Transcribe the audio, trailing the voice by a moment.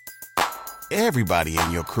Everybody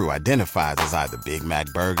in your crew identifies as either Big Mac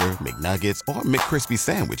Burger, McNuggets, or McCrispy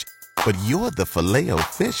Sandwich. But you're the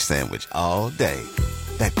Filet-O-Fish Sandwich all day.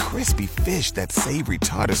 That crispy fish, that savory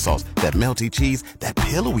tartar sauce, that melty cheese, that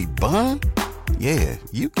pillowy bun. Yeah,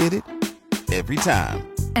 you get it. Every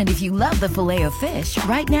time. And if you love the Filet-O-Fish,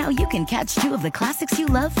 right now you can catch two of the classics you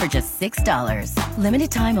love for just $6.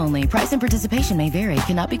 Limited time only. Price and participation may vary.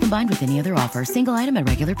 Cannot be combined with any other offer. Single item at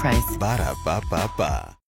regular price.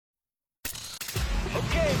 Ba-da-ba-ba-ba.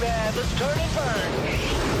 Okay, man, let's turn and burn.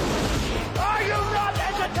 Are you not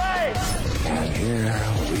entertained? And here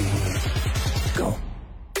we go.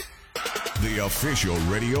 The official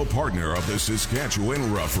radio partner of the Saskatchewan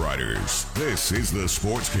Roughriders. This is the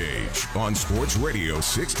Sports Cage on Sports Radio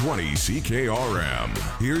 620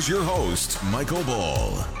 CKRM. Here's your host, Michael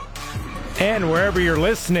Ball. And wherever you're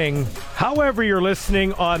listening, however you're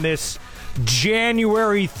listening on this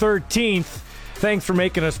January 13th, thanks for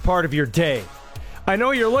making us part of your day. I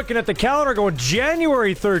know you're looking at the calendar going,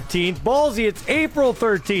 January 13th, ballsy, it's April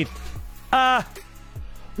 13th.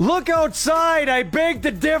 Look outside, I beg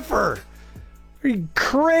to differ. Are you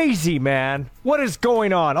crazy, man? What is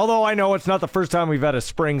going on? Although I know it's not the first time we've had a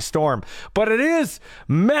spring storm, but it is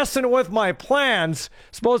messing with my plans.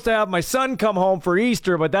 Supposed to have my son come home for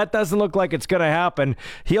Easter, but that doesn't look like it's going to happen.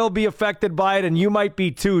 He'll be affected by it, and you might be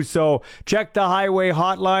too. So check the highway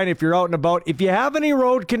hotline if you're out and about. If you have any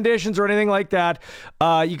road conditions or anything like that,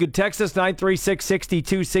 you could text us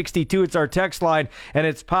 936-6262. It's our text line, and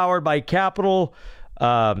it's powered by Capital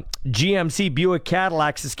GMC Buick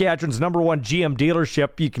Cadillac, Saskatchewan's #1 GM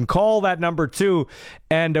dealership. You can call that number too,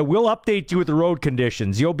 and we'll update you with the road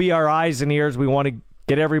conditions. You'll be our eyes and ears. We want to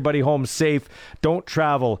get everybody home safe. Don't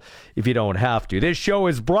travel if you don't have to. This show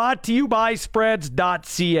is brought to you by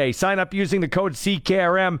Spreads.ca. Sign up using the code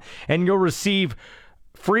CKRM, and you'll receive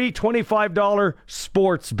free $25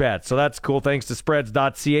 sports bet. So that's cool. Thanks to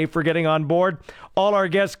Spreads.ca for getting on board. All our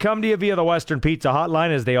guests come to you via the Western Pizza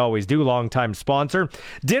Hotline, as they always do, longtime sponsor.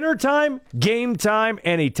 Dinner time, game time,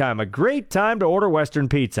 anytime. A great time to order Western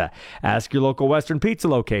Pizza. Ask your local Western Pizza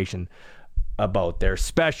location about their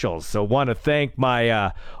specials. So want to thank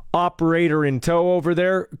my operator in tow over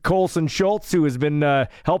there, Colson Schultz, who has been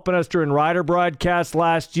helping us during Rider broadcast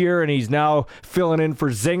last year, and he's now filling in for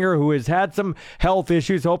Zinger, who has had some health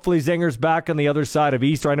issues. Hopefully Zinger's back on the other side of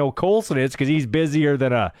Easter. I know Colson is, because he's busier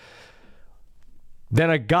than a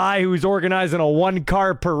guy who's organizing a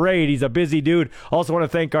one-car parade. He's a busy dude. Also want to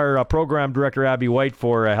thank our program director, Abby White,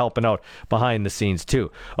 for helping out behind the scenes, too.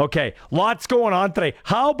 Okay, lots going on today.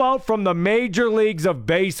 How about from the major leagues of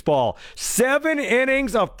baseball? 7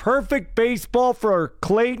 innings of perfect baseball for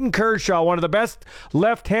Clayton Kershaw, one of the best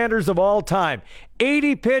left-handers of all time.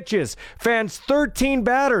 80 pitches, fans 13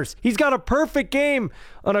 batters. He's got a perfect game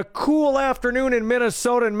on a cool afternoon in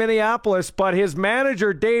Minnesota and Minneapolis, but his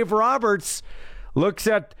manager, Dave Roberts, looks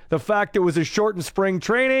at the fact it was a shortened spring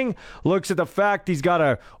training, looks at the fact he's got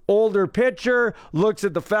an older pitcher, looks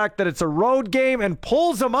at the fact that it's a road game, and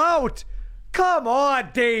pulls him out. Come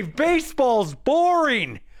on, Dave. Baseball's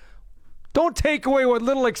boring. Don't take away what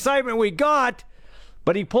little excitement we got.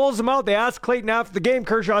 But he pulls him out. They asked Clayton after the game.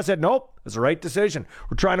 Kershaw said, nope, it's the right decision.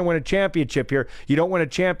 We're trying to win a championship here. You don't win a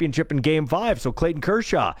championship in Game 5. So Clayton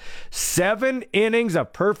Kershaw, 7 innings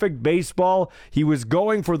of perfect baseball. He was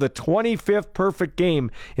going for the 25th perfect game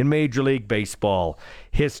in Major League Baseball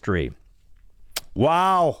history.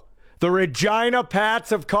 Wow. The Regina Pats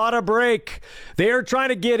have caught a break. They are trying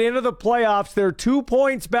to get into the playoffs. They're 2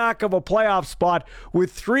 points back of a playoff spot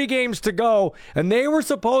with 3 games to go, and they were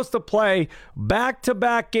supposed to play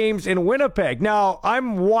back-to-back games in Winnipeg. Now,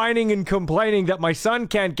 I'm whining and complaining that my son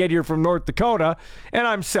can't get here from North Dakota, and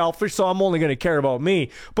I'm selfish, so I'm only going to care about me.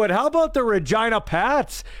 But how about the Regina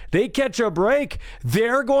Pats? They catch a break.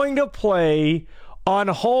 They're going to play on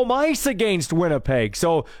home ice against Winnipeg.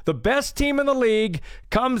 So the best team in the league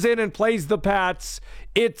comes in and plays the Pats.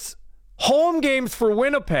 It's home games for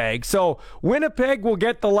Winnipeg. So Winnipeg will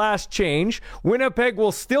get the last change. Winnipeg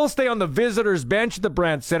will still stay on the visitors' bench at the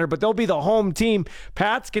Brandt Center, but they'll be the home team.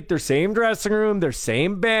 Pats get their same dressing room, their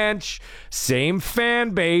same bench, same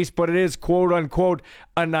fan base, but it is quote-unquote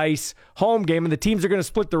a nice home game, and the teams are going to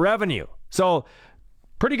split the revenue. So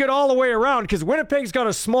pretty good all the way around, because Winnipeg's got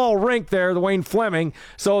a small rink there, the Wayne Fleming,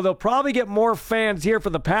 so they'll probably get more fans here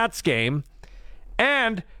for the Pats game.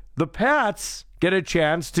 And the Pats get a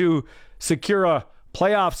chance to secure a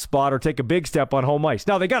playoff spot or take a big step on home ice.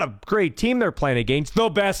 Now, they got a great team they're playing against, the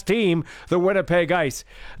best team, the Winnipeg Ice.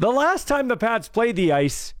 The last time the Pats played the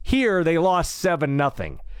Ice here, they lost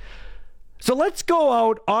 7-0. So let's go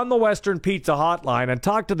out on the Western Pizza Hotline and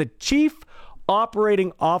talk to the chief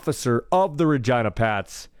operating officer of the Regina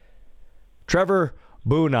Pats, Trevor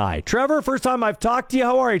Bunai. Trevor, first time I've talked to you.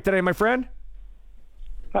 How are you today, my friend?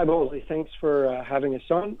 Hi, Bowley. Thanks for having us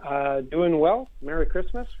on. Doing well. Merry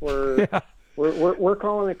Christmas. We're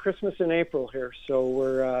calling it Christmas in April here, so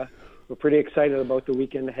we're pretty excited about the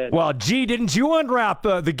weekend ahead. Well, gee, didn't you unwrap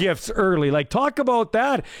the gifts early? Like, talk about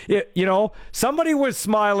that. Somebody was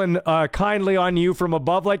smiling kindly on you from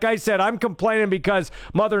above. Like I said, I'm complaining because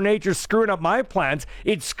Mother Nature's screwing up my plans.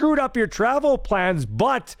 It screwed up your travel plans,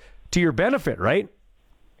 but to your benefit, right?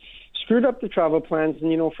 Screwed up the travel plans,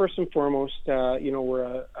 and first and foremost, we're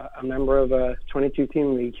a member of a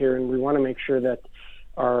 22-team league here, and we want to make sure that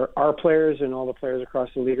our players and all the players across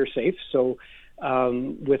the league are safe. So,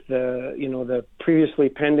 with the previously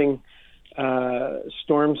pending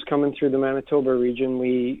storms coming through the Manitoba region,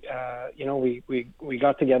 we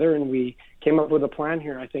got together and we came up with a plan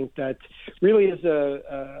here. I think that really is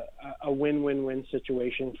a win-win-win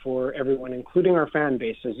situation for everyone, including our fan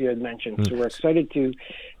base, as you had mentioned. So we're excited to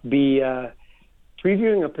be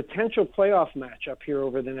previewing a potential playoff match up here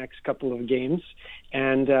over the next couple of games,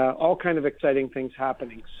 and all kind of exciting things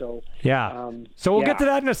happening. So we'll get to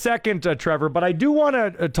that in a second, Trevor, but I do want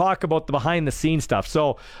to talk about the behind-the-scenes stuff.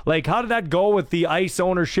 So, like, how did that go with the ICE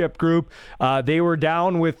ownership group? They were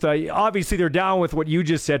down with, obviously they're down with what you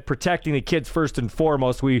just said, protecting the kids first and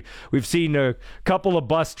foremost. We've seen a couple of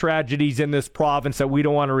bus tragedies in this province that we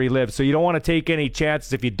don't want to relive, so you don't want to take any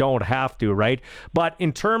chances if you don't have to, right? But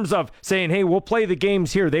in terms of saying, hey, we'll play the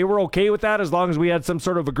games here, they were okay with that as long as we had some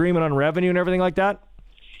sort of agreement on revenue and everything like that?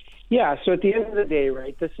 Yeah, so at the end of the day,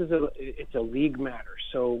 right, it's a league matter.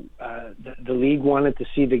 So the league wanted to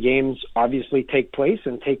see the games obviously take place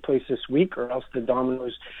this week, or else the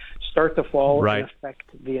dominoes start to fall and affect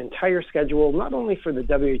the entire schedule, not only for the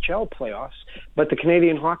WHL playoffs, but the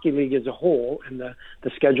Canadian Hockey League as a whole and the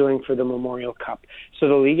scheduling for the Memorial Cup. So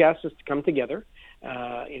the league asked us to come together,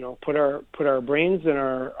 put our brains and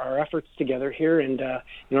our efforts together here. And,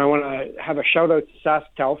 I want to have a shout out to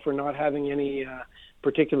SaskTel for not having any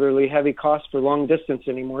particularly heavy costs for long distance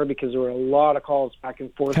anymore, because there were a lot of calls back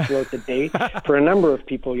and forth throughout the day for a number of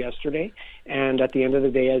people yesterday. And at the end of the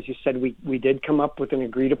day, as you said, we did come up with an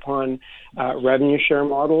agreed upon revenue share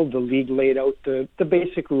model. The league laid out the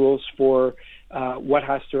basic rules for what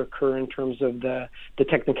has to occur in terms of the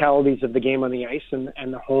technicalities of the game on the ice and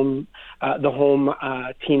the home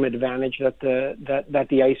team advantage that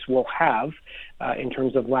the ice will have in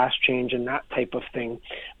terms of last change and that type of thing.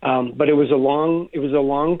 But it was a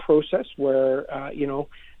long process where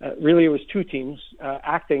really it was two teams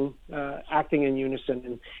acting in unison,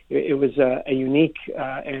 and it was a unique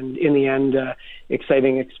and in the end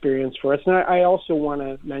exciting experience for us. And I also want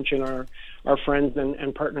to mention our friends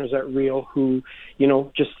and partners at Real, who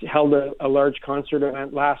just held a large concert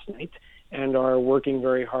event last night and are working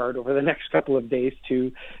very hard over the next couple of days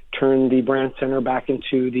to turn the Brandt Center back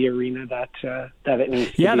into the arena that it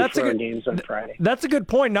needs to be for our games on Friday. That's a good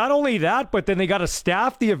point. Not only that, but then they got to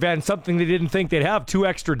staff the event, something they didn't think they'd have, 2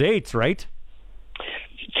 extra dates, right?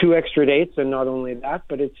 2 extra dates, and not only that,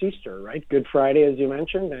 but it's Easter, right? Good Friday, as you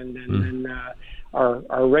mentioned, and then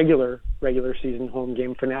our regular season home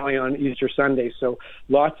game finale on Easter Sunday. So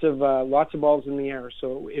lots of balls in the air.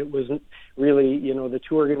 So it wasn't really the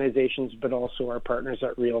two organizations, but also our partners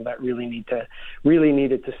at Real that really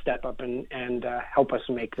needed to step up and help us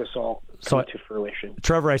make this all come to fruition.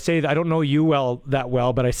 Trevor, I say that I don't know you that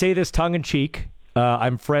well, but I say this tongue in cheek.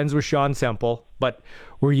 I'm friends with Sean Semple, but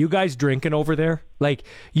were you guys drinking over there? Like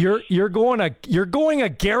you're going a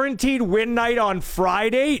guaranteed win night on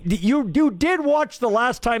Friday. You did watch the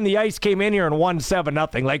last time the Ice came in here and won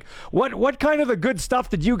 7-0. Like what kind of the good stuff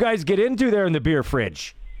did you guys get into there in the beer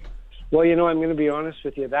fridge? Well, I'm going to be honest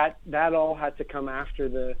with you. That all had to come after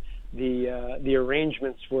the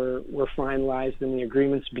arrangements were finalized and the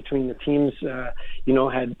agreements between the teams,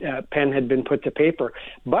 pen had been put to paper.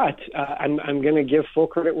 But I'm going to give full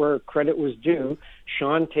credit where credit was due.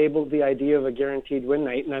 Sean tabled the idea of a guaranteed win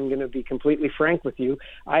night, and I'm going to be completely frank with you.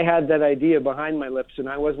 I had that idea behind my lips, and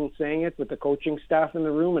I wasn't saying it with the coaching staff in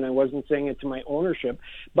the room, and I wasn't saying it to my ownership.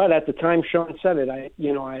 But at the time Sean said it, I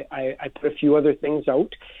put a few other things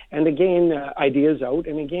out, and again, ideas out,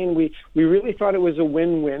 and again, we really thought it was a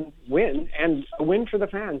win-win, and a win for the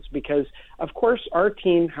fans, because of course our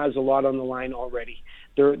team has a lot on the line already.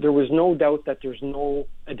 There was no doubt that there's no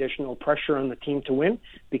additional pressure on the team to win,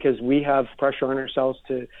 because we have pressure on ourselves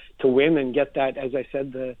to win and get that, as I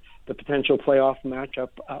said, the potential playoff matchup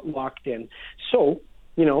locked in. So,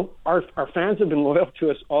 our fans have been loyal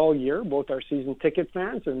to us all year, both our season ticket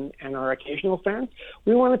fans and our occasional fans.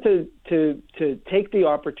 We wanted to take the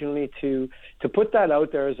opportunity to put that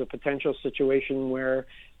out there as a potential situation where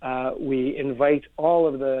we invite all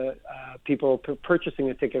of the people purchasing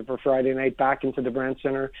a ticket for Friday night back into the Brandt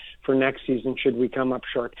Center for next season should we come up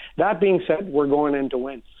short. That being said, we're going in to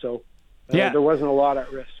win, so there wasn't a lot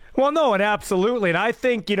at risk. Well, no, and absolutely. And I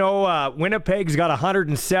think, Winnipeg's got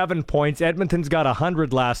 107 points. Edmonton's got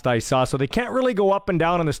 100 last I saw, so they can't really go up and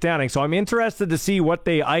down in the standings. So I'm interested to see what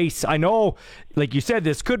they ice. I know, like you said,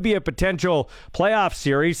 this could be a potential playoff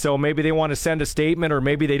series, so maybe they want to send a statement, or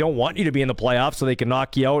maybe they don't want you to be in the playoffs so they can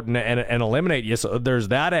knock you out and eliminate you. So there's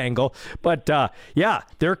that angle. But,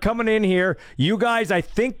 they're coming in here. You guys, I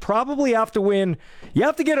think, probably have to win. You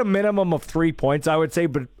have to get a minimum of 3 points, I would say,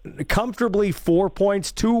 but comfortably 4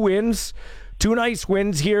 points, 2 wins, 2 nice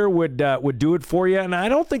wins here would do it for you. And I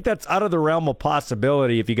don't think that's out of the realm of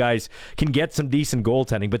possibility if you guys can get some decent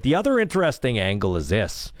goaltending. But the other interesting angle is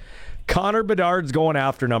this. Connor Bedard's going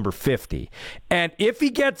after number 50. And if he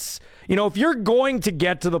gets, if you're going to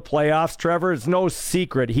get to the playoffs, Trevor, it's no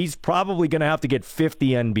secret, he's probably going to have to get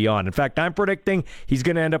 50 and beyond. In fact, I'm predicting he's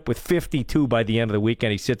going to end up with 52 by the end of the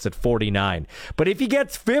weekend. He sits at 49. But if he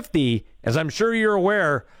gets 50, as I'm sure you're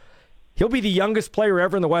aware, he'll be the youngest player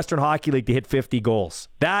ever in the Western Hockey League to hit 50 goals.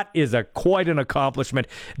 That is quite an accomplishment.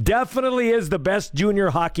 Definitely is the best junior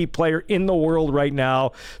hockey player in the world right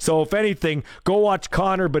now. So if anything, go watch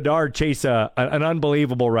Connor Bedard chase an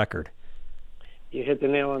unbelievable record. You hit the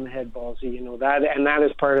nail on the head, Ballsy. That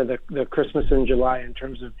is part of the Christmas in July in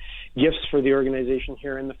terms of gifts for the organization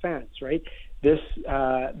here and the fans, right? This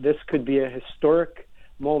could be a historic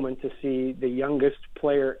moment to see the youngest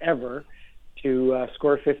player ever to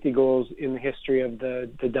score 50 goals in the history of the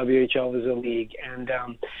WHL as a league. And,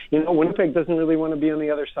 Winnipeg doesn't really want to be on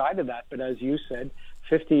the other side of that. But as you said,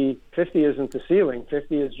 50 isn't the ceiling.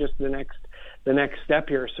 50 is just the next step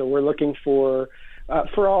here. So we're looking for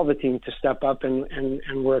all the team to step up, and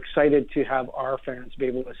we're excited to have our fans be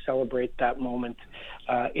able to celebrate that moment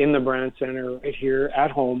in the Brandt Center right here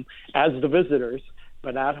at home as the visitors,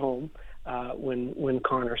 but at home. When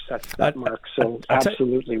Connor sets that mark. So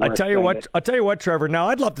absolutely. I'll tell you what, Trevor. Now,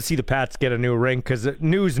 I'd love to see the Pats get a new rink because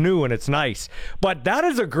new's new and it's nice. But that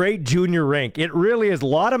is a great junior rink. It really is. A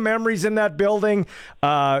lot of memories in that building.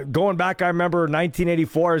 Going back, I remember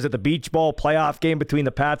 1984 is at the Beach Ball playoff game between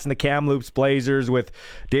the Pats and the Kamloops Blazers with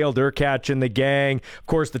Dale Durkach and the gang. Of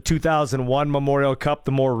course, the 2001 Memorial Cup,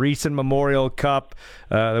 the more recent Memorial Cup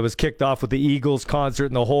that was kicked off with the Eagles concert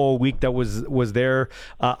and the whole week that was there.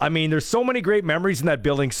 There's so many great memories in that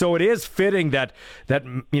building, so it is fitting that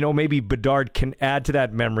maybe Bedard can add to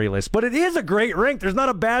that memory list. But it is a great rink. There's not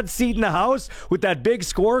a bad seat in the house with that big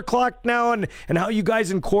score clock now, and how you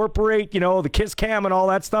guys incorporate the kiss cam and all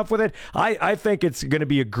that stuff with it. I think it's going to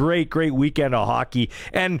be a great weekend of hockey.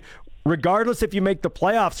 And regardless if you make the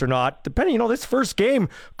playoffs or not, depending, this first game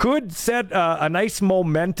could set a nice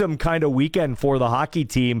momentum kind of weekend for the hockey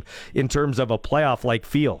team in terms of a playoff-like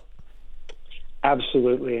feel.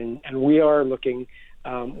 Absolutely, and we are looking.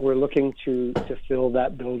 We're looking to fill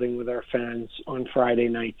that building with our fans on Friday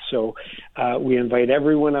night. So we invite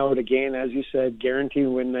everyone out again, as you said, guaranteed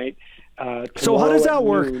win night. So how does that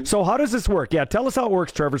work? So how does this work? Yeah, tell us how it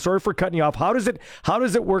works, Trevor. Sorry for cutting you off. How does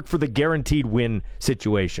it work for the guaranteed win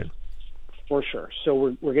situation? For sure. So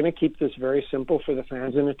we're going to keep this very simple for the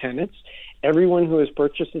fans in attendance. Everyone who has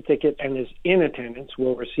purchased a ticket and is in attendance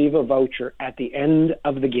will receive a voucher at the end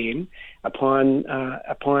of the game. Upon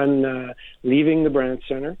leaving the Brandt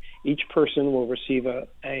Center, each person will receive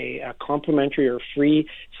a complimentary or free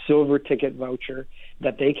silver ticket voucher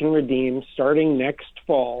that they can redeem starting next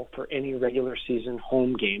fall for any regular season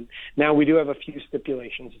home game. Now, we do have a few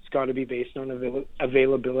stipulations. It's got to be based on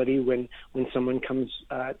availability when someone comes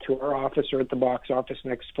to our office or at the box office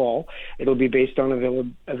next fall. It'll be based on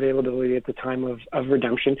availability at the time of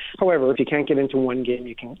redemption. However, if you can't get into one game,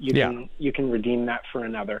 you can redeem that for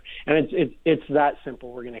another. And it's that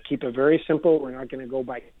simple. We're going to keep it very simple. We're not going to go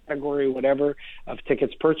by category, whatever, of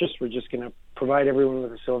tickets purchased. We're just going to provide everyone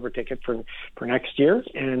with a silver ticket for next year.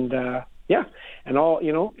 And and all,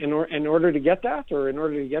 in order to get that,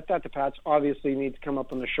 the Pats obviously need to come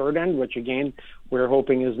up on the short end, which again we're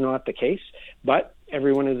hoping is not the case. But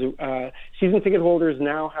everyone is season ticket holders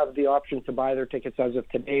now have the option to buy their tickets as of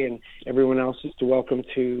today, and everyone else is welcome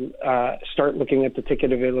to start looking at the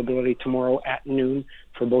ticket availability tomorrow at noon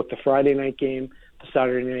for both the Friday night game, the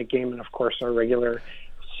Saturday night game, and of course our regular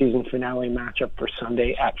season finale matchup for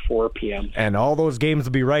Sunday at 4 p.m. And all those games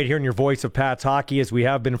will be right here in your voice of Pat's Hockey, as we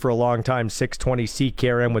have been for a long time, 620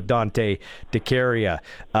 CKRM with Dante DeCaria.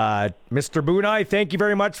 Mr. Bunai, thank you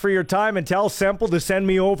very much for your time, and tell Semple to send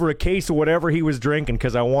me over a case of whatever he was drinking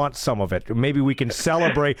because I want some of it. Maybe we can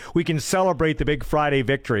celebrate the big Friday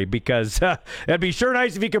victory because it'd be sure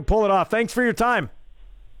nice if you could pull it off. Thanks for your time.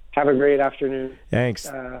 Have a great afternoon.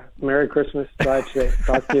 Thanks. Merry Christmas. Talk to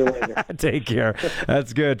you later. Take care.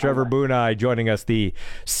 That's good. Trevor Bunai joining us, the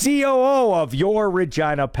COO of your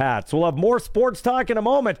Regina Pats. We'll have more sports talk in a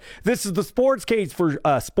moment. This is the Sports Cage for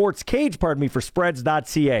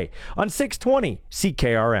Spreads.ca on 620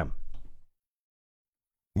 CKRM.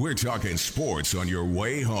 We're talking sports on your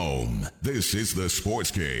way home. This is the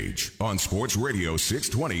Sports Cage on Sports Radio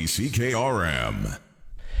 620 CKRM.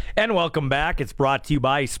 And welcome back. It's brought to you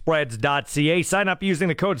by Spreads.ca. Sign up using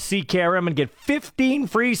the code CKRM and get 15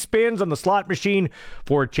 free spins on the slot machine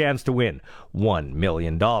for a chance to win $1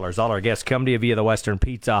 million. All our guests come to you via the Western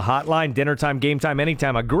Pizza hotline. Dinner time, game time,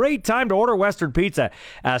 anytime. A great time to order Western Pizza.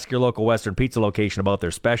 Ask your local Western Pizza location about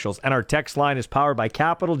their specials. And our text line is powered by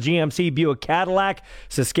Capital GMC Buick Cadillac,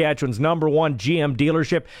 Saskatchewan's #1 GM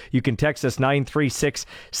dealership. You can text us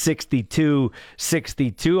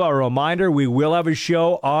 936-6262. A reminder, we will have a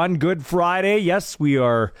show on Good Friday. Yes, we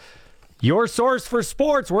are your source for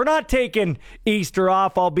sports. We're not taking Easter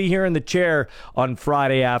off. I'll be here in the chair on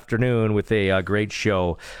Friday afternoon with a great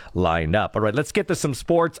show lined up. All right, let's get to some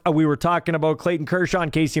sports. We were talking about Clayton Kershaw. In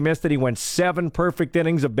case you missed it, he went 7 perfect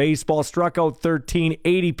innings of baseball, struck out 13,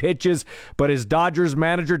 80 pitches, but his Dodgers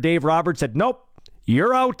manager, Dave Roberts, said, nope,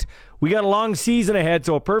 you're out. We got a long season ahead,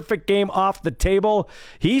 so a perfect game off the table.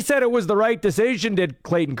 He said it was the right decision, did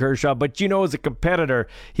Clayton Kershaw, but as a competitor,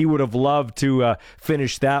 he would have loved to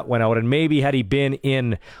finish that one out. And maybe had he been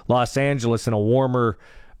in Los Angeles in a warmer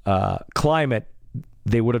climate,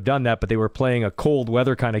 they would have done that, but they were playing a cold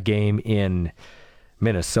weather kind of game in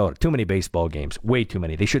Minnesota. Too many baseball games. Way too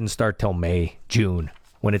many. They shouldn't start till May, June,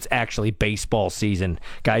 when it's actually baseball season.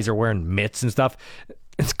 Guys are wearing mitts and stuff.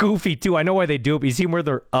 It's goofy, too. I know why they do it. You see them wear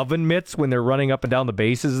their oven mitts when they're running up and down the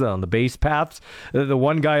bases on the base paths. The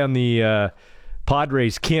one guy on the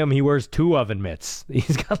Padres, Kim, he wears 2 oven mitts.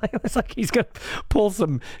 It's like he's going to pull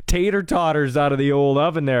some tater totters out of the old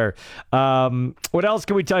oven there. What else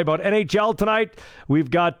can we tell you about? NHL tonight,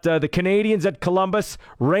 we've got the Canadiens at Columbus,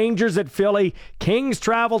 Rangers at Philly, Kings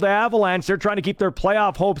travel to Avalanche. They're trying to keep their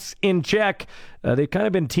playoff hopes in check. They've kind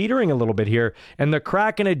of been teetering a little bit here. And the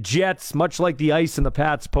Kraken at Jets, much like the Ice and the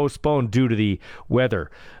Pats, postponed due to the weather.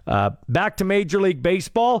 Back to Major League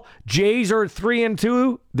Baseball. Jays are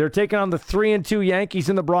 3-2. They're taking on the 3-2 Yankees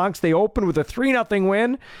in the Bronx. They opened with a 3-0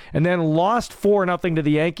 win and then lost 4-0 to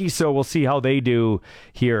the Yankees. So we'll see how they do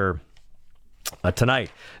here tonight.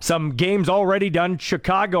 Some games already done.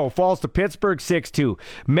 Chicago falls to Pittsburgh 6-2.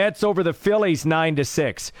 Mets over the Phillies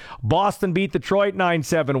 9-6. Boston beat Detroit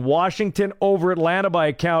 9-7. Washington over Atlanta by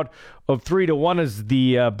a count of 3-1 as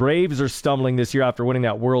the Braves are stumbling this year after winning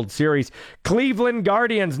that World Series. Cleveland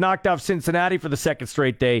Guardians knocked off Cincinnati for the second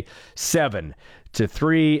straight day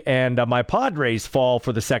 7-3. And my Padres fall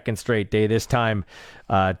for the second straight day, this time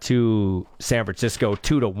to San Francisco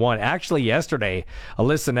 2-1. Actually, yesterday,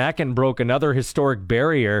 Alyssa Nakken broke another historic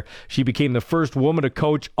barrier. She became the first woman to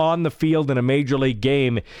coach on the field in a major league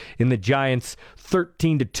game in the Giants'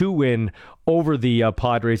 13-2 win over the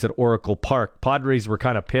Padres at Oracle Park. Padres were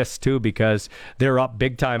kind of pissed, too, because they're up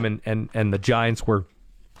big time, and the Giants were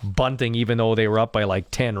bunting even though they were up by like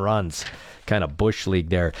 10 runs. Kind of bush league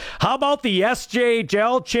there. How about the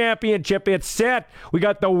SJHL Championship? It's set. We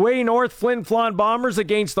got the Way North Flin Flon Bombers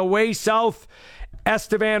against the Way South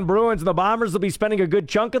Estevan Bruins. The Bombers will be spending a good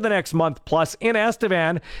chunk of the next month plus in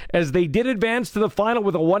Estevan, as they did advance to the final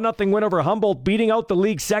with a 1-0 win over Humboldt, beating out the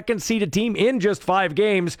league's second-seeded team in just 5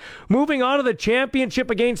 games, moving on to the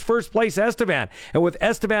championship against first-place Estevan. And with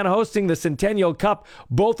Estevan hosting the Centennial Cup,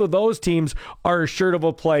 both of those teams are assured of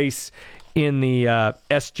a place in the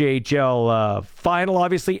SJHL final,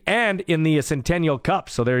 obviously, and in the Centennial Cup.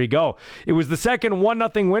 So there you go. It was the second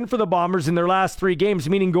 1-0 win for the Bombers in their last 3 games,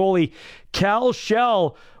 meaning goalie Cal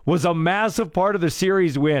Shell was a massive part of the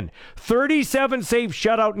series win. 37 save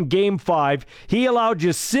shutout in Game 5. He allowed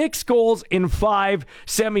just 6 goals in 5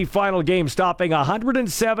 semifinal games, stopping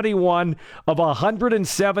 171 of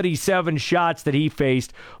 177 shots that he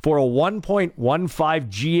faced for a 1.15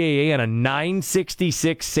 GAA and a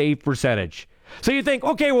 966 save percentage. So you think,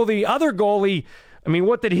 okay, well, the other goalie,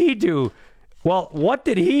 what did he do? Well, what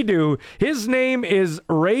did he do? His name is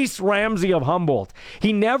Race Ramsey of Humboldt.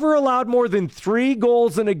 He never allowed more than 3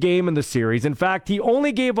 goals in a game in the series. In fact, he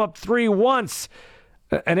only gave up 3 once.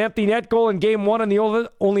 An empty net goal in Game 1, and the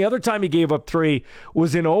only other time he gave up 3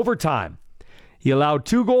 was in overtime. He allowed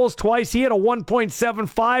 2 goals twice. He had a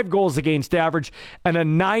 1.75 goals against average and a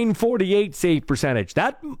 948 save percentage.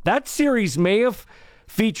 That series may have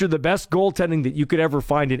featured the best goaltending that you could ever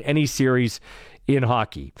find in any series in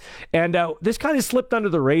hockey. And this kind of slipped under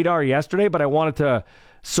the radar yesterday, but I wanted to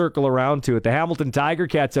circle around to it. The Hamilton Tiger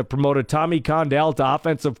Cats have promoted Tommy Condell to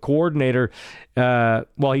offensive coordinator.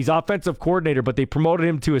 He's offensive coordinator, but they promoted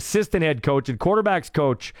him to assistant head coach and quarterbacks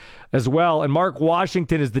coach as well. And Mark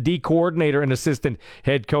Washington is the D coordinator and assistant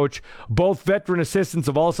head coach. Both veteran assistants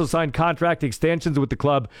have also signed contract extensions with the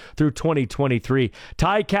club through 2023.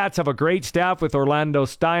 Ticats have a great staff with Orlando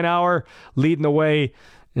Steinauer leading the way.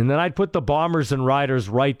 And then I'd put the Bombers and Riders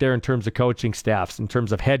right there in terms of coaching staffs, in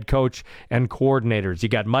terms of head coach and coordinators. You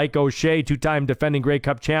got Mike O'Shea, two-time defending Grey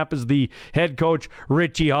Cup champ, as the head coach.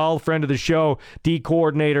 Richie Hall, friend of the show, D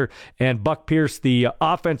coordinator. And Buck Pierce, the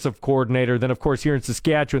offensive coordinator. Then, of course, here in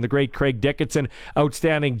Saskatchewan, the great Craig Dickinson,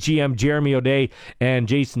 outstanding GM Jeremy O'Day, and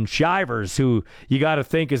Jason Shivers, who you got to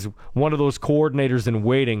think is one of those coordinators in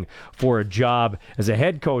waiting for a job as a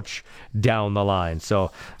head coach down the line.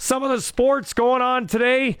 So some of the sports going on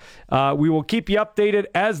today. We will keep you updated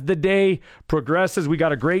as the day progresses. We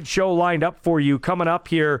got a great show lined up for you coming up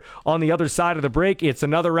here on the other side of the break. It's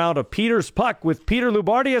another round of Peter's Puck with Peter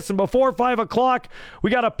Loubardias, and before 5 o'clock,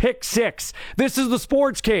 we got a pick six. This is the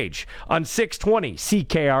Sports Cage on 620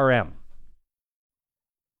 CKRM.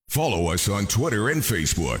 Follow us on Twitter and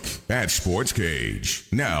Facebook at Sports Cage.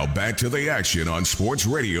 Now back to the action on Sports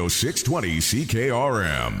Radio 620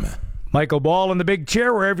 CKRM. Michael Ball in the big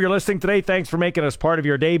chair, wherever you're listening today. Thanks for making us part of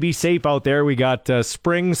your day. Be safe out there. We got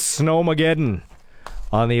spring snowmageddon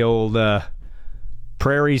on the old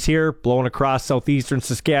prairies here, blowing across southeastern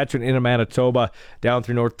Saskatchewan into Manitoba, down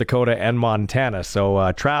through North Dakota and Montana.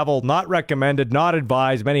 So travel not recommended, not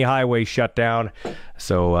advised. Many highways shut down.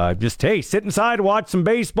 So just, hey, sit inside, watch some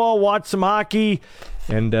baseball, watch some hockey.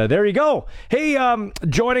 And there you go. Hey,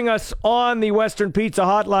 joining us on the Western Pizza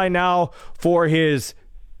Hotline now for his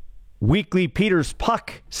weekly Peter's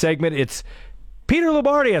Puck segment. It's Peter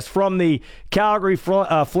Loubardias from the Calgary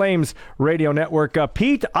Flames radio network.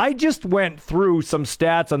 Pete, I just went through some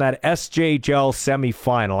stats on that SJHL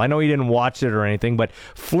semifinal. I know you didn't watch it or anything, but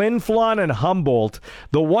Flin Flon and Humboldt,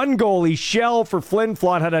 the one goalie, Shell for Flin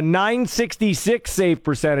Flon, had a .966 save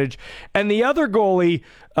percentage, and the other goalie,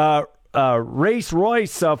 Race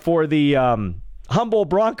Royce for the Humboldt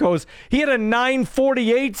Broncos, he had a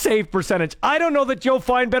 .948 save percentage. I don't know that you'll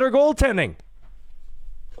find better goaltending.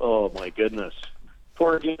 Oh, my goodness.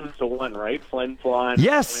 4-1, right? Flin Flon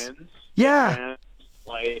wins. Yeah.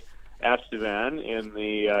 Play Estevan in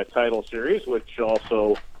the title series, which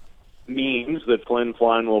also means that Flin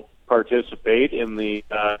Flon will participate in the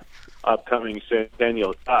upcoming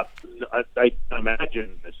Centennial Cup. I can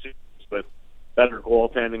imagine the series with better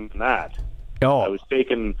goaltending than that. Oh. I was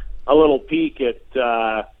taking a little peek at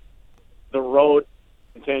the road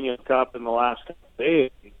Centennial Cup in the last couple of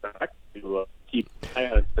days, in fact, to keep an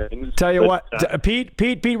eye on things. Tell you what, Pete,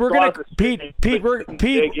 we're gonna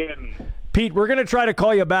Pete, we're gonna try to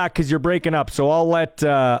call you back because you're breaking up. So I'll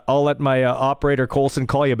let my operator Colson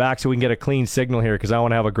call you back so we can get a clean signal here, because I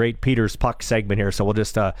want to have a great Peter's Puck segment here. So we'll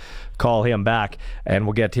just call him back and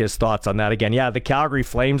we'll get his thoughts on that again. Yeah, the Calgary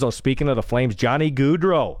Flames. Speaking of the Flames, Johnny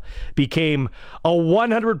Gaudreau became a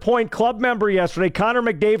 100-point club member yesterday. Connor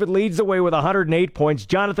McDavid leads the way with 108 points.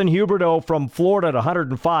 Jonathan Huberdeau from Florida at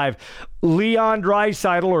 105. Leon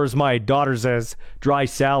Draisaitl, or as my daughter says, Dry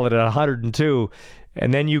Salad, at 102.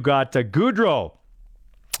 And then you got Gaudreau,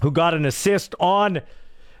 who got an assist on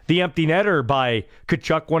the empty netter by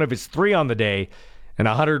Tkachuk, one of his 3 on the day, and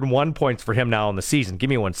 101 points for him now in the season. Give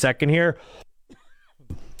me 1 second here.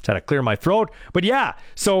 Just had to clear my throat. But yeah,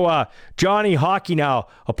 so Johnny Hockey now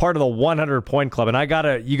a part of the 100-point club,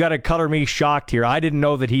 and you gotta color me shocked here. I didn't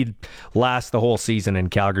know that he'd last the whole season in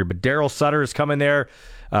Calgary, but Daryl Sutter is coming there.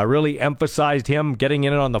 Really emphasized him getting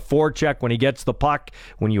in on the forecheck when he gets the puck.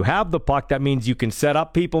 When you have the puck, that means you can set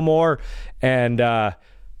up people more. And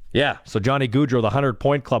so Johnny Gaudreau, the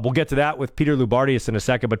 100-point club. We'll get to that with Peter Loubardias in a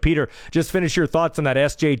second. But Peter, just finish your thoughts on that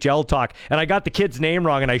SJHL talk. And I got the kid's name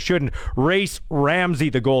wrong, and I shouldn't. Race Ramsey,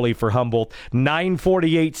 the goalie for Humboldt,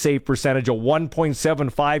 .948 save percentage, a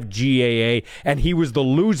 1.75 GAA, and he was the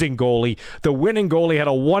losing goalie. The winning goalie had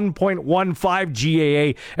a 1.15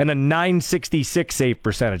 GAA and a .966 save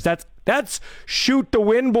percentage. That's shoot the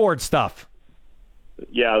win board stuff.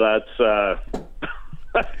 Yeah,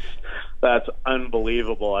 that's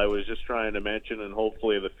unbelievable. I was just trying to mention, and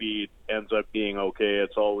hopefully the feed ends up being okay.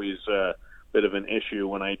 It's always a bit of an issue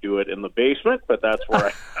when I do it in the basement, but that's where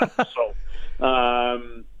I am. So,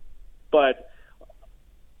 but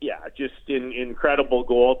yeah, just incredible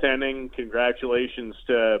goaltending. Congratulations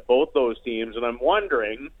to both those teams. And I'm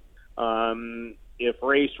wondering if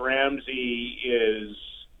Race Ramsey is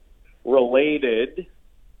related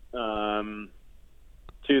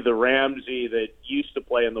to the Ramsey that used to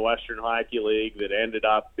play in the Western Hockey League that ended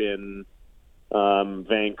up in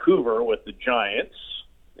Vancouver with the Giants.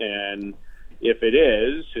 And if it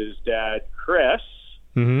is, his dad, Chris,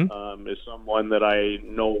 is someone that I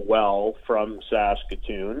know well from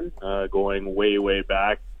Saskatoon, going way, way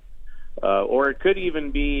back. Or it could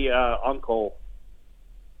even be Uncle,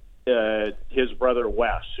 his brother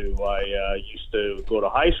Wes, who I used to go to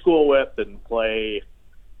high school with and play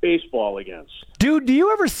baseball against. Dude, do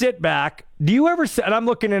you ever sit back? And I'm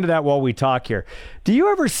looking into that while we talk here. Do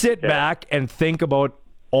you ever sit back and think about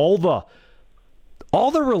all the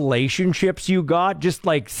relationships you got, just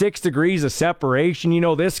like 6 degrees of separation? You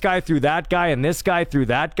know, this guy through that guy, and this guy through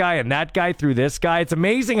that guy, and that guy through this guy. It's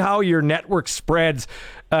amazing how your network spreads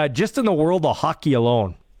just in the world of hockey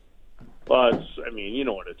alone. Well, you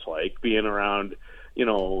know what it's like being around,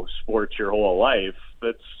 sports your whole life.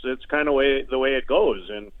 It's kind of the way it goes.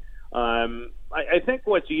 And I think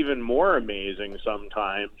what's even more amazing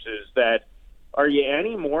sometimes is that are you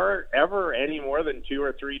ever any more than 2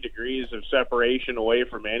 or 3 degrees of separation away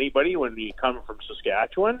from anybody when you come from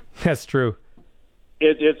Saskatchewan? That's true.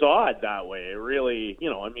 It's odd that way. It really,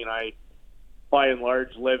 I by and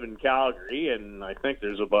large live in Calgary, and I think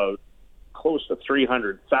there's about close to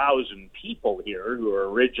 300,000 people here who are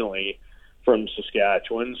originally from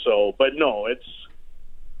Saskatchewan. So, but no,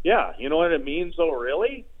 you know what it means though,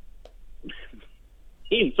 really? It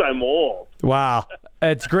means I'm old. Wow.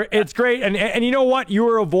 It's great. It's great. And you know what? You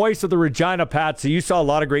were a voice of the Regina Pats, so you saw a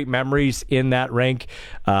lot of great memories in that rink.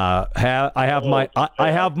 I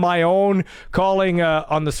have my own calling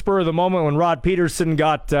on the spur of the moment when Rod Peterson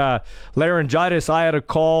got laryngitis. I had to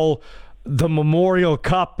call the Memorial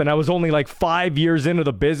Cup, and I was only like 5 years into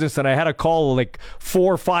the business, and I had to call like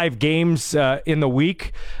 4 or 5 games in the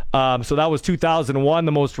week. So that was 2001,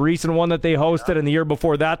 the most recent one that they hosted, and the year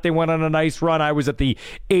before that they went on a nice run. I was at the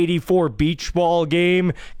 84 beach ball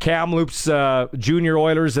game. Kamloops Junior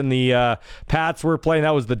Oilers and the Pats were playing.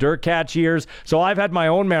 That was the Dirt Catch years. So I've had my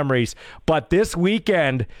own memories, but this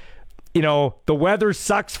weekend, the weather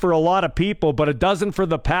sucks for a lot of people, but it doesn't for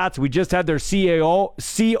the Pats. We just had their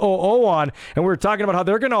COO on, and we were talking about how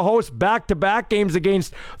they're going to host back-to-back games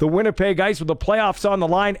against the Winnipeg Ice with the playoffs on the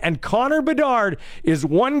line, and Connor Bedard is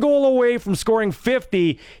 1 goal away from scoring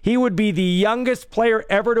 50. He would be the youngest player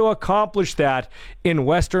ever to accomplish that in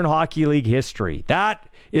Western Hockey League history. That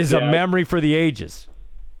is a memory for the ages.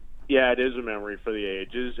 Yeah, it is a memory for the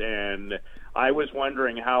ages, and I was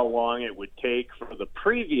wondering how long it would take for the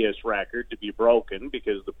previous record to be broken,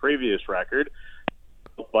 because the previous record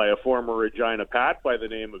by a former Regina Pat by the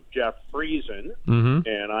name of Jeff Friesen,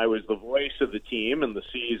 and I was the voice of the team in the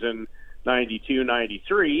season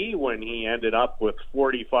 92-93 when he ended up with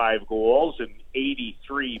 45 goals and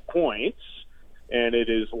 83 points, and it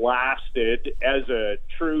has lasted as a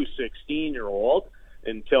true 16-year-old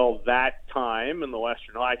until that time in the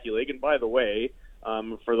Western Hockey League. And by the way,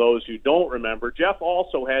 for those who don't remember, Jeff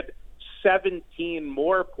also had 17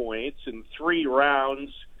 more points in 3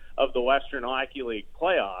 rounds of the Western Hockey League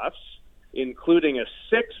playoffs, including a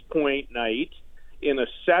 6-point night in a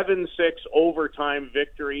 7-6 overtime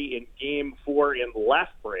victory in Game 4 in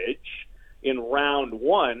Lethbridge in Round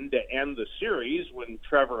 1 to end the series when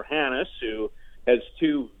Trevor Hannes, who has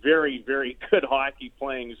 2 very, very good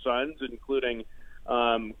hockey-playing sons, including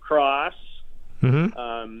Cross,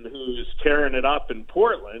 who's tearing it up in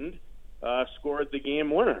Portland, scored the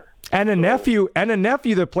game winner. And a nephew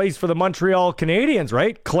that plays for the Montreal Canadiens,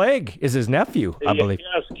 right? Clegg is his nephew, I believe.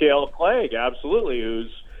 Yes, Cale Clegg, absolutely,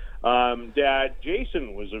 whose dad,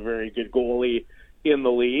 Jason, was a very good goalie in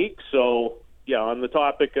the league. So, yeah, on the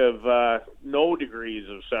topic of no degrees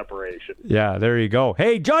of separation. Yeah, there you go.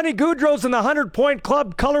 Hey, Johnny Gaudreau's in the 100-point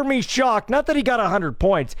club. Color me shocked. Not that he got 100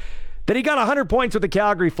 points, that he got 100 points with the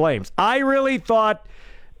Calgary Flames. I really thought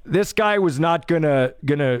this guy was not gonna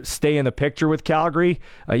stay in the picture with Calgary.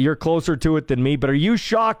 You're closer to it than me, but are you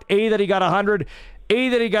shocked, A, that he got 100, A,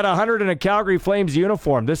 that he got 100 in a Calgary Flames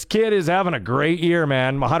uniform? This kid is having a great year,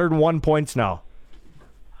 man. 101 points now.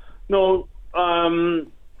 No,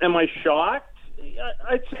 am I shocked?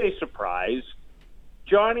 I'd say surprised.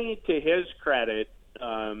 Johnny, to his credit,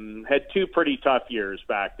 had 2 pretty tough years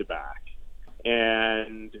back-to-back.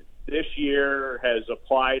 And this year has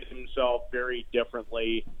applied himself very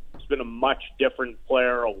differently. He's been a much different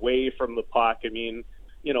player away from the puck. I mean,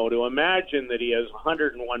 to imagine that he has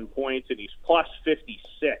 101 points and he's plus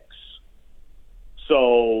 56.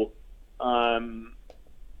 So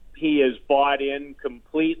he has bought in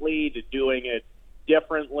completely to doing it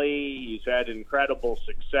differently. He's had incredible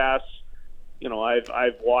success.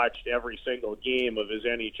 I've watched every single game of his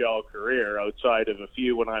NHL career outside of a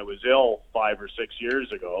few when I was ill 5 or 6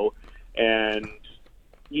 years ago, and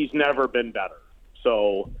he's never been better.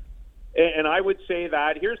 So And I would say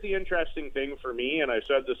that here's the interesting thing for me, and I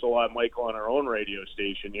said this a lot, Michael, on our own radio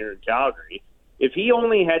station here in Calgary. If he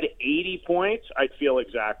only had 80 points, I'd feel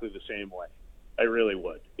exactly the same way. I really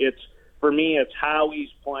would. For me, it's how he's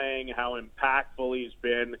playing, how impactful he's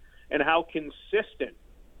been, and how consistent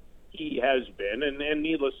he has been. And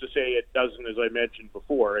needless to say, it doesn't, as I mentioned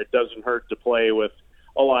before, it doesn't hurt to play with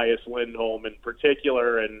Elias Lindholm in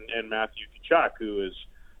particular and Matthew Tkachuk, who is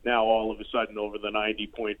now all of a sudden over the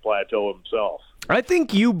 90-point plateau himself. I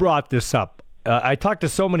think you brought this up. I talk to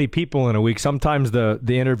so many people in a week. Sometimes the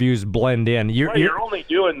interviews blend in. You're only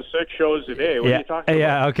doing 6 shows a day. What are you talking about?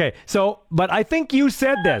 Yeah, okay. So, but I think you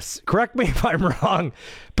said this. Correct me if I'm wrong.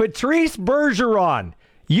 Patrice Bergeron.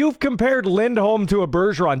 You've compared Lindholm to a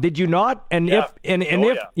Bergeron, did you not? And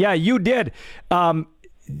yeah. You did. Do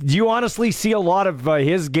you honestly see a lot of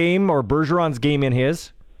his game or Bergeron's game in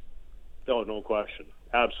his? No question.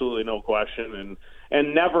 Absolutely no question,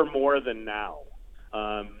 and never more than now.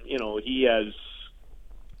 He has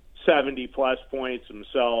 70-plus points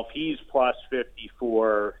himself. He's plus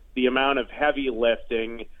 54. The amount of heavy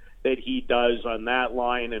lifting that he does on that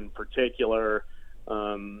line in particular,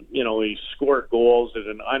 he scored goals at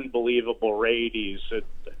an unbelievable rate. He's at,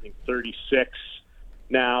 I think, 36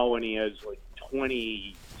 now, and he has like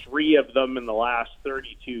 23 of them in the last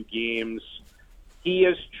 32 games. He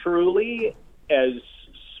is truly as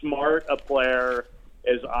smart a player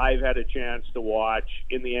as I've had a chance to watch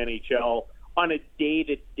in the NHL on a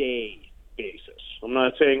day-to-day basis. I'm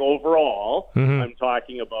not saying overall. Mm-hmm. I'm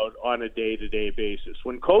talking about on a day-to-day basis.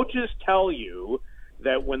 When coaches tell you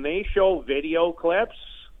that when they show video clips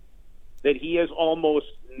that he is almost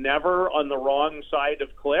never on the wrong side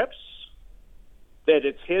of clips, that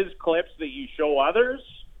it's his clips that you show others,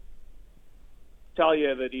 tell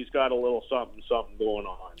you that he's got a little something going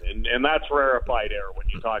on, and that's rarefied air when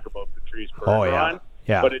you talk about Patrice Bergeron.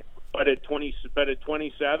 Yeah. But at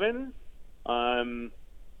 27,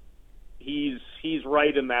 he's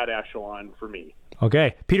right in that echelon for me.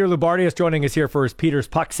 Okay, Peter Loubardias joining us here for his Peter's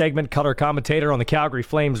Puck segment, color commentator on the Calgary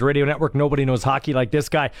Flames radio network. Nobody knows hockey like this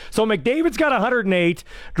guy. So McDavid's got 108,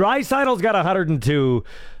 Draisaitl's got 102.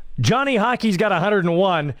 Johnny Hockey's got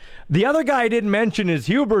 101. The other guy I didn't mention is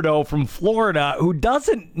Huberdeau from Florida, who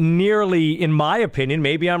doesn't nearly, in my opinion,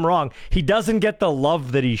 maybe I'm wrong, he doesn't get the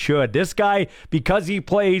love that he should. This guy, because he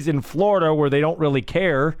plays in Florida where they don't really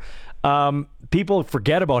care, people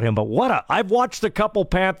forget about him. But I've watched a couple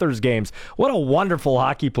Panthers games. What a wonderful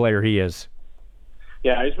hockey player he is.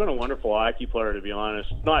 Yeah, he's been a wonderful hockey player, to be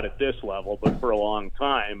honest. Not at this level, but for a long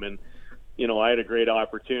time. And I had a great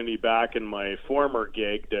opportunity back in my former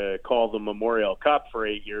gig to call the Memorial Cup for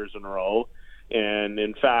 8 years in a row. And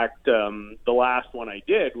in fact, the last one I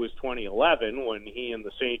did was 2011 when he and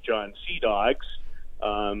the St. John Sea Dogs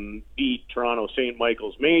beat Toronto St.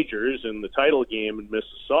 Michael's Majors in the title game in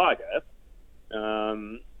Mississauga.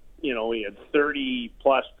 He had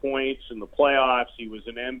 30-plus points in the playoffs. He was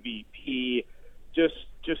an MVP. Just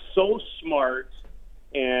so smart.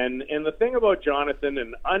 And the thing about Jonathan,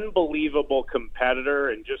 an unbelievable competitor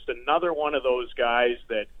and just another one of those guys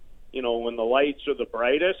that, when the lights are the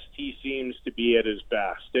brightest, he seems to be at his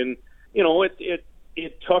best. And,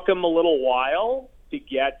 it took him a little while to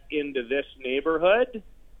get into this neighborhood,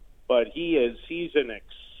 but he's an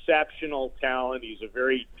exceptional talent. He's a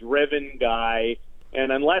very driven guy.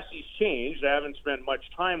 And unless he's changed, I haven't spent much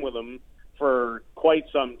time with him for quite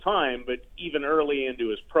some time, but even early into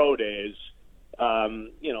his pro days,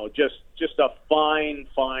 just a fine,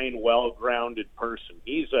 well-grounded person.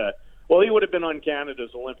 He would have been on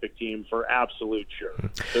Canada's Olympic team for absolute sure.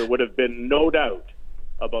 There would have been no doubt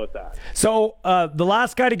about that. So the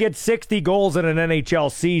last guy to get 60 goals in an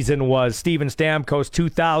NHL season was Steven Stamkos,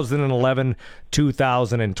 2011,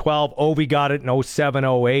 2012. Ovi got it in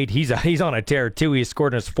 07-08. He's on a tear too. He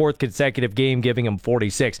scored in his 4th consecutive game, giving him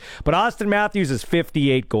 46. But Austin Matthews is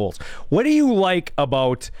 58 goals. What do you like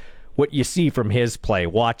about what you see from his play,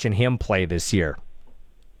 watching him play this year?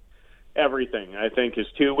 Everything. I think his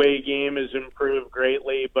two-way game has improved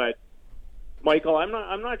greatly, but Michael, I'm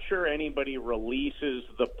not sure anybody releases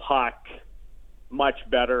the puck much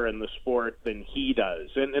better in the sport than he does.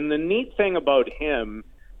 And the neat thing about him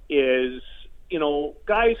is,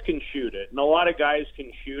 guys can shoot it, and a lot of guys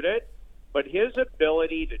can shoot it, but his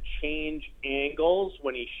ability to change angles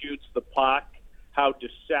when he shoots the puck, how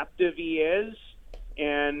deceptive he is,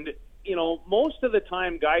 and most of the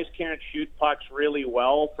time guys can't shoot pucks really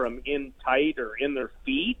well from in tight or in their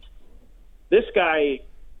feet. This guy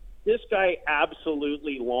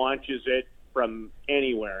absolutely launches it from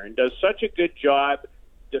anywhere and does such a good job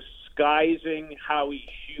disguising how he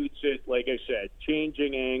shoots it. Like I said,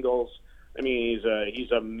 changing angles, I mean,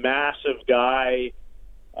 he's a massive guy.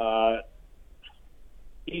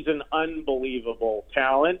 He's an unbelievable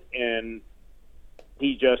talent, and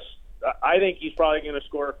I think he's probably going to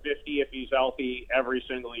score 50 if he's healthy every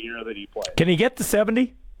single year that he plays. Can he get to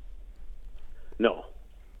 70? No.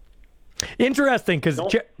 Interesting, because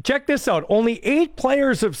check this out. Only 8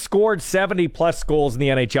 players have scored 70-plus goals in the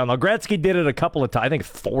NHL. Now, Gretzky did it a couple of times. I think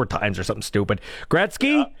 4 times or something stupid.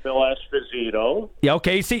 Gretzky? Yeah, Phil Esposito. Yeah,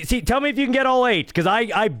 okay. See, tell me if you can get all 8, because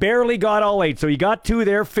I barely got all 8. So you got 2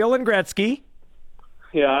 there, Phil and Gretzky.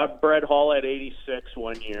 Yeah, Brett Hull at 86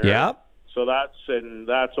 one year. Yeah. So that's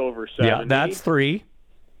over 70. Yeah, that's 3.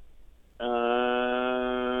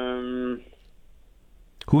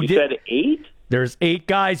 You said 8? There's 8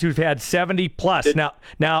 guys who've had 70-plus. Did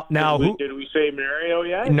we say Mario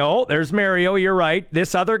yet? No, there's Mario. You're right.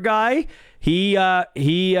 This other guy, he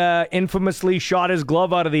infamously shot his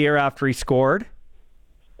glove out of the air after he scored.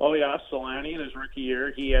 Oh, yeah, Solani in his rookie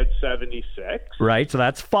year, he had 76. Right, so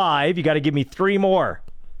that's 5. You got to give me 3 more.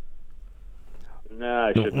 Nah,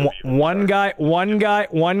 I shouldn't. One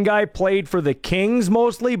guy played for the Kings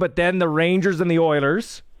mostly, but then the Rangers and the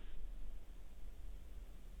Oilers.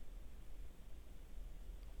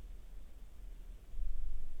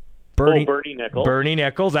 Bernie Nichols. Bernie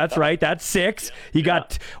Nichols, that's right. That's 6. You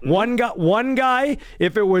got one guy.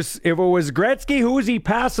 If it was Gretzky, who was he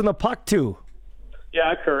passing the puck to?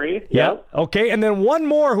 Yeah, Curry. Yeah. Okay, and then one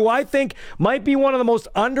more who I think might be one of the most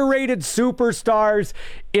underrated superstars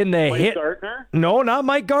in the Mike Gartner? No, not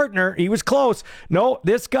Mike Gartner. He was close. No,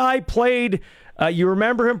 this guy played, you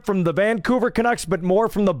remember him from the Vancouver Canucks, but more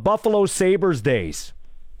from the Buffalo Sabres days.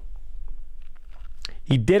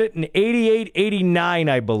 He did it in 88, 89,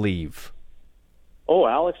 I believe. Oh,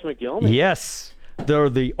 Alex McGillman. Yes. They're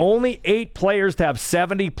the only 8 players to have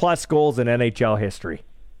 70-plus goals in NHL history.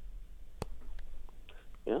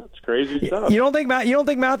 Yeah, it's crazy stuff. You don't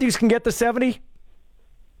think Matthews can get to 70?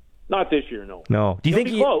 Not this year, no. No. Do you think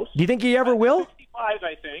close? Do you think he ever will? 65,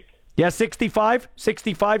 I think. Yeah, 65.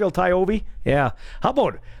 65, he'll tie Ovi. Yeah. How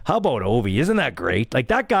about Ovi? Isn't that great? Like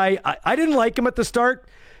that guy, I didn't like him at the start.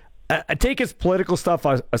 Take his political stuff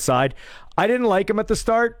aside. I didn't like him at the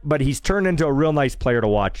start, but he's turned into a real nice player to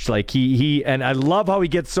watch. Like he and I love how he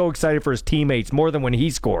gets so excited for his teammates more than when he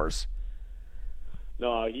scores.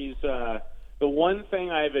 No, he's the one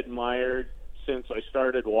thing I've admired since I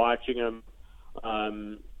started watching him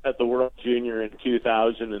at the World Junior in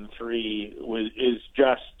 2003 is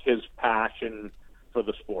just his passion for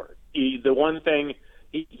the sport. He's arguably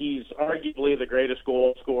the greatest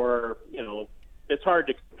goal scorer. You know, it's hard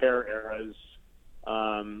to compare eras,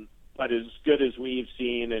 but as good as we've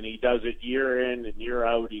seen, and he does it year in and year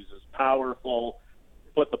out. He's as powerful,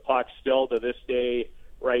 put the puck still to this day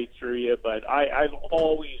right through you. But I've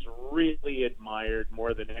always really admired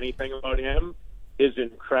more than anything about him his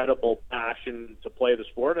incredible passion to play the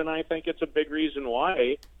sport, and I think it's a big reason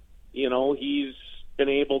why, you know, he's been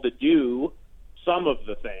able to do some of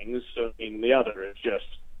the things. I mean, the other is just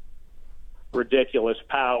ridiculous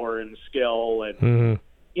power and skill, and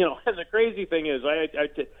you know, and the crazy thing is, I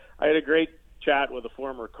had a great chat with a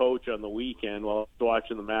former coach on the weekend while I was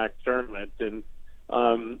watching the MAC tournament, and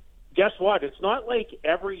guess what? It's not like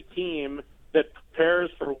every team that prepares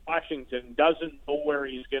for Washington doesn't know where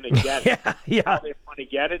he's going to get it. Yeah. They want to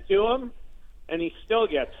get it to him, and he still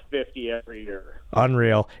gets 50 every year.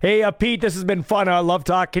 Unreal. Hey, Pete, this has been fun. I love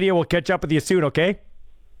talking to you. We'll catch up with you soon, okay?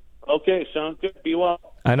 Okay, sounds good. Be well.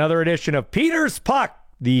 Another edition of Peter's Puck,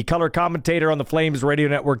 the color commentator on the Flames Radio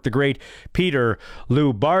Network, the great Peter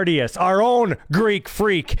Loubardias, our own Greek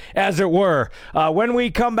freak, as it were. When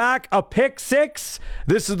we come back, a pick 6.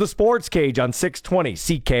 This is the Sports Cage on 620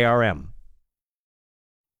 CKRM.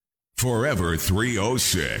 Forever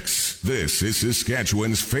 306. This is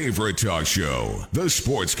Saskatchewan's favorite talk show, The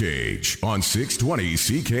Sports Cage on 620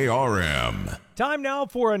 CKRM. Time now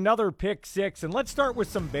for another pick 6, and let's start with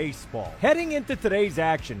some baseball. Heading into today's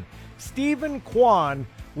action, Stephen Kwan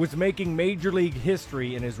was making Major League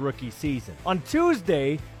history in his rookie season. On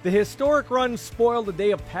Tuesday, the historic run spoiled a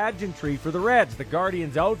day of pageantry for the Reds. The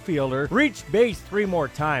Guardians outfielder reached base 3 more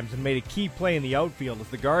times and made a key play in the outfield as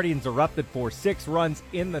the Guardians erupted for 6 runs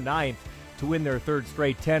in the 9th to win their 3rd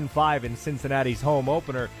straight 10-5 in Cincinnati's home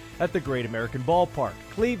opener at the Great American Ballpark.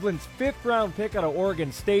 Cleveland's 5th-round pick out of Oregon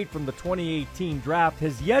State from the 2018 draft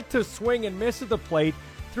has yet to swing and miss at the plate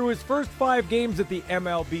through his first 5 games at the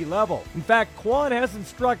MLB level. In fact, Kwan hasn't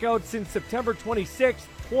struck out since September 26,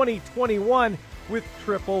 2021 with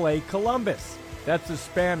AAA Columbus. That's a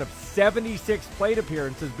span of 76 plate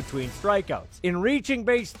appearances between strikeouts. In reaching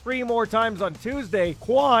base 3 more times on Tuesday,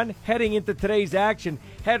 Kwan, heading into today's action,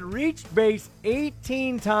 had reached base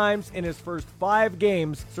 18 times in his first 5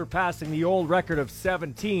 games, surpassing the old record of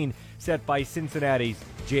 17 set by Cincinnati's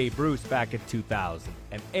Jay Bruce back in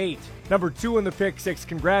 2008. Number 2 in the pick 6,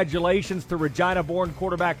 congratulations to Regina-born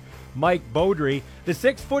quarterback Mike Beaudry, the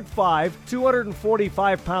 6'5",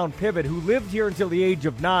 245-pound pivot who lived here until the age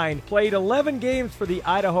of 9, played 11 games for the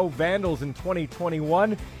Idaho Vandals in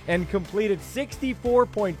 2021 and completed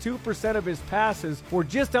 64.2% of his passes for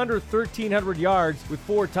just under 1,300 yards with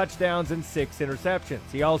 4 touchdowns and 6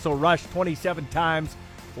 interceptions. He also rushed 27 times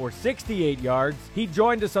for 68 yards. He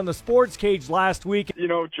joined us on the Sports Cage last week. You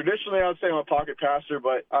know, traditionally I would say I'm a pocket passer,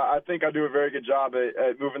 but I think I do a very good job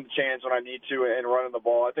at moving the chains when I need to and running the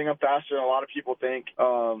ball. I think I'm faster than a lot of people think.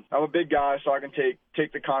 I'm a big guy, so I can take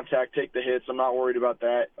the contact, take the hits. I'm not worried about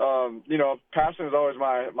that. You know, passing is always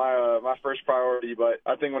my first priority, but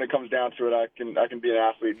I think when it comes down to it, I can be an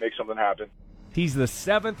athlete and make something happen. He's the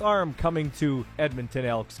 7th arm coming to Edmonton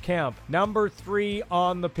Elks camp. Number 3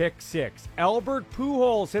 on the pick 6. Albert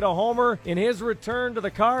Pujols hit a homer in his return to the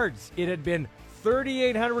Cards. It had been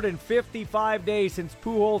 3,855 days since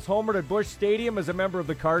Pujols homered at Busch Stadium as a member of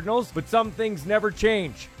the Cardinals, but some things never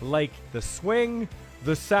change, like the swing,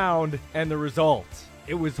 the sound, and the results.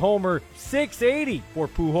 It was homer 680 for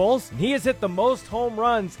Pujols, and he has hit the most home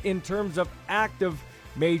runs in terms of active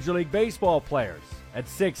Major League Baseball players at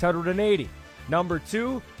 680. Number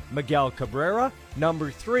 2, Miguel Cabrera.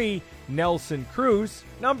 Number 3, Nelson Cruz.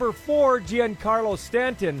 Number 4, Giancarlo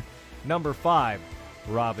Stanton. Number 5,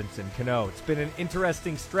 Robinson Cano. It's been an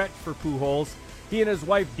interesting stretch for Pujols. He and his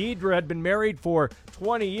wife Deidre had been married for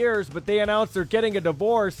 20 years, but they announced they're getting a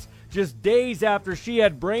divorce just days after she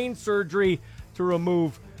had brain surgery to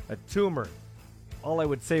remove a tumor. All I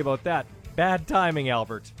would say about that, bad timing,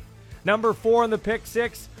 Albert. Number 4 in the pick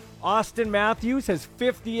 6, Austin Matthews has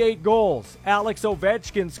 58 goals. Alex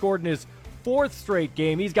Ovechkin scored in his 4th straight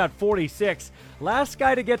game. He's got 46. Last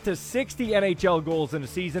guy to get to 60 NHL goals in a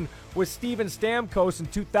season was Steven Stamkos in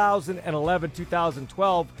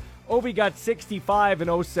 2011-2012. Ovi got 65 in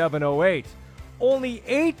 07-08. Only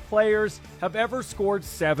 8 players have ever scored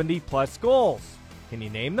 70-plus goals. Can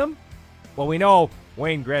you name them? Well, we know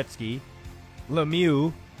Wayne Gretzky,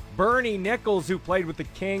 Lemieux, Bernie Nichols, who played with the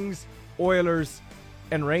Kings, Oilers,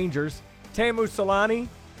 and Rangers, Teemu Selanne,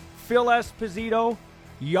 Phil Esposito,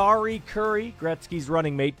 Yari Curry, Gretzky's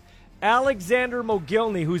running mate, Alexander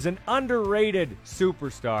Mogilny, who's an underrated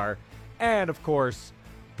superstar, and of course,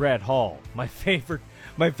 Brett Hull. My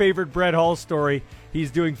favorite Brett Hull story.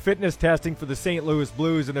 He's doing fitness testing for the St. Louis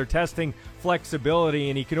Blues, and they're testing flexibility,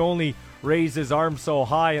 and he can only raise his arms so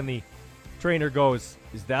high, and the trainer goes,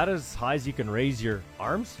 "Is that as high as you can raise your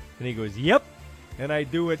arms?" And he goes, "Yep, and I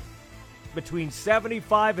do it between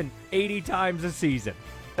 75 and 80 times a season."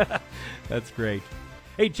 That's great.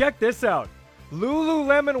 Hey, check this out.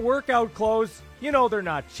 Lululemon workout clothes, you know they're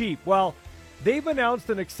not cheap. Well, they've announced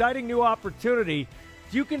an exciting new opportunity.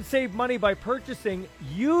 You can save money by purchasing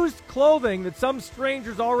used clothing that some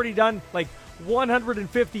stranger's already done like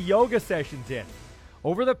 150 yoga sessions in.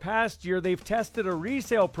 Over the past year, they've tested a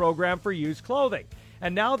resale program for used clothing,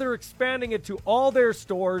 and now they're expanding it to all their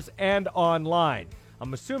stores and online.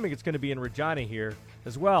 I'm assuming it's going to be in Regina here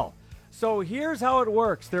as well. So here's how it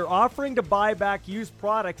works. They're offering to buy back used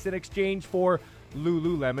products in exchange for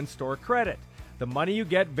Lululemon store credit. The money you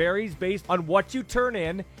get varies based on what you turn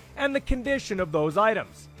in and the condition of those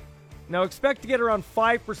items. Now expect to get around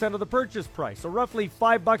 5% of the purchase price, so roughly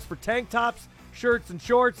 $5 for tank tops, shirts and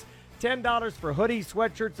shorts, $10 for hoodies,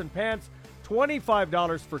 sweatshirts and pants,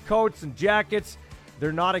 $25 for coats and jackets.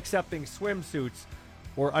 They're not accepting swimsuits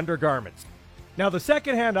or undergarments. Now, the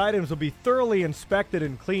secondhand items will be thoroughly inspected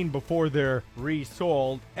and cleaned before they're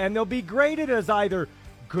resold, and they'll be graded as either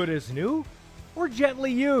good as new or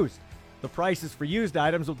gently used. The prices for used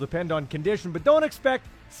items will depend on condition, but don't expect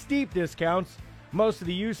steep discounts. Most of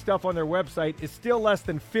the used stuff on their website is still less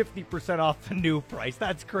than 50% off the new price.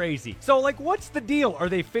 That's crazy. So, what's the deal? Are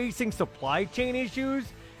they facing supply chain issues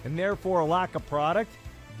and therefore a lack of product?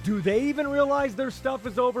 Do they even realize their stuff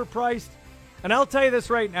is overpriced? And I'll tell you this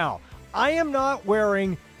right now. I am not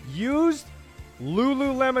wearing used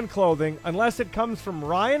Lululemon clothing unless it comes from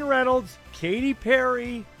Ryan Reynolds, Katy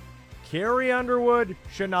Perry, Carrie Underwood,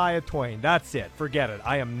 Shania Twain. That's it. Forget it.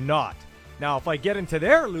 I am not. Now, if I get into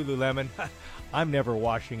their Lululemon, I'm never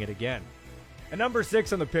washing it again. And number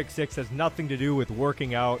 6 on the pick 6 has nothing to do with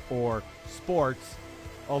working out or sports,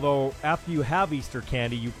 although after you have Easter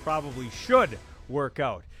candy, you probably should work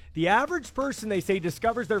out. The average person, they say,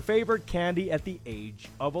 discovers their favorite candy at the age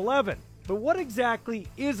of 11. But what exactly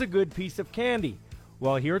is a good piece of candy?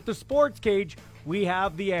 Well, here at the Sports Cage, we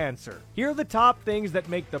have the answer. Here are the top things that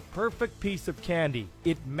make the perfect piece of candy.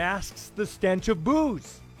 It masks the stench of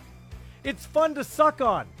booze. It's fun to suck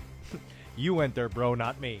on. You went there, bro,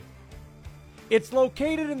 not me. It's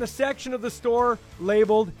located in the section of the store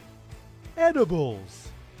labeled edibles.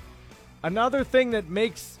 Another thing that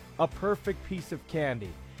makes a perfect piece of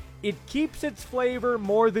candy. It keeps its flavor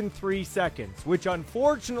more than 3 seconds, which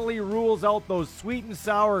unfortunately rules out those sweet and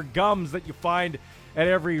sour gums that you find at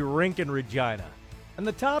every rink in Regina. And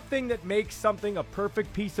the top thing that makes something a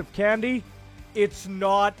perfect piece of candy, it's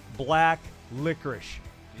not black licorice.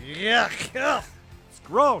 Yuck! Ugh, it's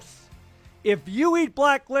gross. If you eat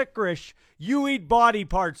black licorice, you eat body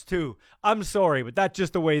parts too. I'm sorry, but that's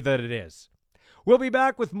just the way that it is. We'll be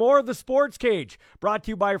back with more of the Sports Cage, brought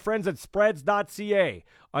to you by our friends at Spreads.ca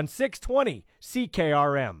on 620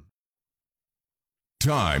 CKRM.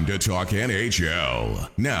 Time to talk NHL.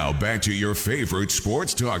 Now back to your favorite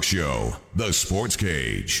sports talk show, The Sports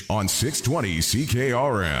Cage on 620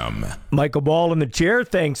 CKRM. Michael Ball in the chair.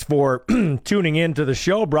 Thanks for tuning in to the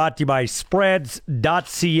show, brought to you by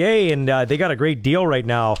Spreads.ca. And they got a great deal right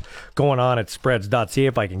now going on at Spreads.ca,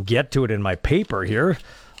 if I can get to it in my paper here.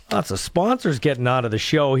 Lots of sponsors getting out of the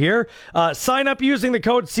show here. Sign up using the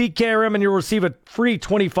code CKRM and you'll receive a free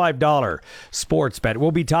 $25 sports bet.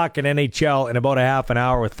 We'll be talking NHL in about a half an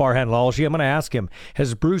hour with Farhan Lalji. I'm going to ask him,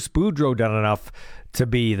 has Bruce Boudreau done enough to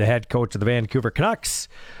be the head coach of the Vancouver Canucks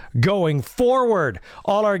going forward?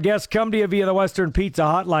 All our guests come to you via the Western Pizza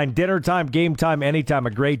Hotline. Dinner time, game time, anytime, a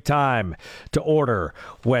great time to order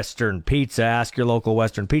Western Pizza. Ask your local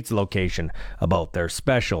Western Pizza location about their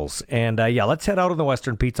specials. And let's head out on the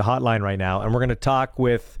Western Pizza Hotline right now, and we're going to talk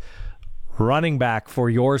with running back for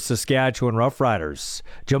your Saskatchewan Roughriders,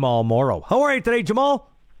 Jamal Morrow. How are you today, Jamal?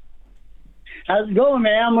 How's it going,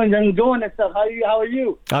 man? I'm enjoying that stuff. How are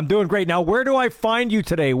you? I'm doing great. Now, where do I find you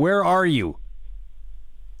today? Where are you?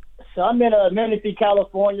 So I'm in Menifee,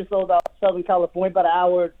 California, so about Southern California, about an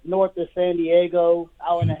hour north of San Diego,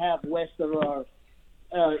 hour and a half west of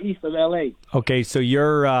east of L.A. Okay, so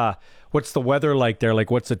you're what's the weather like there?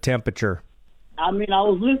 Like, what's the temperature? I mean, I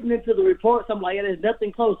was listening to the reports. I'm like, there's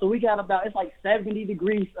nothing close. So we got it's like 70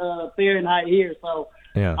 degrees Fahrenheit here. So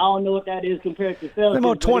yeah. I don't know what that is compared to Celsius.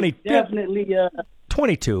 About 20. Definitely.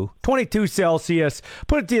 22 Celsius.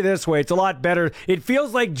 Put it to you this way, it's a lot better. It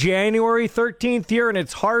feels like January 13th here, and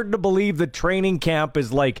it's hard to believe the training camp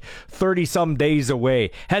is like 30-some days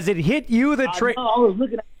away. Has it hit you? I was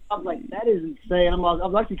looking at it, I was like, that is insane. I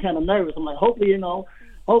was actually kind of nervous. I'm like, hopefully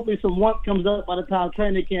some warmth comes up by the time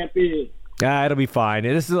training camp is. It'll be fine.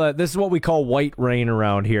 This is what we call white rain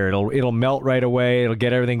around here. It'll melt right away. It'll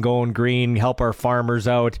get everything going green, help our farmers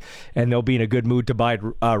out, and they'll be in a good mood to buy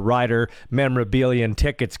rider memorabilia and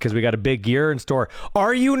tickets because we got a big year in store.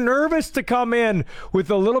 Are you nervous to come in with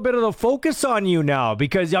a little bit of the focus on you now?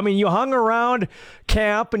 Because, I mean, you hung around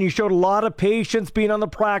camp and you showed a lot of patience being on the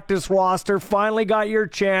practice roster, finally got your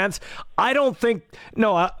chance. I don't think –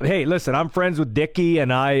 hey, listen, I'm friends with Dickie,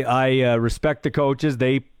 and I respect the coaches.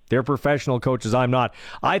 They're professional coaches. I'm not.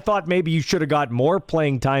 I thought maybe you should have got more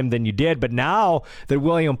playing time than you did, but now that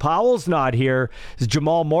William Powell's not here, is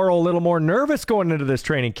Jamal Morrow a little more nervous going into this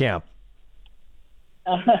training camp?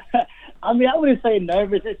 I mean, I wouldn't say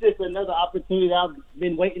nervous. It's just another opportunity that I've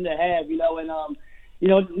been waiting to have, and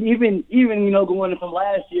even going from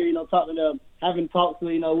last year, having talked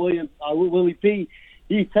to Willie P.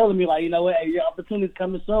 He's telling me like, your opportunity's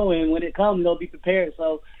coming soon, and when it comes, be prepared.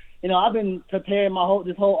 So. I've been preparing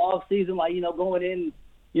this whole off season, going in,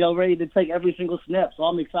 ready to take every single snap. So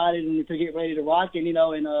I'm excited to get ready to rock, and we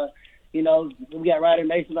got Ryder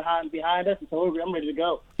Mason behind us, and so I'm ready to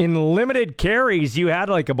go. In limited carries, you had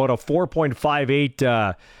about a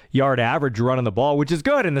 4.58 yard average running the ball, which is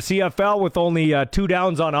good. In the CFL, with only 2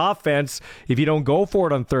 downs on offense, if you don't go for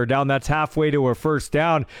it on third down, that's halfway to a first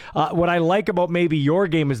down. What I like about maybe your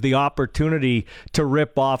game is the opportunity to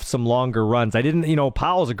rip off some longer runs.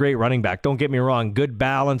 Powell's a great running back. Don't get me wrong. Good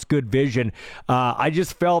balance, good vision. I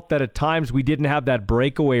just felt that at times we didn't have that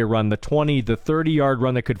breakaway run, the 20, the 30-yard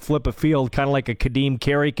run that could flip a field, kind of like a Kadeem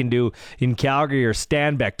Carey can do in Calgary or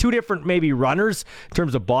Stanback. Two different maybe runners in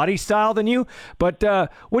terms of body style than you. But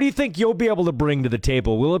what do you think you'll be able to bring to the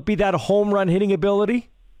table? Will it be that home run hitting ability?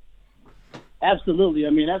 Absolutely. I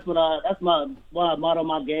mean, that's what I model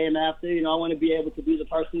my game after. I want to be able to be the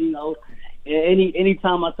person, any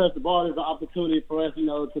time I touch the ball, there's an opportunity for us,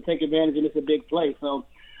 to take advantage, and it's a big play. So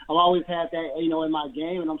I've always had that, in my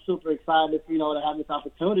game, and I'm super excited, to have this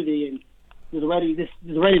opportunity and just ready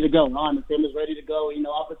to go. Honestly, I'm just ready to go.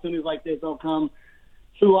 Opportunities like this don't come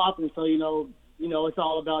too often, so it's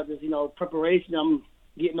all about just, preparation. I'm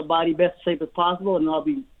getting the body best shape as possible, and I'll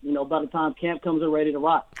be, by the time camp comes, I'm ready to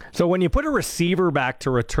rock. So when you put a receiver back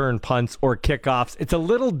to return punts or kickoffs, it's a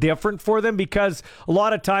little different for them because a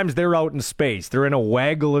lot of times they're out in space. They're in a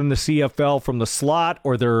waggle in the CFL from the slot,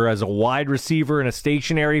 or they're as a wide receiver in a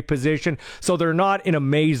stationary position, so they're not in a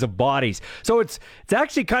maze of bodies. So it's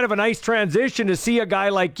actually kind of a nice transition to see a guy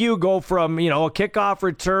like you go from, a kickoff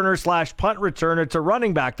returner / punt returner to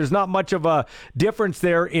running back. There's not much of a difference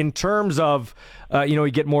there in terms of, you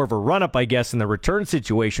get more of a run-up, I guess, in the return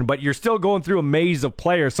situation, but you're still going through a maze of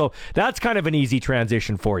players, so that's kind of an easy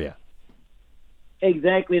transition for you.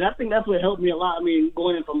 Exactly, and I think that's what helped me a lot. I mean,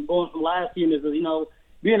 going from last year is,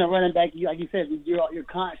 being a running back, like you said, you're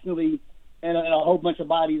constantly in a whole bunch of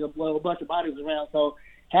bodies, around. So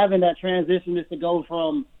having that transition is to go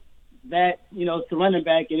from that, to running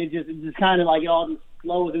back, and it just kind of like it all just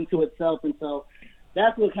flows into itself, and so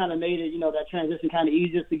that's what kind of made it, that transition kind of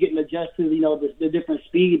easier to get adjusted to, the different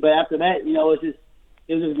speed. But after that, it was just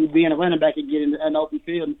being a running back and getting an open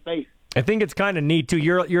field and space. I think it's kind of neat too.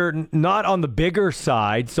 You're not on the bigger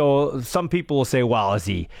side, so some people will say, "Well, is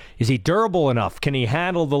he durable enough? Can he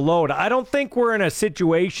handle the load?" I don't think we're in a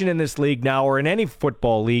situation in this league now, or in any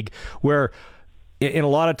football league, where in a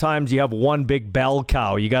lot of times you have one big bell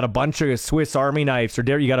cow. You got a bunch of Swiss Army knives,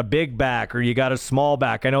 or you got a big back, or you got a small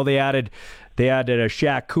back. I know they added a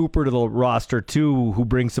Shaq Cooper to the roster too, who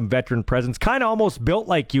brings some veteran presence, kind of almost built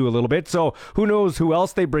like you a little bit. So who knows who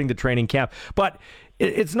else they bring to training camp. But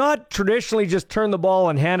it's not traditionally just turn the ball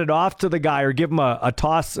and hand it off to the guy or give him a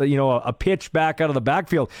toss, a pitch back out of the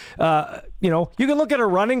backfield. You can look at a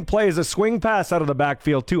running play as a swing pass out of the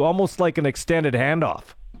backfield too, almost like an extended handoff.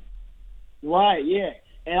 Right, yeah.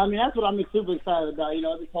 And, I mean, that's what I'm super excited about,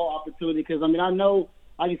 this whole opportunity. Because, I know,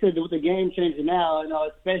 like you said, with the game changing now,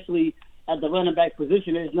 especially at the running back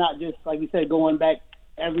position, it's not just, like you said, going back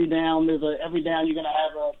every down. Every down you're going to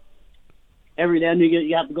have every down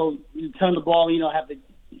you have to go turn the ball, have to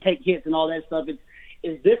take hits and all that stuff.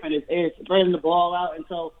 It's different. It's spreading the ball out. And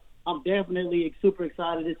so I'm definitely super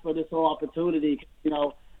excited for this whole opportunity. I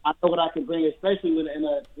know what I can bring, especially in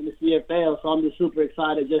the CFL. So I'm just super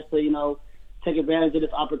excited just to, take advantage of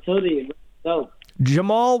this opportunity. So,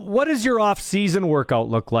 Jamal, what does your off-season workout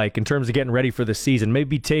look like in terms of getting ready for the season?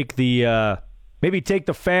 Maybe take the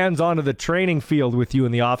fans onto the training field with you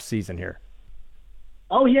in the off-season here.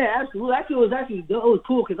 Oh yeah, absolutely. Actually, it was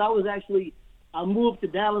cool because I moved to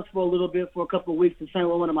Dallas for a little bit for a couple of weeks to train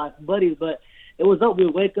with one of my buddies. But it was up.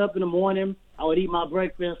 We'd wake up in the morning. I would eat my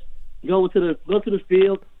breakfast, go to the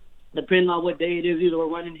field, depending on what day it is. Either we're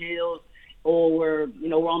running hills or we're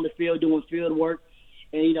on the field doing field work.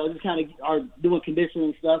 And, just kind of are doing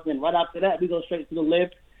conditioning stuff. And right after that, we go straight to the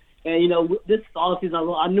lift. And, this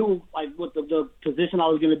offseason, I knew, what the position I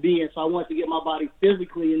was going to be in. So I wanted to get my body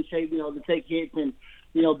physically in shape, to take hits and,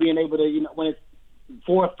 being able to, when it's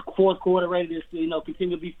fourth quarter ready to,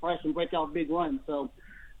 continue to be fresh and break out big runs. So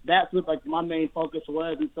that's what, my main focus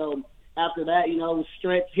was. And so after that,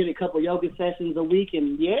 stretch, hit a couple yoga sessions a week,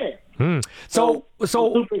 and yeah. So I'm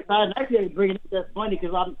super excited. Actually, bringing it, that's funny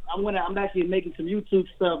because I'm actually making some YouTube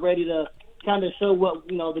stuff ready to kind of show what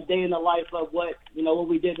the day in the life of what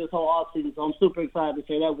we did this whole offseason. So I'm super excited to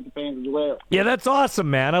share that with the fans as well. Yeah, that's awesome,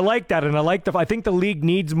 man. I like that, and I think the league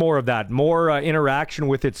needs more of that, more interaction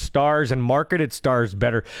with its stars and market its stars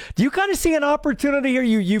better. Do you kind of see an opportunity here?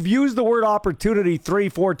 You've used the word opportunity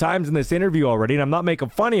 3-4 times in this interview already, and I'm not making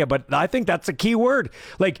fun of you, but I think that's a key word.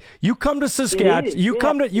 Like you come to Saskatchewan,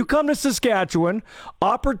 you come to Saskatchewan,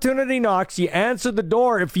 opportunity knocks, you answer the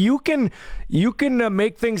door. If you can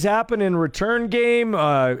make things happen in return game,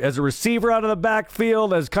 as a receiver out of the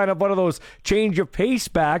backfield, as kind of one of those change of pace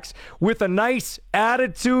backs with a nice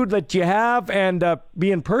attitude that you have and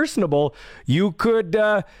being personable, you could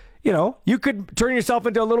turn yourself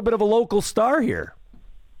into a little bit of a local star here.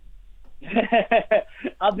 That's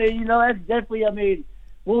definitely,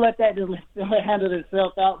 we'll let that just handle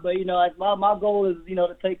itself out. But, my goal is,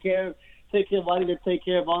 to take care of everybody, to take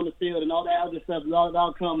care of on the field and all that other stuff.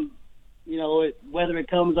 That'll come, whether it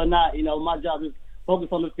comes or not, my job is focus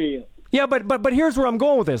on the field. Yeah, but here's where I'm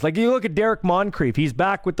going with this. Like, you look at Derek Moncrief. He's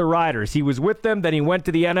back with the Riders. He was with them. Then he went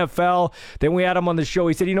to the NFL. Then we had him on the show.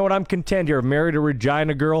 He said, I'm content here. I'm married a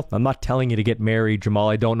Regina girl. I'm not telling you to get married, Jamal.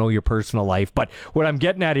 I don't know your personal life. But what I'm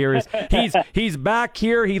getting at here is he's back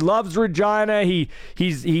here. He loves Regina.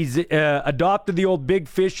 He's adopted the old big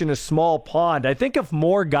fish in a small pond. I think if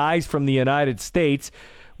more guys from the United States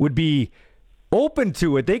would be open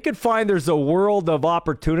to it, they could find there's a world of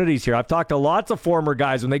opportunities here. I've talked to lots of former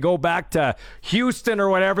guys when they go back to Houston or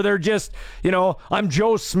whatever, they're just, I'm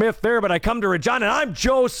Joe Smith there, but I come to Regina and I'm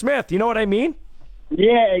Joe Smith. You know what I mean?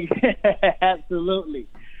 Yeah, absolutely.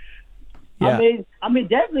 Yeah. I mean,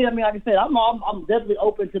 definitely. I mean, like I said, I'm definitely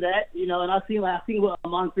open to that, you know. And I seen what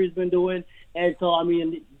Moncrief's been doing, and so I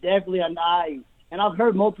mean, definitely, and I've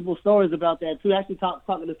heard multiple stories about that too. Actually,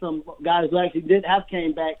 talking to some guys who actually have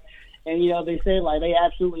came back, and you know, they say like they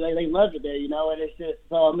absolutely they love it there, you know. And it's just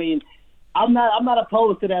so I mean, I'm not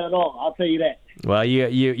opposed to that at all. I'll tell you that. Well,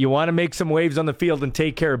 you want to make some waves on the field and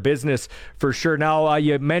take care of business for sure. Now,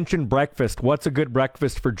 you mentioned breakfast. What's a good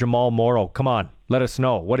breakfast for Jamal Morrow? Come on, let us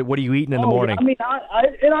know. What are you eating in the morning? I mean,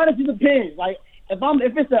 it honestly depends. Like if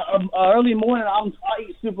it's a early morning, I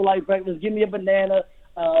eat super light breakfast. Give me a banana,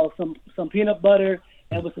 some peanut butter,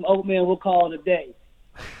 and with some oatmeal, we'll call it a day.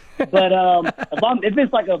 But if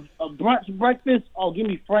it's like a brunch breakfast, give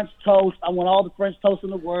me French toast. I want all the French toast in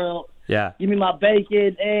the world. Yeah. Give me my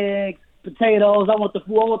bacon, eggs, potatoes. I want the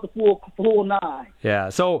full nine. Yeah.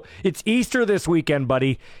 So it's Easter this weekend,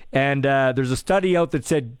 buddy, and there's a study out that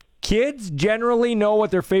said kids generally know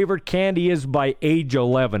what their favorite candy is by age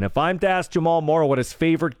 11. If I'm to ask Jamal Morrow what his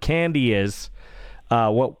favorite candy is,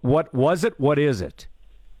 what was it? What is it?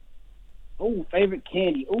 Oh, favorite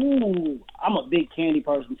candy. Ooh, I'm a big candy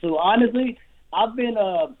person too. Honestly, I've been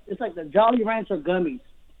it's like the Jolly Rancher gummies.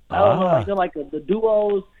 I don't know, like they're like the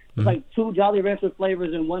duos. It's like 2 Jolly Rancher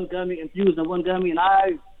flavors in one gummy, infused in one gummy, and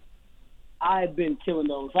I've been killing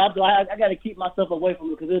those. So I got to keep myself away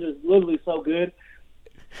from it because it is literally so good.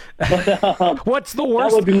 But, what's the worst?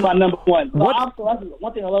 That would be my number one.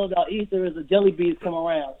 One thing I love about Easter is the jelly beans come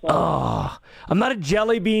around. So, I'm not a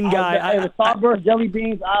jelly bean guy. The Starburst jelly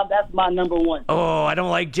beans, that's my number one. Oh, I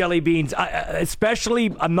don't like jelly beans.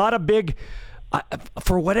 Especially, I'm not a big...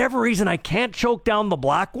 for whatever reason, I can't choke down the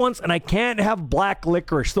black ones, and I can't have black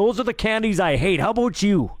licorice. Those are the candies I hate. How about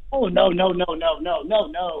you? Oh, no. Now,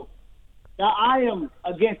 I am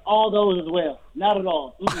against all those as well. Not at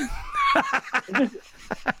all.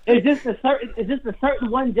 It's just a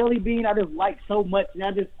certain one jelly bean I just like so much, and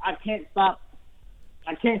I can't stop.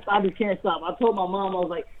 I just can't stop. I told my mom, I was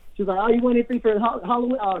like, she was like, "Oh, you want anything for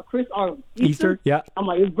Halloween or Easter?" Yeah. I'm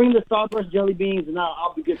like, "Just bring the Starburst jelly beans, and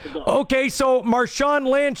I'll be good to go." Okay, so Marshawn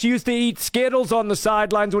Lynch used to eat Skittles on the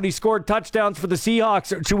sidelines when he scored touchdowns for the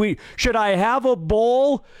Seahawks. Should I have a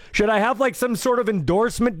bowl? Should I have like some sort of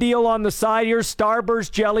endorsement deal on the side here?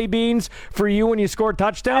 Starburst jelly beans for you when you score a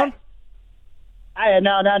touchdown?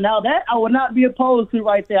 Now that I would not be opposed to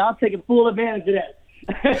right there. I'll take full advantage of that.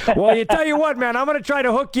 Well, you tell you what, man, I'm going to try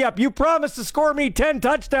to hook you up. You promised to score me 10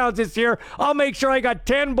 touchdowns this year. I'll make sure I got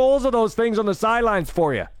 10 bowls of those things on the sidelines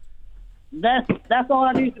for you. That's all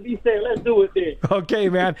I need to be said. Let's do it then. Okay,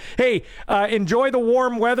 man. Hey, enjoy the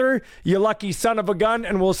warm weather, you lucky son of a gun,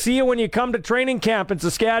 and we'll see you when you come to training camp in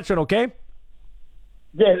Saskatchewan, okay?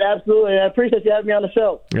 Yes, absolutely. I appreciate you having me on the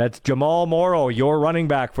show. That's Jamal Morrow, your running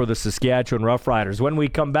back for the Saskatchewan Roughriders. When we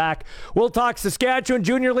come back, we'll talk Saskatchewan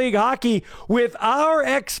Junior League hockey with our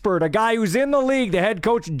expert, a guy who's in the league, the head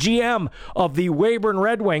coach GM of the Weyburn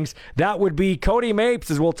Red Wings. That would be Cody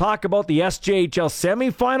Mapes, as we'll talk about the SJHL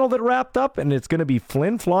semifinal that wrapped up, and it's going to be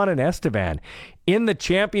Flin Flon and Estevan in the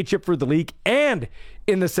championship for the league and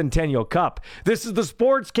in the Centennial Cup. This is the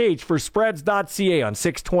Sports Cage for Spreads.ca on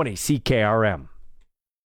 620 CKRM.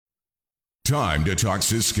 Time to talk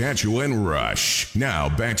Saskatchewan Rush. Now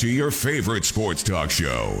back to your favorite sports talk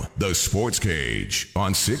show, The Sports Cage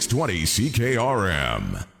on 620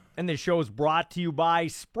 CKRM. And this show is brought to you by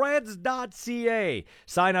Spreads.ca.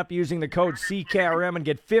 Sign up using the code CKRM and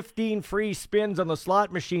get 15 free spins on the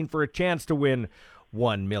slot machine for a chance to win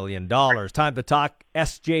 $1 million. Time to talk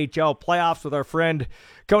SJHL playoffs with our friend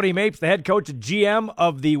Cody Mapes, the head coach and GM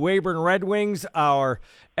of the Weyburn Red Wings, our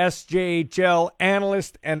SJHL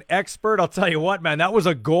analyst and expert. I'll tell you what, man, that was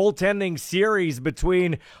a goaltending series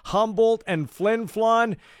between Humboldt and Flin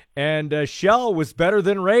Flon, and Shell was better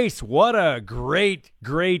than Race. What a great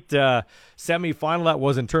semifinal that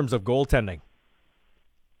was in terms of goaltending.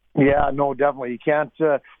 Yeah, no, definitely.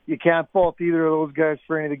 You can't fault either of those guys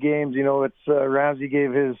for any of the games. You know, it's Ramsey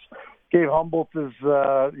gave Humboldt his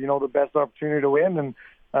the best opportunity to win, and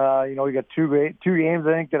you got two games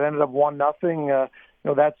I think that ended up 1-0.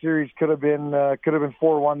 That series could have been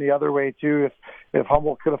 4-1 the other way too if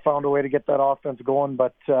Humboldt could have found a way to get that offense going.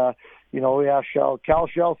 But Cal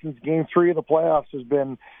Shell since Game 3 of the playoffs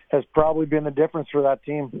has probably been the difference for that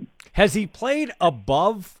team. Has he played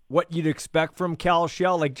above what you'd expect from Cal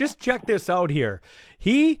Shell? Like, just check this out here.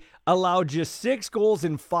 He allowed just 6 goals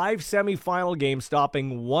in 5 semifinal games,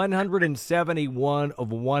 stopping 171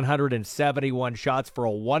 of 171 shots for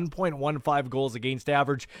a 1.15 goals against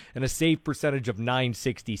average and a save percentage of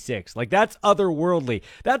 .966. Like, that's otherworldly.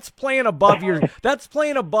 That's playing above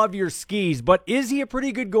your skis. But is he a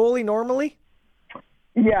pretty good goalie normally?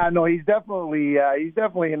 Yeah, no, he's definitely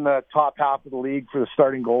in the top half of the league for the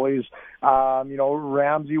starting goalies.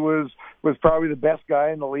 Ramsey was probably the best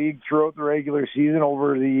guy in the league throughout the regular season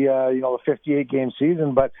over the 58 game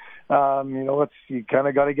season. But you kind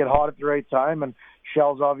of got to get hot at the right time, and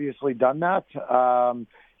Shell's obviously done that.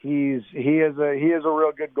 He is a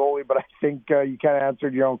real good goalie, but I think you kind of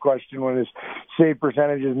answered your own question when his save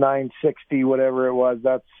percentage is .960, whatever it was.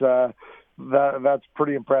 That's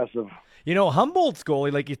pretty impressive. Humboldt's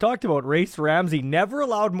goalie, like you talked about, Race Ramsey, never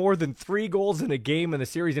allowed more than 3 goals in a game in the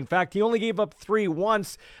series. In fact, he only gave up 3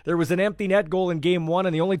 once. There was an empty net goal in game 1,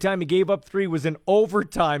 and the only time he gave up 3 was in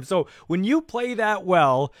overtime. So when you play that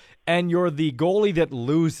well and you're the goalie that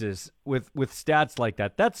loses with stats like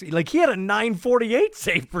that, that's like he had a .948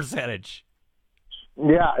 save percentage.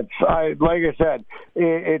 Yeah, like I said,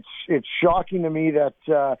 it's shocking to me that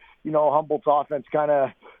Humboldt's offense kind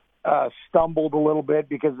of stumbled a little bit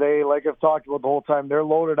because they, like I've talked about the whole time, they're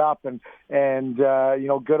loaded up and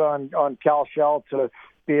good on Cal Shell to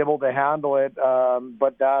be able to handle it.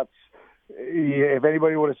 But if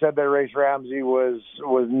anybody would have said that Race Ramsey was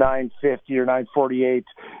 .950 or .948,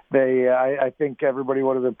 I think everybody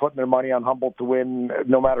would have been putting their money on Humboldt to win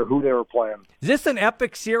no matter who they were playing. Is this an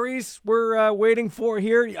epic series we're waiting for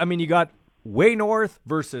here? I mean, you got way north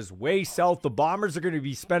versus way south. The Bombers are going to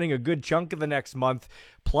be spending a good chunk of the next month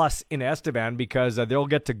plus in Estevan because they'll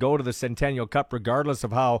get to go to the Centennial Cup regardless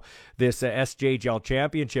of how this SJHL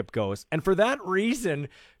championship goes. And for that reason,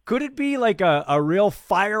 could it be like a real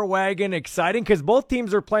fire wagon exciting? Because both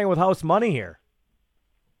teams are playing with house money here.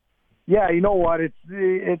 Yeah, you know what? It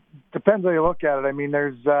depends how you look at it. I mean,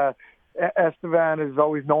 there's Estevan is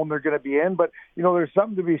always known they're going to be in, but there's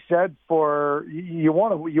something to be said for you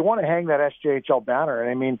want to hang that SJHL banner.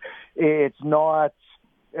 And I mean, it's not.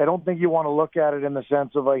 I don't think you want to look at it in the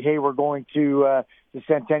sense of like, hey, we're going to the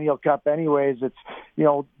Centennial Cup anyways. It's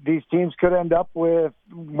these teams could end up with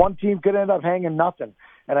one team could end up hanging nothing,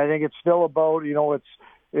 and I think it's still about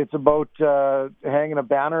it's about hanging a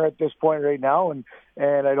banner at this point right now, and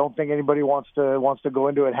I don't think anybody wants to go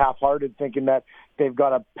into it half-hearted, thinking that they've got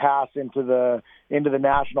to pass into the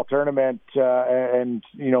national tournament and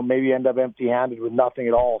maybe end up empty-handed with nothing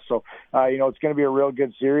at all. So it's going to be a real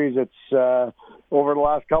good series. It's over the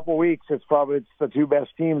last couple of weeks. It's the 2 best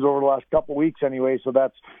teams over the last couple of weeks anyway. So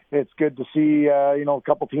it's good to see a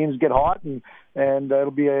couple teams get hot and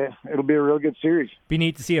it'll be a real good series. Be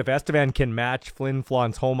neat to see if Estevan can match Flin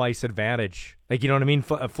Flon's home ice advantage. Like, you know what I mean?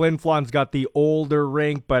 Flin Flon's got the older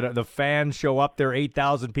rink, but the fans show up there.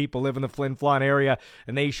 8,000 people live in the Flin Flon area,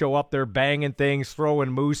 and they show up there banging things,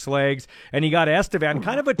 throwing moose legs. And you got Estevan,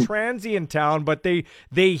 kind of a transient town, but they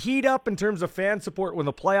heat up in terms of fan support when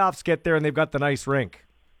the playoffs get there, and they've got the nice rink.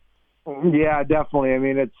 Yeah, definitely. I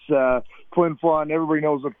mean, it's Flin Flon. Everybody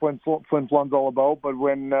knows what Flin Flon's all about. But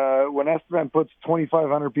when Estevan puts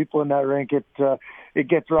 2,500 people in that rink, it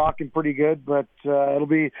gets rocking pretty good. But it'll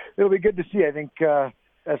be good to see. I think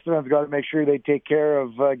Estevan's got to make sure they take care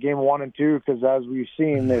of game 1 and 2 because as we've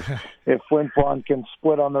seen, if Flin Flon can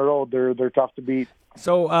split on the road, they're tough to beat.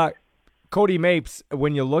 So, Cody Mapes,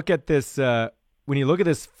 when you look at this. When you look at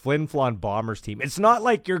this Flin Flon Bombers team, it's not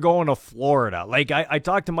like you're going to Florida. Like I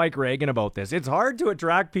talked to Mike Reagan about this. It's hard to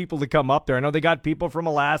attract people to come up there. I know they got people from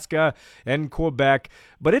Alaska and Quebec,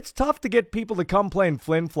 but it's tough to get people to come play in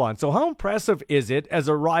Flin Flon. So how impressive is it as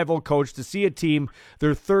a rival coach to see a team,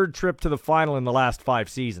 their 3rd trip to the final in the last 5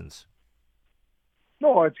 seasons?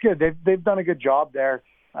 No, it's good. They've done a good job there.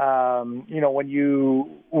 When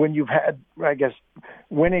you've had, I guess,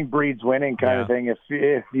 winning breeds winning kind of thing.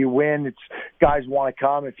 If you win, it's guys want to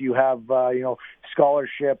come. If you have,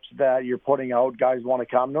 scholarships that you're putting out, guys want to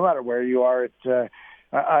come no matter where you are.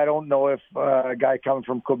 I don't know if a guy coming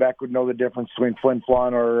from Quebec would know the difference between Flin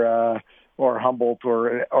Flon or Humboldt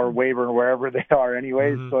or Weyburn or wherever they are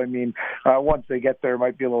anyways. Mm-hmm. So, I mean, once they get there, it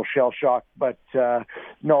might be a little shell shock. But,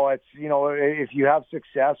 no, it's, if you have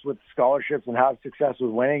success with scholarships and have success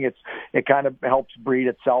with winning, it kind of helps breed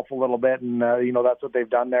itself a little bit. And, that's what they've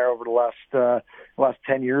done there over the last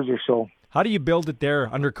 10 years or so. How do you build it there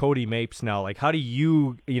under Cody Mapes now? Like, how do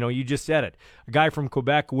you you just said it. A guy from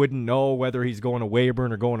Quebec wouldn't know whether he's going to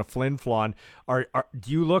Weyburn or going to Flin Flon. Do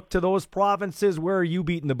you look to those provinces? Where are you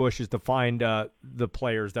beating the bushes to find the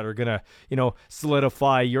players that are going to,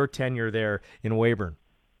 solidify your tenure there in Weyburn?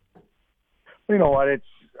 You know what?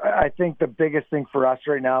 I think the biggest thing for us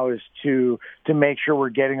right now is to make sure we're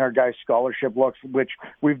getting our guys scholarship looks, which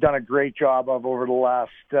we've done a great job of over the last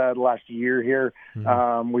year here.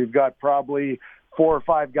 Mm-hmm. We've got probably 4 or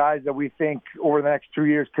 5 guys that we think over the next 2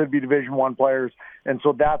 years could be Division I players. And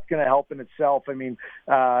so that's going to help in itself. I mean,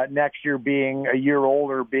 next year being a year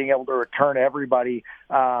older, being able to return everybody,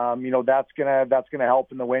 that's going to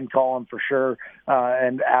help in the win column for sure.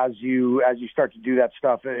 And as you start to do that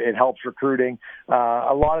stuff, it helps recruiting.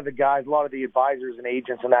 A lot of the guys, a lot of the advisors and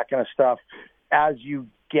agents and that kind of stuff, as you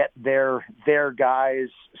get their guys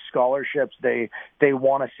scholarships, they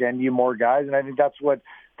want to send you more guys. And I think that's what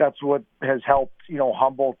has helped,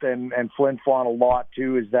 Humboldt and Flin Flon a lot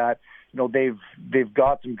too, is that, they've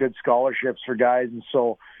got some good scholarships for guys. And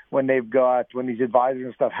so when these advisors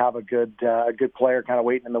and stuff have a good player kind of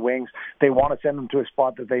waiting in the wings, they want to send them to a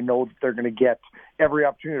spot that they know that they're going to get every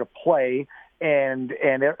opportunity to play and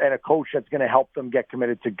a coach that's going to help them get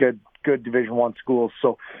committed to good Division I schools.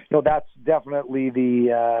 So, that's definitely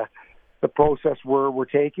the process we're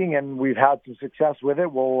taking, and we've had some success with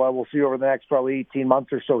it. We'll see over the next probably 18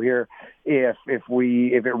 months or so here if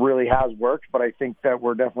it really has worked, but I think that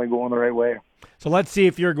we're definitely going the right way. So let's see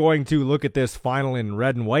if you're going to look at this final in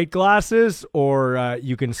red and white glasses, or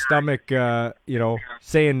you can stomach,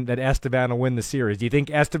 saying that Estevan will win the series. Do you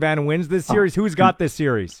think Estevan wins this series? Who's got this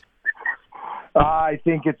series? I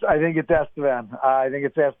think it's Estevan. I think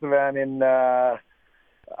it's Estevan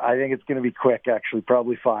I think it's going to be quick, actually,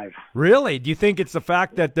 probably 5. Really? Do you think it's the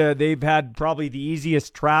fact that they've had probably the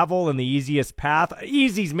easiest travel and the easiest path?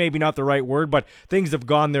 Easy's maybe not the right word, but things have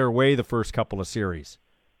gone their way the first couple of series.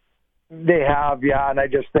 They have, yeah, and I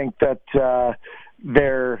just think that the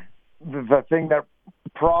thing that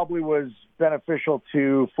probably was beneficial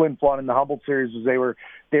to Flin Flon in the Humboldt series was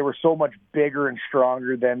they were so much bigger and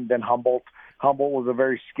stronger than Humboldt. Humboldt was a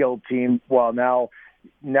very skilled team. Well, now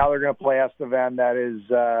they're going to play Estevan that is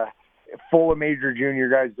full of major junior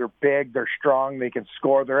guys. They're big, they're strong, they can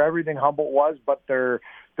score. They're everything Humboldt was, but they're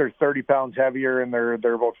 30 pounds heavier and they're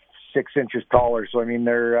about 6 inches taller. So I mean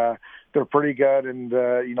they're pretty good, and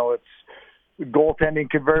it's goaltending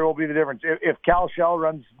could very well be the difference. If Cal Shell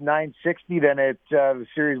runs .960, then the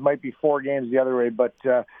series might be 4 games the other way. But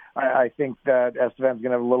I think that Estevan's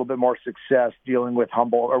going to have a little bit more success dealing with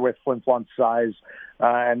Humboldt or with Flin Flon's size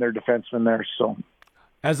and their defensemen there. So.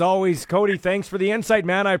 As always, Cody, thanks for the insight,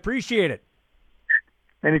 man. I appreciate it.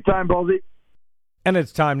 Anytime, Ballsy. And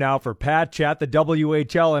it's time now for Pat Chat. The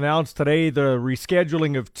WHL announced today the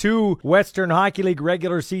rescheduling of 2 Western Hockey League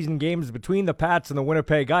regular season games between the Pats and the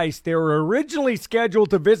Winnipeg Ice. They were originally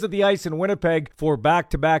scheduled to visit the ice in Winnipeg for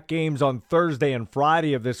back-to-back games on Thursday and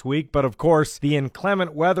Friday of this week, but of course, the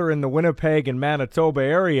inclement weather in the Winnipeg and Manitoba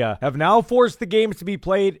area have now forced the games to be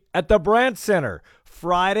played at the Brandt Center.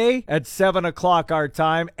 Friday at 7 o'clock our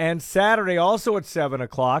time, and Saturday also at 7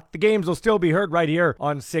 o'clock. The games will still be heard right here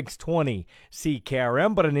on 620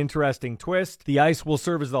 CKRM, but an interesting twist. The Ice will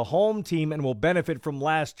serve as the home team and will benefit from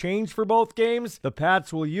last change for both games. The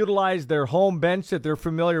Pats will utilize their home bench that they're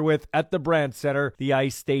familiar with at the Brandt Center, the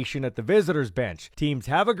Ice station at the visitors' bench. Teams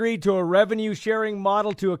have agreed to a revenue-sharing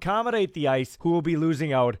model to accommodate the Ice, who will be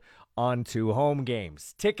losing out on 2 home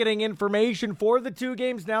games. Ticketing information for the 2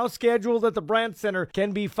 games now scheduled at the Brandt Center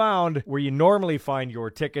can be found where you normally find your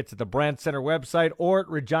tickets at the Brandt Center website or at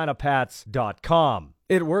reginapats.com.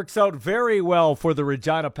 It works out very well for the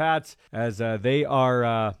Regina Pats as they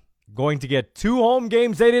are going to get 2 home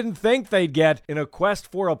games they didn't think they'd get in a quest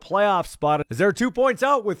for a playoff spot, as they're 2 points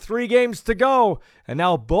out with 3 games to go, and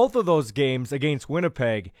now both of those games against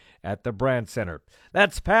Winnipeg at the Brandt Center.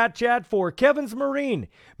 That's Pat Chat for Kevin's Marine.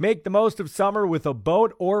 Make the most of summer with a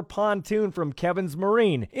boat or pontoon from Kevin's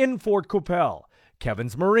Marine in Fort Qu'Appelle.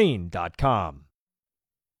 kevinsmarine.com.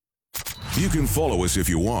 You can follow us if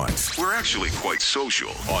you want. We're actually quite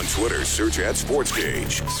social. On Twitter, search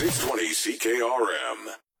 @SportsCage. 620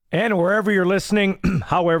 CKRM. And wherever you're listening,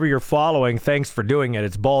 however you're following, thanks for doing it.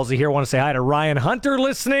 It's Ballsy here. I want to say hi to Ryan Hunter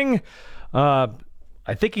listening. I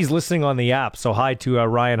think he's listening on the app, so hi to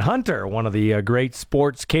Ryan Hunter, one of the great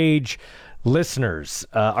Sports Cage listeners.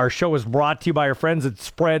 Our show is brought to you by our friends at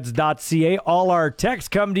spreads.ca. All our texts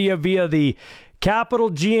come to you via the Capital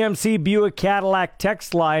GMC Buick Cadillac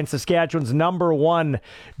text line, Saskatchewan's #1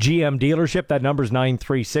 GM dealership. That number's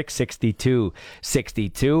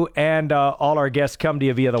 936-6262. And all our guests come to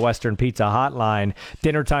you via the Western Pizza hotline.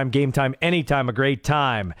 Dinner time, game time, anytime, a great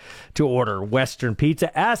time to order Western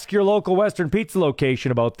Pizza. Ask your local Western Pizza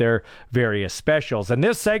location about their various specials. And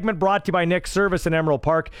this segment brought to you by Nick Service in Emerald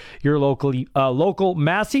Park, your local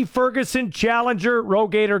Massey Ferguson, Challenger,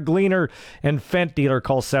 Rogator, Gleaner, and Fendt dealer.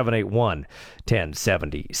 Call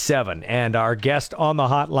 781-1077. And our guest on the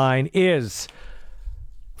hotline is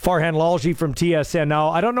Farhan Lalji from TSN. Now,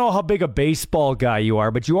 I don't know how big a baseball guy you are,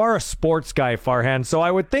 but you are a sports guy, Farhan, so I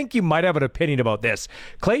would think you might have an opinion about this.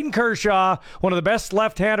 Clayton Kershaw, one of the best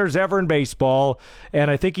left-handers ever in baseball, and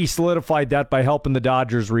I think he solidified that by helping the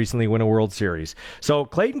Dodgers recently win a World Series. So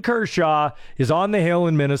Clayton Kershaw is on the hill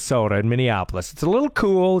in Minnesota, in Minneapolis. It's a little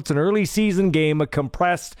cool. It's an early season game, a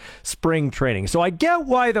compressed spring training. So I get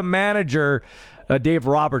why the manager, Dave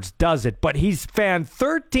Roberts, does it, but he's fanned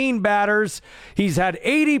 13 batters. He's had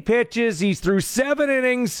 80 pitches. He's threw 7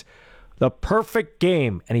 innings. The perfect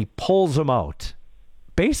game, and he pulls them out.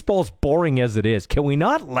 Baseball's boring as it is. Can we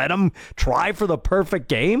not let him try for the perfect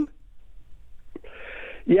game?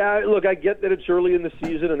 Yeah, look, I get that it's early in the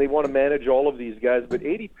season and they want to manage all of these guys, but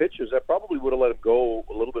 80 pitches, I probably would have let him go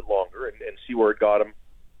a little bit longer and see where it got him.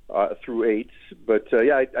 Through 8, but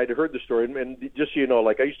yeah, I'd heard the story, and just so you know,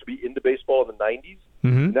 like, I used to be into baseball in the 90s.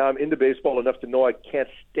 Mm-hmm. Now I'm into baseball enough to know I can't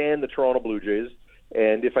stand the Toronto Blue Jays,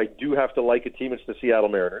 and if I do have to like a team, it's the Seattle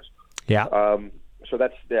Mariners. Yeah. So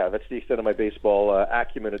that's the extent of my baseball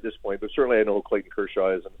acumen at this point. But certainly, I know who Clayton Kershaw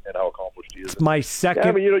is and how accomplished he is. It's my second. Yeah,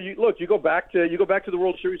 I mean, you go back to the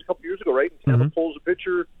World Series a couple years ago, right? And Tampa pulls a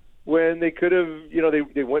pitcher when they could have,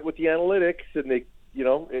 they went with the analytics and they.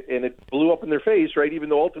 And it blew up in their face, right? Even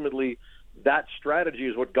though ultimately that strategy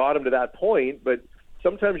is what got them to that point. But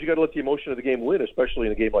sometimes you got to let the emotion of the game win, especially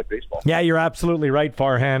in a game like baseball. Yeah, you're absolutely right,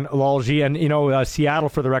 Farhan Lalji. And, Seattle,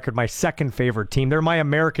 for the record, my second favorite team. They're my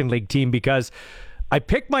American League team because I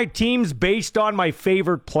pick my teams based on my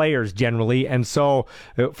favorite players generally, and so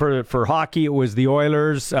for hockey it was the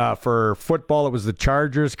Oilers. For football it was the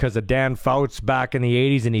Chargers because of Dan Fouts back in the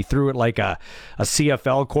 80s, and he threw it like a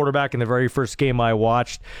CFL quarterback in the very first game I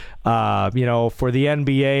watched. For the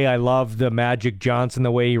NBA, I loved the Magic Johnson,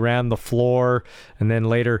 the way he ran the floor, and then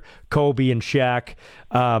later Kobe and Shaq.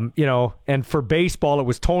 And for baseball it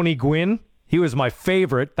was Tony Gwynn. He was my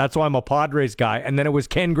favorite. That's why I'm a Padres guy. And then it was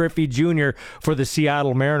Ken Griffey Jr. for the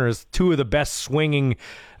Seattle Mariners, two of the best swings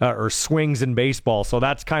in baseball. So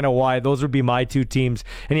that's kind of why those would be my two teams.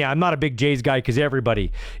 And yeah, I'm not a big Jays guy because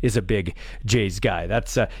everybody is a big Jays guy.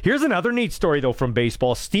 That's here's another neat story though from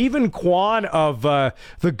baseball. Stephen Kwan of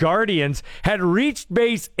the Guardians had reached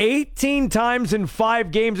base 18 times in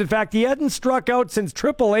 5 games. In fact, he hadn't struck out since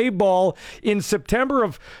AAA ball in September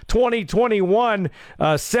of 2021.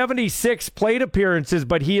 76 plate appearances,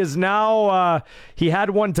 but he is now he had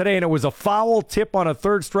one today, and it was a foul tip on a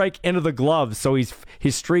third strike into the glove. So his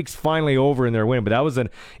streak's finally over in their win. But that was an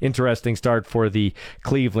interesting start for the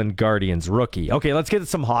Cleveland Guardians rookie. Okay, let's get to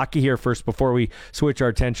some hockey here first before we switch our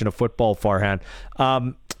attention to football, Farhan.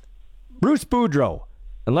 Bruce Boudreau,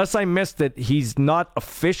 unless I missed it, he's not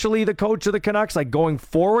officially the coach of the Canucks. Like, going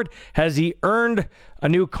forward, has he earned a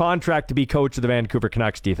new contract to be coach of the Vancouver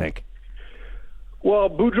Canucks, do you think?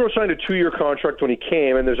 Well, Boudreau signed a 2-year contract when he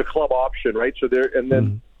came, and there's a club option, right? So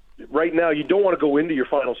right now, you don't want to go into your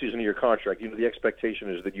final season of your contract. The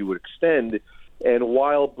expectation is that you would extend. And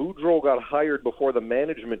while Boudreau got hired before the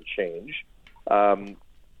management change, Jim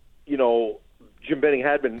Benning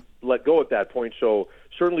had been let go at that point. So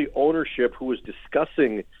certainly ownership, who was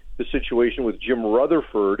discussing the situation with Jim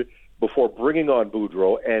Rutherford before bringing on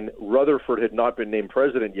Boudreau, and Rutherford had not been named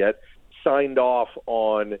president yet, signed off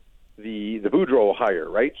on the Boudreau hire,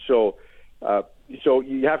 right? So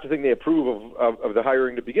you have to think they approve of the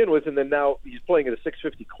hiring to begin with, and then now he's playing at a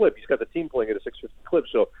 650 clip. He's got the team playing at a 650 clip.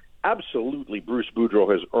 So absolutely, Bruce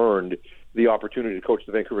Boudreau has earned the opportunity to coach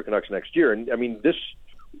the Vancouver Canucks next year. And I mean, this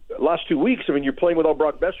last 2 weeks, you're playing without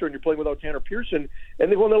Brock Besser and you're playing without Tanner Pearson,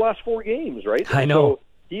 and they've won their last 4 games, right? I know. So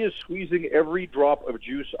he is squeezing every drop of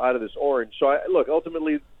juice out of this orange. So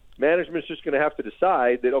ultimately, management's just going to have to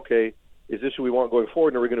decide that, okay, is this who we want going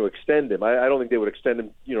forward, and are we going to extend him? I don't think they would extend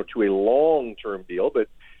him, to a long-term deal, but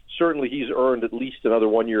certainly he's earned at least another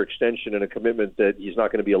 1-year extension and a commitment that he's not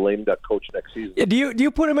going to be a lame duck coach next season. Yeah, do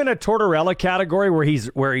you put him in a Tortorella category where he's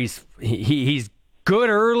good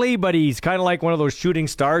early, but he's kind of like one of those shooting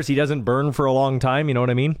stars? He doesn't burn for a long time. You know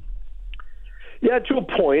what I mean? Yeah, to a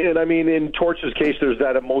point. And I mean, in Torch's case, there's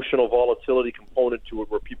that emotional volatility component to it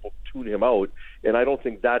where people tune him out. And I don't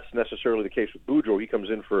think that's necessarily the case with Boudreau. He comes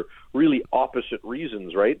in for really opposite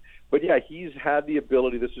reasons, right? But yeah, he's had the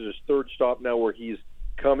ability. This is his 3rd stop now where he's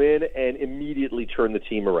come in and immediately turned the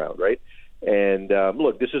team around, right? And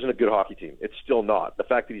look, this isn't a good hockey team. It's still not. The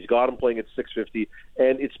fact that he's got them playing at 650,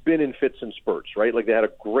 and it's been in fits and spurts, right? Like, they had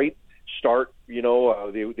a great start. They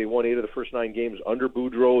won 8 of the first 9 games under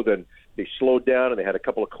Boudreau. Then they slowed down, and they had a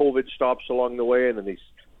couple of COVID stops along the way, and then they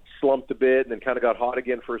slumped a bit, and then kind of got hot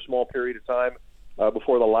again for a small period of time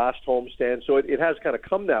before the last homestand. So it has kind of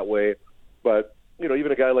come that way. But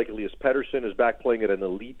even a guy like Elias Pettersson is back playing at an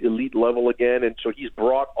elite level again, and so he's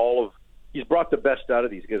brought the best out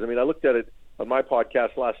of these guys. I mean, I looked at it on my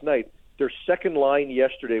podcast last night. Their second line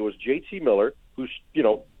yesterday was JT Miller, who's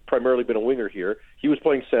primarily been a winger here. He was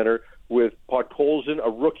playing center with Podkolzin, a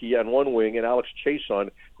rookie, on one wing, and Alex Chason,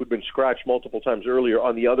 who'd been scratched multiple times earlier,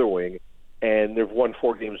 on the other wing. And they've won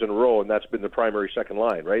 4 games in a row, and that's been the primary second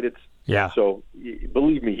line, right? So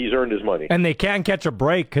believe me, he's earned his money. And they can't catch a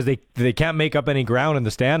break because they can't make up any ground in the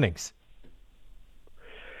standings.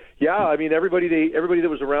 Yeah, I mean, everybody that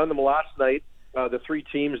was around them last night, the 3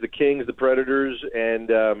 teams, the Kings, the Predators, and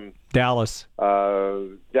Dallas,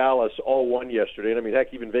 all won yesterday. And I mean,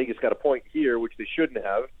 heck, even Vegas got a point here, which they shouldn't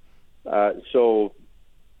have. So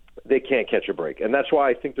they can't catch a break, and that's why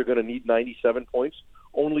I think they're going to need 97 points.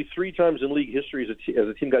 Only 3 times in league history as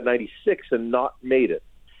a team got 96 and not made it.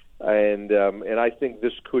 And I think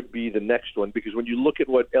this could be the next one, because when you look at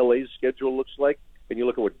what LA's schedule looks like and you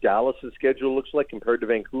look at what Dallas's schedule looks like compared to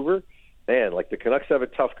Vancouver, man, like the Canucks have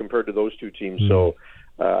it tough compared to those 2 teams. So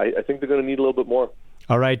I think they're going to need a little bit more.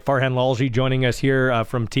 All right, Farhan Lalji joining us here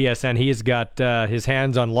from TSN. He has got his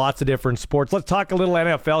hands on lots of different sports. Let's talk a little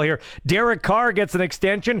NFL here. Derek Carr gets an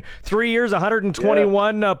extension, 3 years,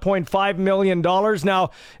 $121.5 million. Now,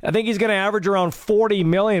 I think he's going to average around $40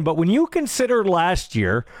 million. But when you consider last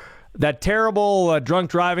year, that terrible drunk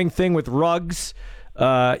driving thing with Ruggs,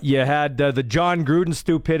 you had the John Gruden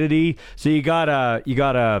stupidity. So you got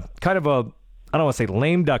a kind of a, I don't want to say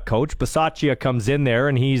lame duck coach. Bisaccia comes in there,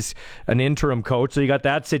 and he's an interim coach, so you got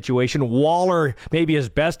that situation. Waller, maybe his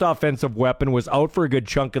best offensive weapon, was out for a good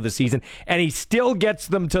chunk of the season, and he still gets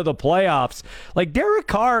them to the playoffs. Like, Derek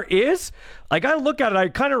Carr is, like, I look at it, I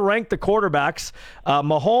kind of rank the quarterbacks.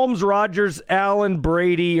 Mahomes, Rodgers, Allen,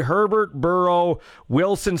 Brady, Herbert, Burrow,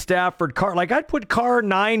 Wilson, Stafford, Carr. Like, I'd put Carr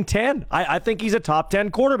 9-10. I think he's a top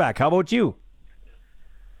 10 quarterback. How about you?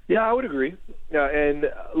 Yeah, I would agree. And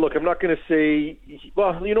look, I'm not going to say,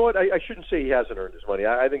 well, you know what? I shouldn't say he hasn't earned his money.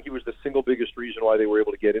 I think he was the single biggest reason why they were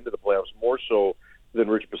able to get into the playoffs, more so than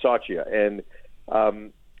Rich Bisaccia. And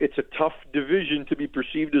it's a tough division to be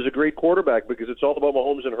perceived as a great quarterback, because it's all about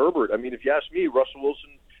Mahomes and Herbert. I mean, if you ask me, Russell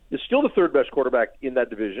Wilson is still the 3rd best quarterback in that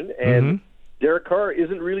division, and Derek Carr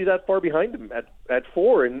isn't really that far behind him at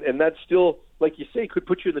 4, and that's still, like you say, could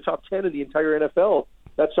put you in the top 10 of the entire NFL.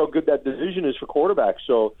 That's how good that division is for quarterbacks.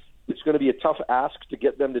 So it's going to be a tough ask to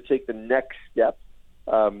get them to take the next step.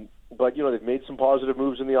 But, they've made some positive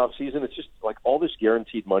moves in the offseason. It's just like all this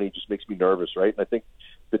guaranteed money just makes me nervous, right? And I think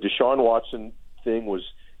the Deshaun Watson thing was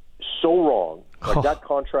so wrong. Like, that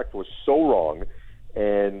contract was so wrong.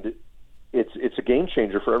 And it's a game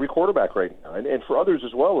changer for every quarterback right now. And for others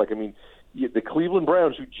as well. Like, I mean, the Cleveland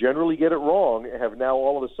Browns, who generally get it wrong, have now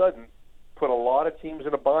all of a sudden put a lot of teams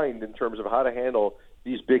in a bind in terms of how to handle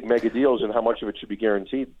these big mega deals and how much of it should be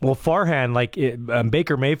guaranteed. Well, Farhan,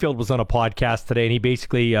 Baker Mayfield was on a podcast today, and he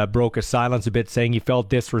basically broke his silence a bit, saying he felt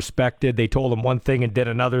disrespected. They told him one thing and did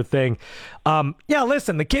another thing.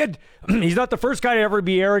 Listen, the kid, he's not the first guy to ever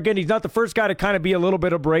be arrogant. He's not the first guy to kind of be a little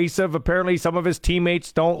bit abrasive. Apparently, some of his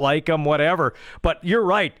teammates don't like him, whatever. But you're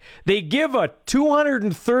right. They give a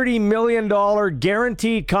 $230 million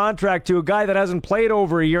guaranteed contract to a guy that hasn't played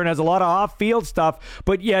over a year and has a lot of off-field stuff,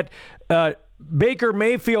 but yet Baker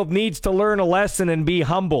Mayfield needs to learn a lesson and be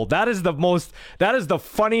humble. That is the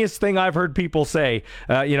funniest thing I've heard people say.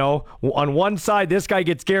 On one side, this guy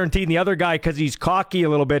gets guaranteed, and the other guy, because he's cocky a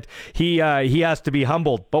little bit, he has to be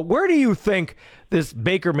humbled. But where do you think this is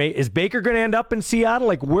Baker going to end up in Seattle?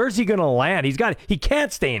 Like, where's he going to land? He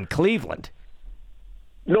can't stay in Cleveland.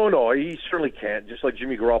 No, he certainly can't. Just like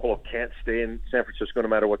Jimmy Garoppolo can't stay in San Francisco no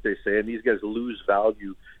matter what they say. And these guys lose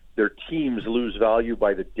value. Their teams lose value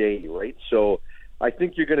by the day, right? So I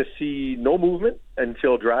think you're going to see no movement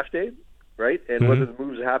until draft day, right? And whether the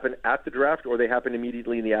moves happen at the draft or they happen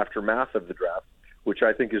immediately in the aftermath of the draft, which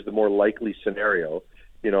I think is the more likely scenario,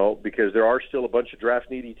 because there are still a bunch of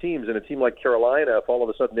draft-needy teams. And a team like Carolina, if all of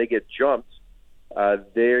a sudden they get jumped,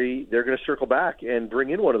 they're going to circle back and bring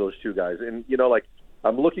in one of those 2 guys. And,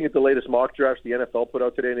 I'm looking at the latest mock drafts the NFL put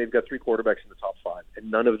out today, and they've got 3 quarterbacks in the top 5, and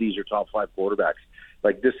none of these are top 5 quarterbacks.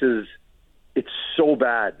 Like, it's so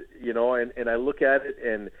bad, and I look at it,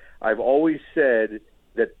 and I've always said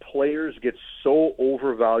that players get so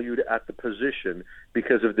overvalued at the position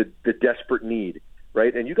because of the desperate need,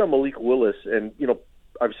 right? And you got Malik Willis, and,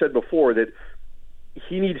 I've said before that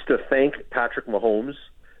he needs to thank Patrick Mahomes,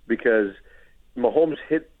 because Mahomes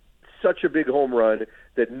hit such a big home run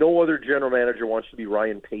that no other general manager wants to be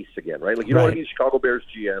Ryan Pace again, right? Like, you don't want to be Chicago Bears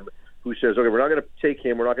GM who says, okay, we're not going to take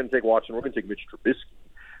him, we're not going to take Watson, we're going to take Mitch Trubisky,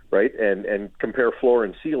 right? And compare floor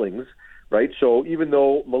and ceilings. right? So even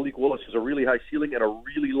though Malik Willis has a really high ceiling and a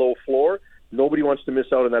really low floor, nobody wants to miss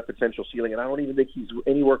out on that potential ceiling, and I don't even think he's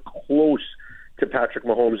anywhere close to Patrick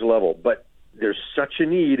Mahomes' level. But there's such a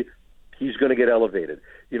need, he's going to get elevated.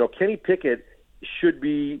 Kenny Pickett should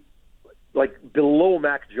be like below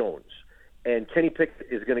Mac Jones, and Kenny Pickett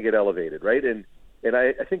is going to get elevated, right? And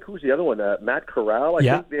I think who's the other one? Matt Corral. I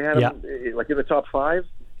think they had him like in the top 5.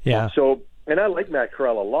 Yeah. So, and I like Matt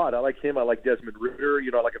Corral a lot. I like him. I like Desmond Ridder.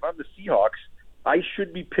 Like if I'm the Seahawks, I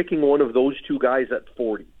should be picking one of those two guys at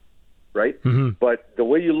 40, right? Mm-hmm. But the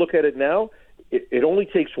way you look at it now, it only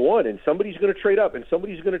takes one, and somebody's going to trade up, and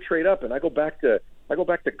somebody's going to trade up. And I go back to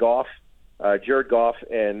Goff, Jared Goff,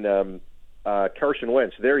 and Carson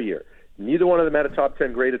Wentz. Their year. Neither one of them had a top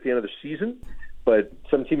 10 grade at the end of the season, but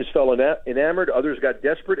some teams fell enamored, others got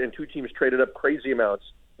desperate, and 2 teams traded up crazy amounts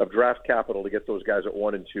of draft capital to get those guys at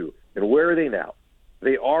 1 and 2. And where are they now?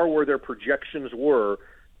 They are where their projections were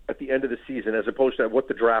at the end of the season, as opposed to what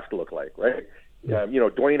the draft looked like, right?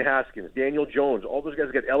 Dwayne Haskins, Daniel Jones, all those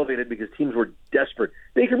guys got elevated because teams were desperate.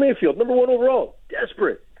 Baker Mayfield, number 1 overall,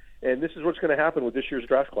 desperate. And this is what's going to happen with this year's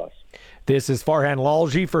draft class. This is Farhan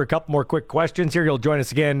Lalji for a couple more quick questions here. He'll join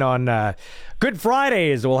us again on Good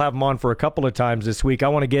Fridays. We'll have him on for a couple of times this week. I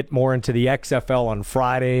want to get more into the XFL on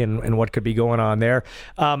Friday and what could be going on there.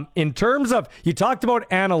 In terms of, you talked about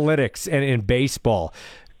analytics and in baseball.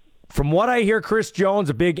 From what I hear, Chris Jones,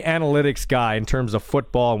 a big analytics guy in terms of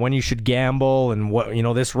football, when you should gamble and what,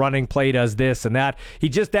 this running play does this and that. He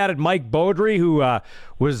just added Mike Beaudry, who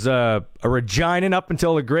was a Reginan up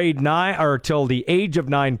until the grade 9 or till the age of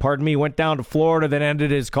 9. Went down to Florida, then ended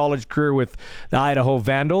his college career with the Idaho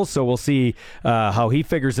Vandals. So we'll see how he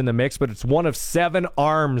figures in the mix. But it's one of 7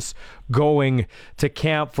 arms going to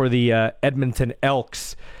camp for the Edmonton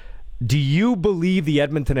Elks. Do you believe the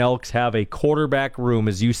Edmonton Elks have a quarterback room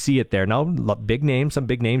as you see it there? Now, some big names,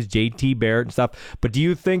 JT Barrett and stuff, but do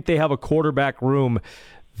you think they have a quarterback room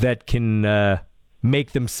that can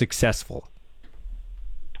make them successful?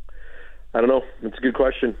 I don't know. It's a good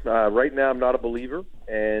question. Right now, I'm not a believer,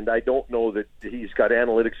 and I don't know that he's got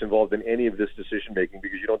analytics involved in any of this decision-making,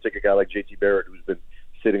 because you don't take a guy like JT Barrett, who's been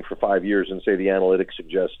sitting for 5 years, and say the analytics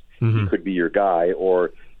suggest he could be your guy,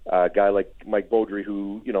 or a guy like Mike Beaudry,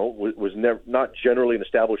 who was not generally an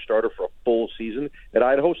established starter for a full season at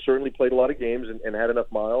Idaho. Certainly played a lot of games and had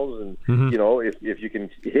enough miles. And if you can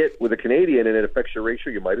hit with a Canadian and it affects your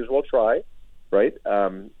ratio, you might as well try, right?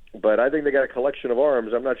 But I think they got a collection of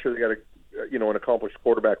arms. I'm not sure they got an accomplished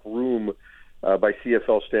quarterback room by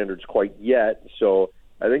CFL standards quite yet. So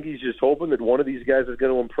I think he's just hoping that one of these guys is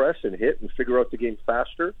going to impress and hit and figure out the game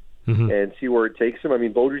faster. And see where it takes him. I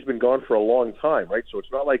mean, Beaudry's been gone for a long time, right? So it's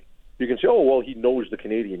not like you can say, oh, well, he knows the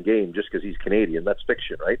Canadian game just because he's Canadian. That's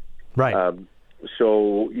fiction, right? Right.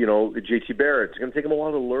 So, JT Barrett, it's going to take him a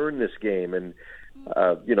while to learn this game. And,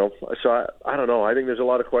 so I don't know. I think there's a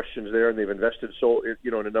lot of questions there, and they've invested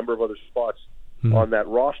in a number of other spots on that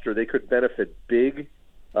roster. They could benefit big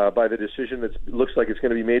by the decision that looks like it's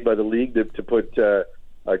going to be made by the league to put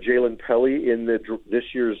Jalen Pelly in this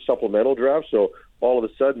year's supplemental draft. So all of a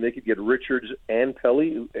sudden they could get Richards and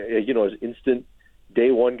Pelly, as instant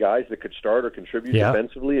day one guys that could start or contribute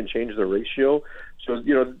defensively and change the ratio. So,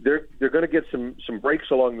 they're going to get some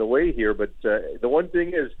breaks along the way here. But the one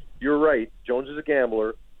thing is, you're right, Jones is a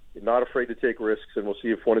gambler, not afraid to take risks, and we'll see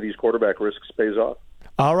if one of these quarterback risks pays off.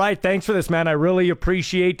 All right, thanks for this, man. I really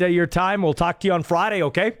appreciate your time. We'll talk to you on Friday,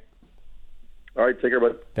 okay? All right, take care,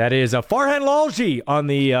 bud. That is Farhan Lalji on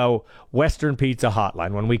the Western Pizza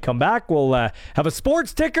Hotline. When we come back, we'll have a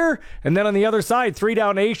sports ticker, and then on the other side, 3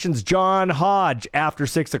 Down Nation's John Hodge after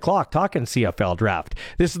 6 o'clock talking CFL draft.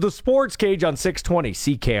 This is the Sports Cage on 620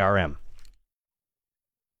 CKRM.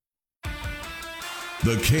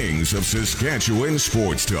 The Kings of Saskatchewan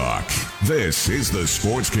Sports Talk. This is the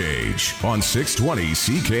Sports Cage on 620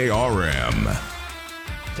 CKRM.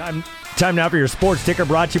 Time now for your sports ticker,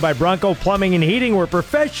 brought to you by Bronco Plumbing and Heating, where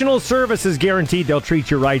professional service is guaranteed. They'll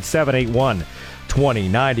treat you right.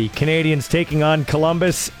 781-2090. Canadians taking on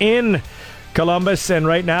Columbus in Columbus, and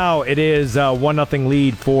right now it is 1-0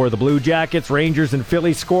 lead for the Blue Jackets. Rangers and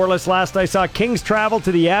Philly scoreless. Last I saw, Kings travel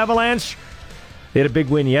to the Avalanche. They had a big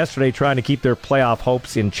win yesterday trying to keep their playoff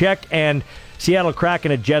hopes in check, and Seattle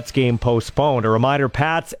Kraken a Jets game postponed. A reminder,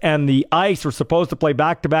 Pats and the Ice were supposed to play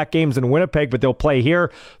back-to-back games in Winnipeg, but they'll play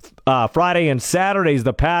here Friday and Saturdays.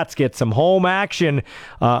 The Pats get some home action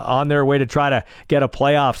on their way to try to get a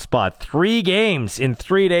playoff spot. 3 games in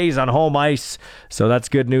 3 days on home ice, so that's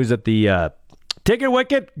good news that the Ticket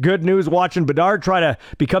Wicket, good news watching Bedard try to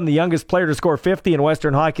become the youngest player to score 50 in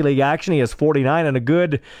Western Hockey League action. He has 49, and a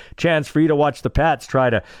good chance for you to watch the Pats try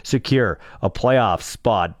to secure a playoff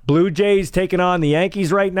spot. Blue Jays taking on the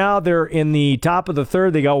Yankees right now. They're in the top of the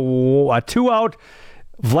third. They go a 2-out.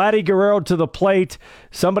 Vladdy Guerrero to the plate.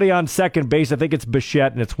 Somebody on second base. I think it's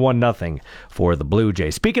Bichette, and it's 1-0 for the Blue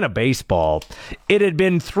Jays. Speaking of baseball, it had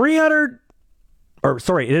been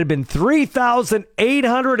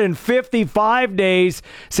 3,855 days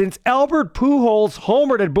since Albert Pujols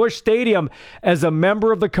homered at Busch Stadium as a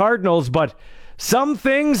member of the Cardinals, but some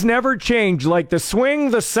things never change, like the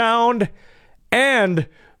swing, the sound, and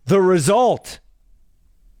the result.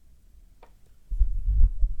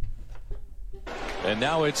 And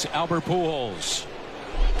now it's Albert Pujols.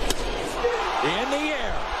 In the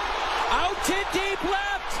air. Out to deep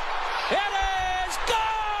left. It is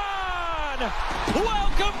gone!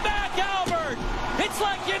 Welcome back, Albert! It's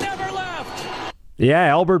like you never left! Yeah,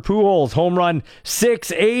 Albert Pujols, home run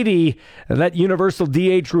 680. And that universal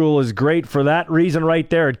DH rule is great for that reason right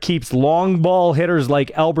there. It keeps long ball hitters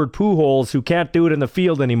like Albert Pujols, who can't do it in the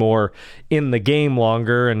field anymore, in the game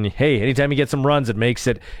longer. And hey, anytime you get some runs, it makes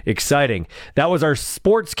it exciting. That was our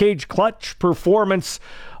Sports Cage clutch performance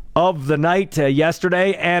of the night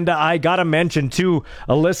yesterday, and I gotta mention too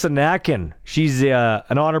Alyssa Nakin. She's an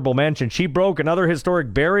honorable mention. She broke another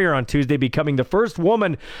historic barrier on Tuesday, becoming the first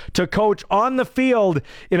woman to coach on the field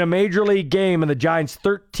in a major league game in the Giants'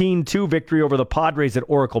 13-2 victory over the Padres at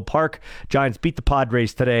Oracle Park. Giants beat the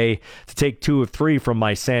Padres today to take 2 of 3 from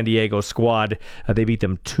my San Diego squad. They beat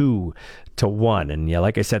them 2-1. And yeah,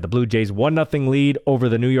 like I said, the Blue Jays 1-0 lead over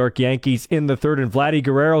the New York Yankees in the third, and Vladdy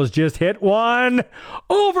Guerrero's just hit one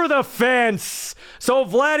over the fence. So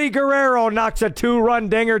Vladdy Guerrero knocks a 2-run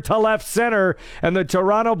dinger to left center, and the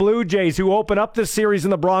Toronto Blue Jays, who open up the series in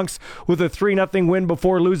the Bronx with a 3-0 win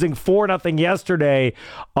before losing 4-0 yesterday,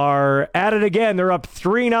 are at it again. They're up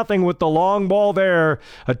 3-0 with the long ball there.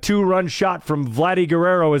 A 2-run shot from Vladdy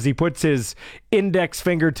Guerrero as he puts his index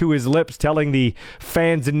finger to his lips, telling the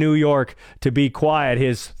fans in New York to be quiet.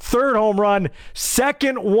 His third home run,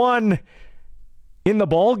 second one in the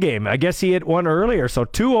ball game. I guess he hit one earlier. So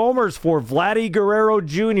 2 homers for Vladdy Guerrero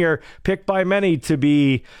Jr., picked by many to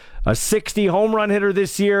be a 60 home run hitter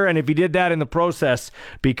this year, and if he did that in the process,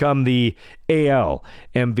 become the AL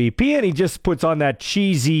MVP. And he just puts on that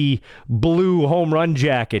cheesy blue home run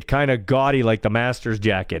jacket, kind of gaudy like the Masters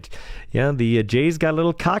jacket. Yeah, the Jays got a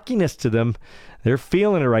little cockiness to them. They're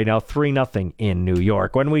feeling it right now, 3-0 in New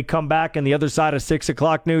York. When we come back on the other side of 6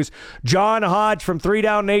 o'clock news, John Hodge from 3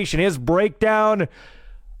 Down Nation, his breakdown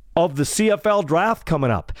of the CFL draft coming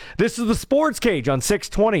up. This is the Sports Cage on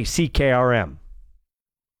 620 CKRM.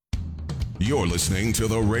 You're listening to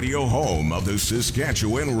the radio home of the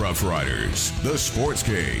Saskatchewan Roughriders, the Sports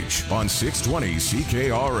Cage on 620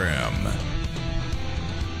 CKRM.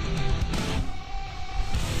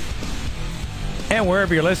 And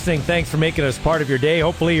wherever you're listening, thanks for making us part of your day.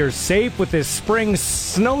 Hopefully you're safe with this spring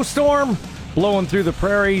snowstorm blowing through the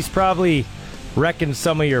prairies, probably wrecking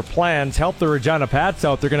some of your plans. Help the Regina Pats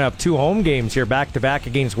out. They're going to have 2 home games here back-to-back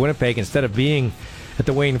against Winnipeg instead of being at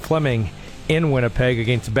the Wayne Fleming in Winnipeg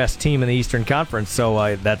against the best team in the Eastern Conference.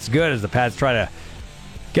 So that's good as the Pats try to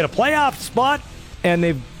get a playoff spot, and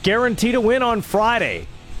they've guaranteed a win on Friday.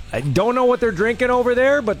 I don't know what they're drinking over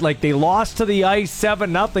there, but like they lost to the Ice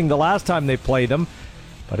 7-0 the last time they played them.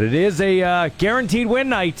 But it is a guaranteed win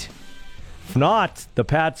night. If not, the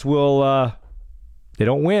Pats will, they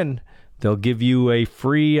don't win, they'll give you a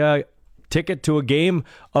free ticket to a game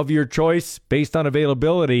of your choice based on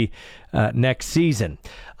availability next season.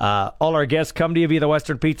 All our guests come to you via the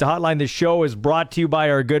Western Pizza Hotline. This show is brought to you by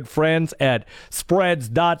our good friends at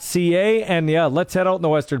spreads.ca. And yeah, let's head out in the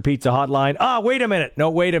Western Pizza Hotline. Wait a minute. No,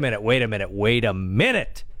 wait a minute.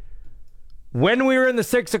 When we were in the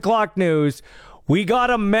 6 o'clock news, we got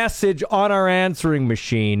a message on our answering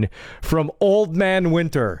machine from Old Man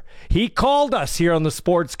Winter. He called us here on the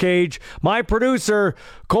Sports Cage. My producer,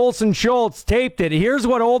 Colson Schultz, taped it. Here's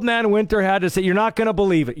what Old Man Winter had to say. You're not going to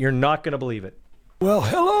believe it. You're not going to believe it. Well,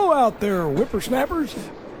 hello out there, whippersnappers.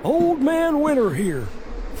 Old Man Winter here.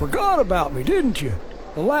 Forgot about me, didn't you?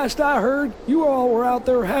 The last I heard, you all were out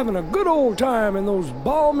there having a good old time in those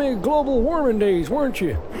balmy global warming days, weren't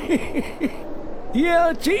you?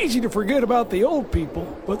 Yeah, it's easy to forget about the old people,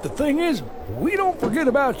 but the thing is, we don't forget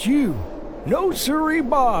about you. No siree,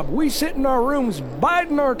 Bob. We sit in our rooms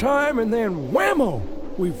biding our time, and then whammo,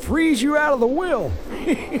 we freeze you out of the will.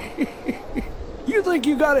 You think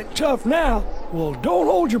you got it tough now? Well, don't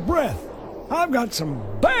hold your breath. I've got some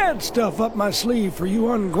bad stuff up my sleeve for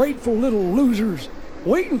you ungrateful little losers.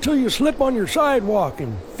 Wait until you slip on your sidewalk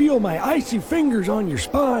and feel my icy fingers on your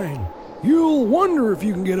spine. You'll wonder if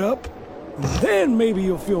you can get up. And then maybe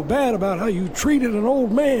you'll feel bad about how you treated an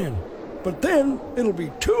old man. But then it'll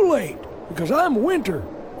be too late, because I'm Winter.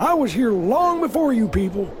 I was here long before you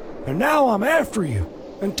people, and now I'm after you.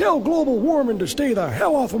 And tell global warming to stay the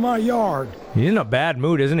hell off of my yard. He's in a bad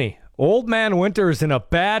mood, isn't he? Old man Winter is in a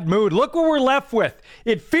bad mood. Look what we're left with.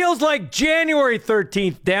 It feels like January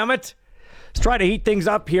 13th, damn it. Let's try to heat things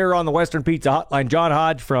up here on the Western Pizza Hotline. John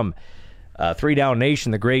Hodge from 3 Down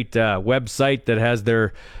Nation, the great website that has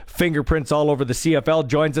their fingerprints all over the CFL,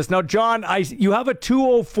 joins us. Now, John, you have a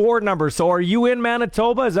 204 number, so are you in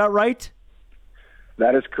Manitoba? Is that right?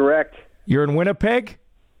 That is correct. You're in Winnipeg?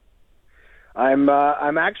 I'm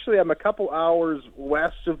a couple hours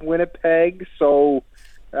west of Winnipeg, so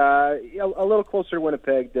a little closer to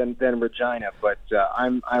Winnipeg than Regina, but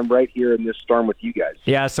I'm right here in this storm with you guys.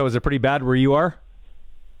 Yeah, so is it pretty bad where you are?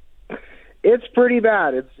 It's pretty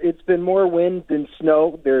bad. It's been more wind than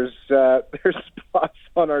snow. There's spots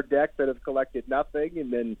on our deck that have collected nothing,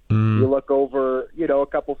 and then you look over, a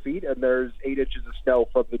couple feet, and there's 8 inches of snow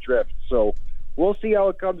from the drift. So we'll see how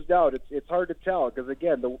it comes down. It's hard to tell because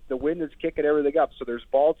again the wind is kicking everything up. So there's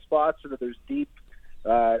bald spots, and there's deep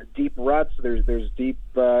ruts. There's deep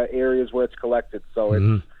areas where it's collected.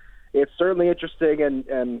 So it's certainly interesting,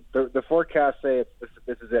 and the forecasts say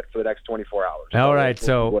this is it for the next 24 hours. All right,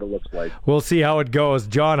 so what it looks like. We'll see how it goes.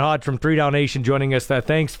 John Hodge from 3 Down Nation joining us.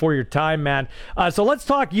 Thanks for your time, man. So let's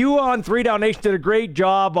talk. You on 3 Down Nation did a great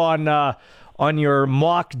job on your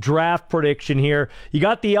mock draft prediction here. You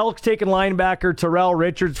got the Elks taking linebacker Tyrell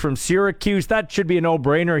Richards from Syracuse. That should be a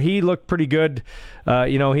no-brainer. He looked pretty good.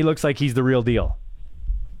 He looks like he's the real deal.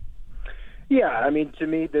 Yeah, I mean, to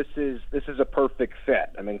me, this is a perfect fit.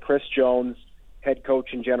 I mean, Chris Jones, head coach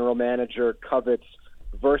and general manager, covets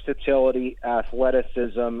versatility,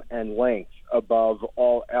 athleticism, and length above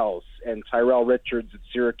all else. And Tyrell Richards at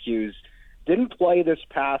Syracuse didn't play this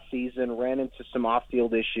past season, ran into some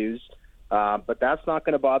off-field issues, but that's not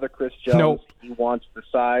going to bother Chris Jones. Nope. He wants the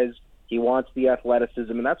size, he wants the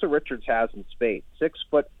athleticism, and that's what Richards has in spades.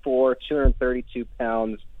 6'4", 232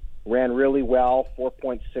 pounds. Ran really well,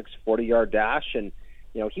 4.6 40-yard dash, and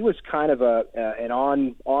he was kind of an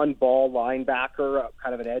on-ball linebacker,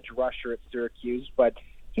 kind of an edge rusher at Syracuse, but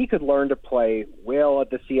he could learn to play well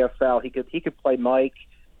at the CFL. He could play Mike.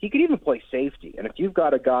 He could even play safety. And if you've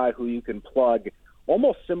got a guy who you can plug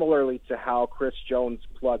almost similarly to how Chris Jones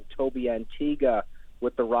plugged Toby Antiga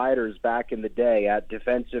with the Riders back in the day at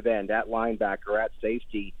defensive end, at linebacker, at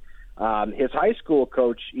safety. His high school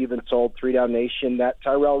coach even told 3 Down Nation that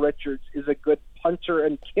Tyrell Richards is a good punter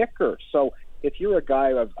and kicker. So if you're a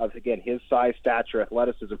guy of again, his size, stature,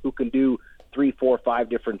 athleticism, who can do 3, 4, 5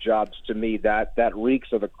 different jobs, to me, that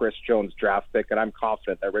reeks of a Chris Jones draft pick, and I'm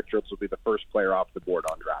confident that Richards will be the first player off the board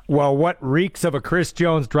on draft. Well, what reeks of a Chris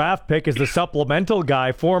Jones draft pick is the supplemental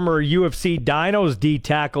guy, former UFC Dinos D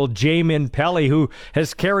tackle Jamin Pelly, who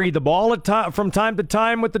has carried the ball from time to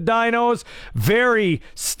time with the Dinos. Very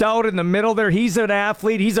stout in the middle there. He's an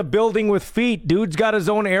athlete. He's a building with feet. Dude's got his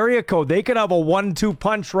own area code. They could have a 1-2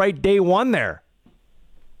 punch right day one there.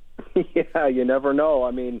 Yeah, you never know.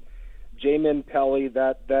 I mean, Jamin Pelly,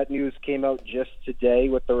 that news came out just today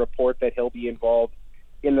with the report that he'll be involved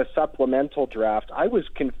in the supplemental draft. I was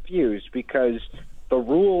confused because the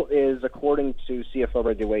rule is, according to CFL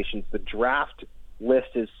regulations, the draft list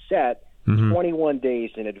is set 21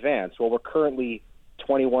 days in advance. Well, we're currently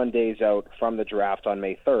 21 days out from the draft on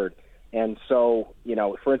May 3rd. And so,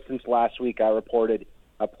 for instance, last week I reported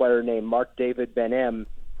a player named Mark David Benem,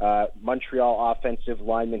 Montreal offensive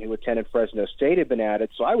lineman who attended Fresno State, had been added.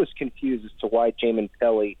 So I was confused as to why Jamin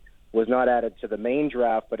Pelly was not added to the main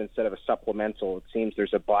draft, but instead of a supplemental. It seems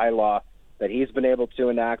there's a bylaw that he's been able to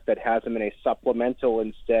enact that has him in a supplemental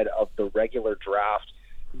instead of the regular draft.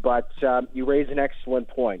 But you raise an excellent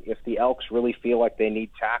point. If the Elks really feel like they need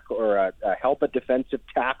tackle or a help at defensive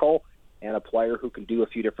tackle and a player who can do a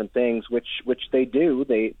few different things, which they do,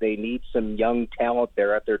 they need some young talent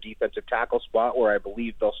there at their defensive tackle spot, where I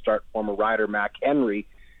believe they'll start former Rider Mac Henry,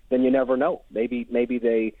 then you never know. Maybe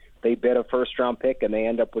they bid a first-round pick and they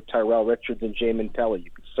end up with Tyrell Richards and Jamin Pelly.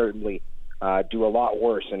 You could certainly do a lot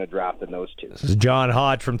worse in a draft than those two. This is John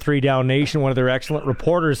Hodge from 3 Down Nation, one of their excellent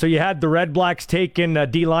reporters. So you had the Red Blacks taking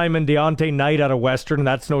D lineman Deontay Knight out of Western.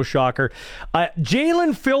 That's no shocker.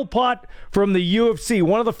 Jalen Philpott from the UFC,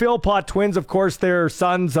 one of the Philpott twins, of course. They're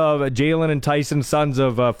sons of Jalen and Tyson, sons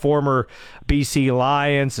of former BC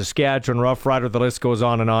Lions, Saskatchewan Rough Rider. The list goes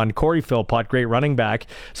on and on. Corey Philpott, great running back.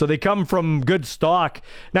 So they come from good stock.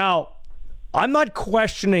 Now, I'm not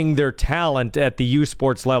questioning their talent at the U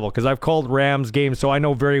Sports level because I've called Rams games, so I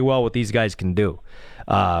know very well what these guys can do.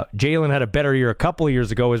 Jalen had a better year a couple of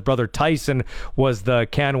years ago. His brother Tyson was the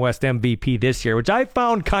CanWest MVP this year, which I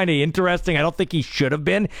found kind of interesting. I don't think he should have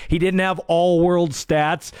been. He didn't have all-world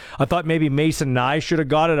stats. I thought maybe Mason Nye should have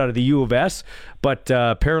got it out of the U of S, but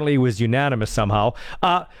apparently he was unanimous somehow.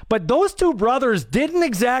 But those two brothers didn't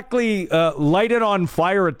exactly light it on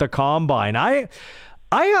fire at the Combine.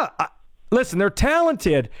 Listen, they're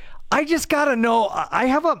talented. I just got to know. I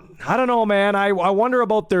don't know, man. I wonder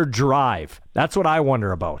about their drive. That's what I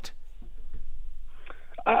wonder about.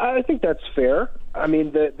 I think that's fair. I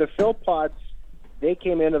mean, the Philpotts, they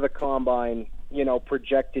came into the Combine,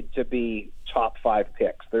 projected to be top 5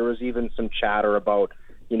 picks. There was even some chatter about,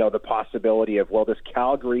 the possibility of, well, does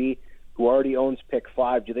Calgary, who already owns pick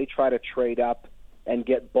 5, do they try to trade up and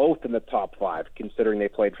get both in the top 5, considering they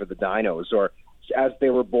played for the Dinos? Or as they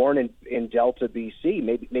were born in Delta, BC,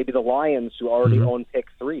 maybe the Lions, who already own pick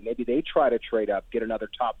 3, maybe they try to trade up, get another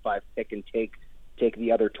top 5 pick, and take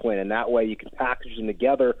the other twin. And that way you can package them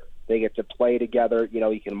together. They get to play together.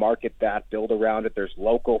 You can market that, build around it. There's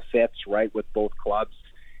local fits, right, with both clubs.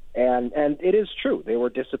 And it is true. They were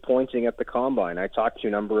disappointing at the Combine. I talked to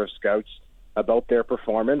a number of scouts about their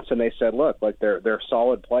performance, and they said, look, like they're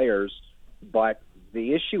solid players, but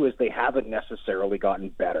the issue is they haven't necessarily gotten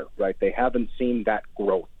better, right? They haven't seen that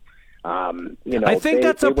growth. I think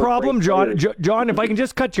that's a problem, John. John, if I can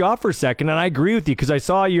just cut you off for a second, and I agree with you because I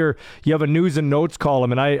saw you have a news and notes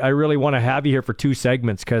column, and I really want to have you here for 2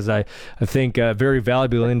 segments because I think very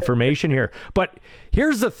valuable information here. But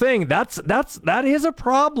here's the thing: that is a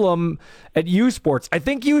problem at U Sports. I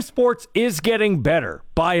think U Sports is getting better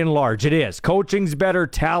by and large. It is. Coaching's better,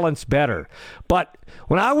 talent's better. But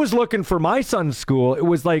when I was looking for my son's school, it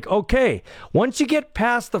was like, okay, once you get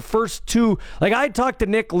past the first 2, like I talked to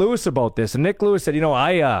Nick Lewis about this, and Nick Lewis said,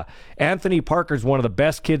 Anthony Parker's one of the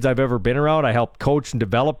best kids I've ever been around. I helped coach and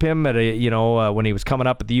develop him at when he was coming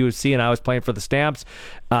up at the USC and I was playing for the Stamps.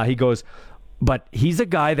 He goes, but he's a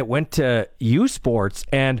guy that went to U Sports,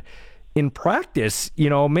 and in practice,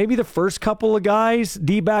 maybe the first couple of guys,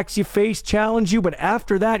 D-backs you face challenge you, but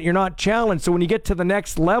after that, you're not challenged. So when you get to the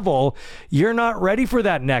next level, you're not ready for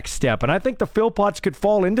that next step. And I think the Philpotts could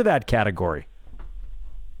fall into that category.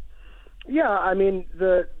 Yeah, I mean,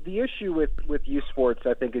 the issue with U Sports,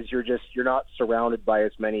 I think, is you're not surrounded by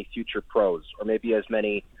as many future pros, or maybe as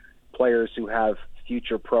many players who have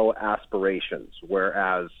future pro aspirations,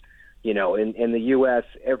 whereas in the U.S.,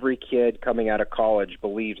 every kid coming out of college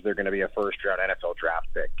believes they're going to be a first-round NFL draft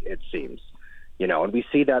pick, it seems. And we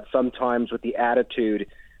see that sometimes with the attitude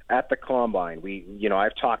at the Combine.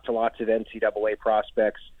 I've talked to lots of NCAA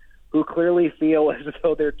prospects who clearly feel as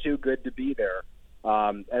though they're too good to be there.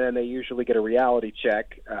 And then they usually get a reality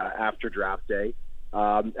check after draft day.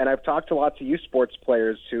 And I've talked to lots of U Sports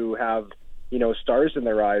players who have, stars in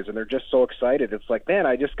their eyes, and they're just so excited. It's like, man,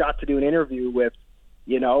 I just got to do an interview with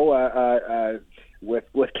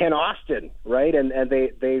Ken Austin, right? And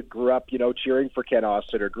they grew up, cheering for Ken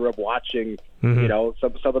Austin, or grew up watching,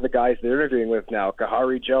 some of the guys they're interviewing with now,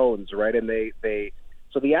 Kahari Jones, right? And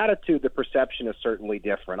so the attitude, the perception is certainly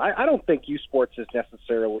different. I don't think U Sports is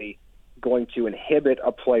necessarily going to inhibit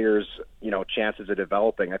a player's, chances of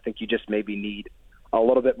developing. I think you just maybe need a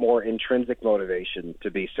little bit more intrinsic motivation to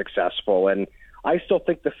be successful. And I still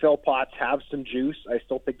think the Philpotts have some juice. I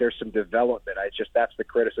still think there's some development. That's the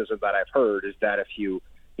criticism that I've heard, is that if you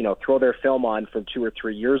throw their film on from 2 or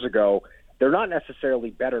 3 years ago, they're not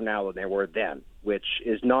necessarily better now than they were then, which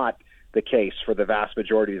is not the case for the vast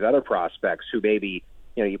majority of other prospects who maybe,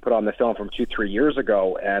 you put on the film from 2-3 years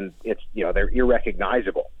ago and it's, they're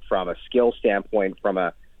irrecognizable from a skill standpoint, from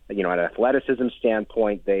an athleticism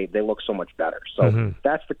standpoint. They look so much better. So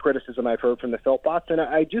that's the criticism I've heard from the Philpotts, and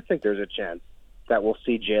I do think there's a chance that we'll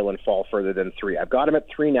see Jalen fall further than 3. I've got him at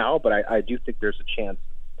 3 now, but I do think there's a chance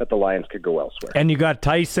that the Lions could go elsewhere. And you got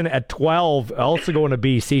Tyson at 12, also going to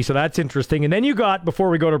BC, so that's interesting. And then you got, before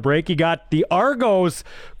we go to break, you got the Argos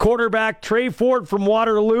quarterback Trey Ford from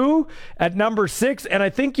Waterloo at number 6, and I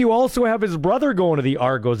think you also have his brother going to the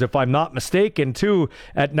Argos, if I'm not mistaken, too,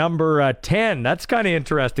 at number 10. That's kind of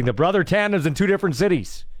interesting. The brother Tandem's in 2 different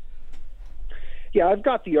cities. Yeah, I've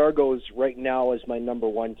got the Argos right now as my number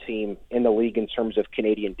 1 team in the league in terms of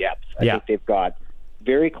Canadian depth. I think they've got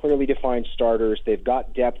very clearly defined starters. They've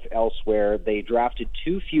got depth elsewhere. They drafted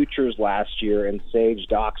 2 futures last year in Sage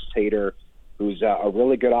Dox-Tater, who's a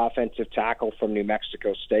really good offensive tackle from New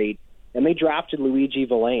Mexico State, and they drafted Luigi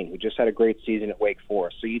Villain, who just had a great season at Wake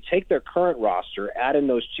Forest. So you take their current roster, add in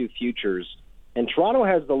those 2 futures, and Toronto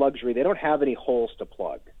has the luxury. They don't have any holes to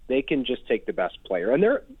plug. They can just take the best player. And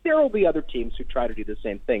there will be other teams who try to do the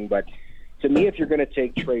same thing. But to me, if you're going to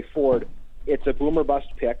take Trey Ford, it's a boom or bust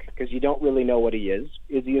pick because you don't really know what he is.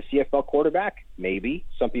 Is he a CFL quarterback? Maybe.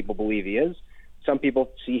 Some people believe he is. Some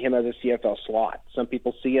people see him as a CFL slot. Some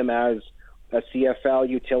people see him as a CFL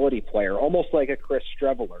utility player, almost like a Chris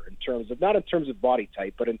Streveler in terms of, not in terms of body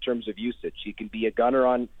type, but in terms of usage. He can be a gunner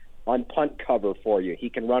on punt cover for you. He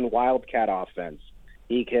can run wildcat offense.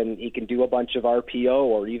 He can do a bunch of RPO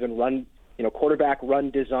or even run, quarterback run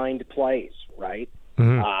designed plays, right?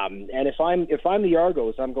 Mm-hmm. And if I'm the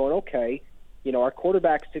Argos, I'm going, okay, our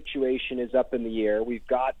quarterback situation is up in the air. We've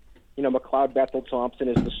got, McLeod Bethel Thompson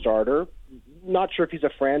is the starter. Not sure if he's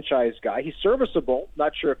a franchise guy. He's serviceable.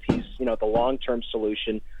 Not sure if he's, the long-term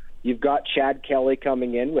solution. You've got Chad Kelly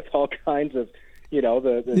coming in with all kinds of,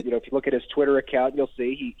 if you look at his Twitter account, you'll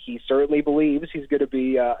see he certainly believes he's going to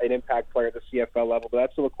be an impact player at the CFL level, but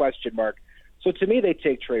that's still a question mark. So to me, they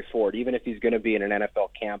take Trey Ford, even if he's going to be in an NFL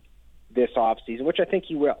camp this offseason, which I think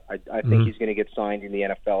he will. I think he's going to get signed in the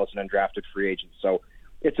NFL as an undrafted free agent. So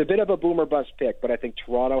it's a bit of a boom or bust pick, but I think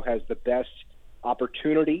Toronto has the best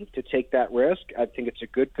opportunity to take that risk. I think it's a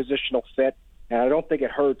good positional fit, and I don't think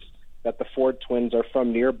it hurts that the Ford twins are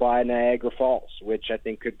from nearby Niagara Falls, which I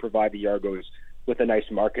think could provide the Argos with a nice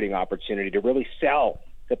marketing opportunity to really sell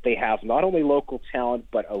that they have not only local talent,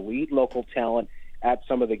 but elite local talent at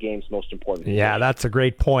some of the game's most important positions. Yeah, that's a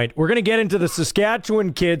great point. We're going to get into the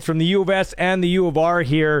Saskatchewan kids from the U of S and the U of R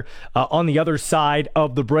here on the other side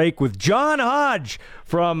of the break with John Hodge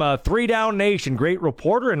from 3 Down Nation. Great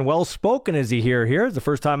reporter and well-spoken as he here. It's the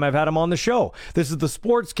first time I've had him on the show. This is the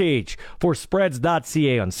Sports Cage for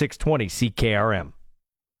Spreads.ca on 620 CKRM.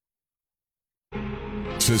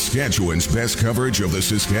 Saskatchewan's best coverage of the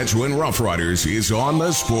Saskatchewan Roughriders is on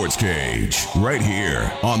the Sports Cage, right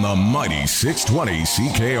here on the mighty 620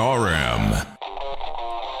 CKRM.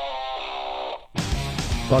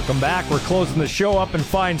 Welcome back. We're closing the show up in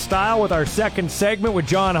fine style with our second segment with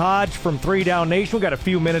John Hodge from 3 Down Nation. We've got a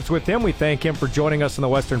few minutes with him. We thank him for joining us on the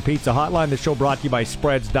Western Pizza Hotline. The show brought to you by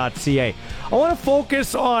Spreads.ca. I want to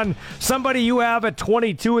focus on somebody you have at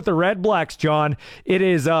 22 with the Red Blacks, John. It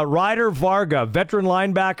is Ryder Varga, veteran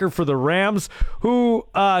linebacker for the Rams, who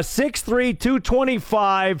 6'3",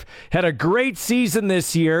 225, had a great season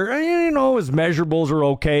this year. His measurables are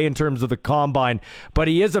okay in terms of the combine, but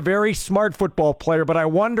he is a very smart football player. But I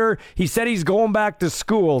wonder, he said he's going back to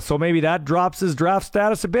school, so maybe that drops his draft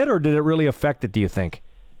status a bit, or did it really affect it, do you think?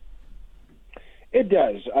 It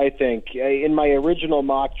does, I think. In my original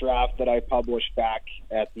mock draft that I published back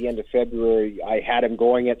at the end of February, I had him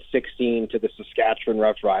going at 16 to the Saskatchewan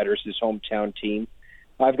Roughriders, his hometown team.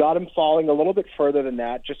 I've got him falling a little bit further than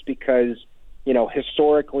that just because,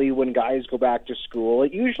 historically when guys go back to school,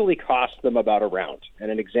 it usually costs them about a round.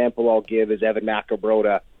 And an example I'll give is Evan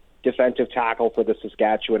Macabrota, defensive tackle for the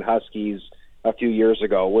Saskatchewan Huskies a few years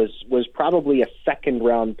ago, was probably a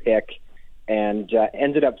second-round pick and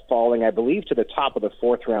ended up falling, I believe, to the top of the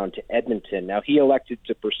 4th round to Edmonton. Now, he elected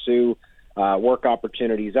to pursue career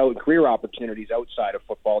opportunities outside of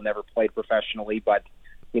football, never played professionally, but,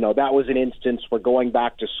 that was an instance where going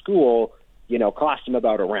back to school, cost him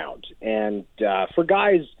about a round. And for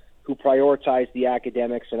guys who prioritize the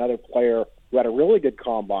academics, another player who had a really good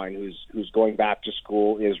combine who's going back to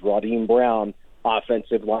school is Radim Brown,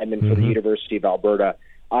 offensive lineman for the University of Alberta.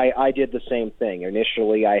 I did the same thing.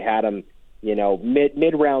 Initially, I had him,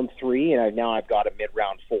 mid-round 3, and now I've got him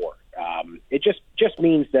mid-round 4. It just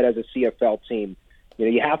means that as a CFL team,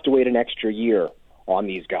 you have to wait an extra year on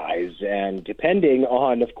these guys. And depending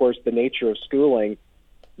on, of course, the nature of schooling,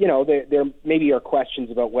 there maybe are questions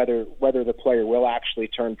about whether the player will actually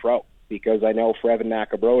turn pro. Because I know for Evan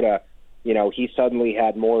Macabrota, he suddenly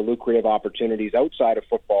had more lucrative opportunities outside of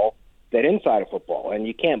football than inside of football, and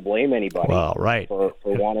you can't blame anybody for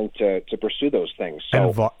wanting to pursue those things.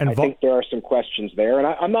 So I think there are some questions there, and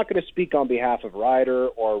I'm not going to speak on behalf of Ryder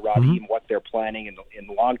or Radim what they're planning in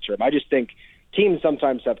the long term. I just think teams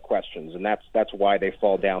sometimes have questions, and that's why they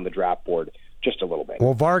fall down the draft board just a little bit.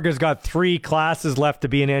 Well, Varga's got 3 classes left to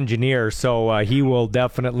be an engineer, so he will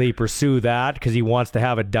definitely pursue that because he wants to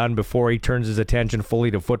have it done before he turns his attention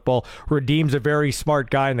fully to football. Radim's a very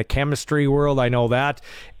smart guy in the chemistry world, I know that,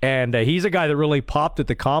 and he's a guy that really popped at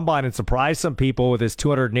the combine and surprised some people with his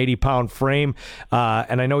 280-pound frame,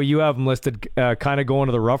 and I know you have him listed kind of going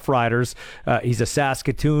to the Rough Riders. He's a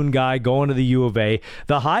Saskatoon guy going to the U of A.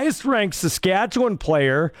 The highest-ranked Saskatchewan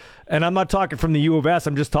player, and I'm not talking from the U of S,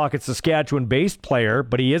 I'm just talking Saskatchewan third-base player,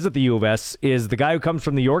 but he is at the U of S, is the guy who comes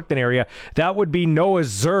from the Yorkton area. That would be Noah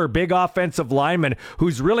Zur, big offensive lineman,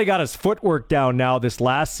 who's really got his footwork down now this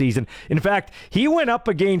last season. In fact, he went up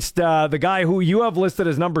against the guy who you have listed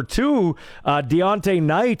as number 2, Deontay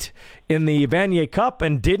Knight, in the Vanier Cup,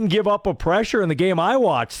 and didn't give up a pressure in the game I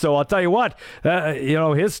watched. So I'll tell you what,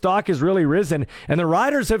 his stock has really risen. And the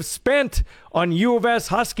Riders have spent on U of S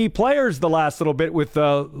Husky players the last little bit with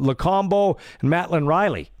Lacombo and Matlin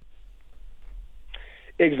Riley.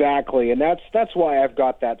 Exactly, and that's why I've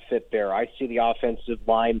got that fit there. I see the offensive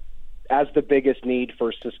line as the biggest need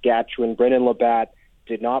for Saskatchewan. Brendan Labatt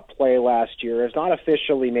did not play last year, has not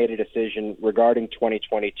officially made a decision regarding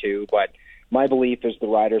 2022, but my belief is the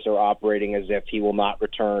Riders are operating as if he will not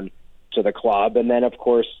return to the club. And then, of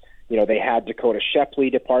course, they had Dakota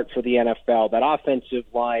Shepley depart for the NFL. That offensive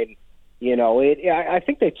line, I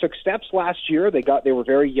think they took steps last year. They were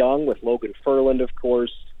very young with Logan Ferland, of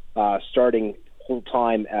course, starting full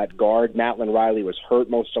time at guard. Matlin Riley was hurt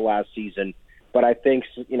most of last season. But I think,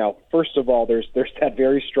 first of all, there's that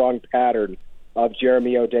very strong pattern of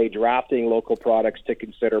Jeremy O'Day drafting local products to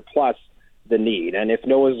consider, plus the need. And if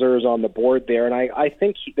Noah Zur's on the board there, and I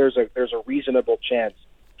think there's a reasonable chance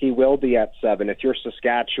he will be at 7. If you're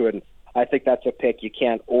Saskatchewan, I think that's a pick you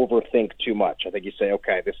can't overthink too much. I think you say,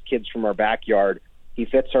 okay, this kid's from our backyard. He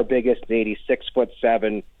fits our biggest need. He's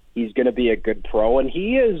 6'7". He's going to be a good pro, and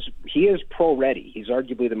he is pro ready. He's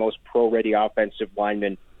arguably the most pro ready offensive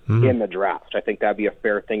lineman in the draft. I think that'd be a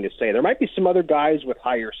fair thing to say. There might be some other guys with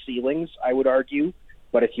higher ceilings, I would argue,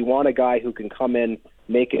 but if you want a guy who can come in,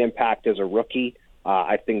 make an impact as a rookie,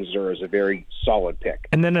 I think Zur is a very solid pick.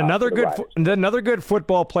 And then another good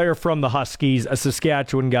football player from the Huskies, a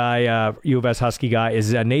Saskatchewan guy, U of S Husky guy,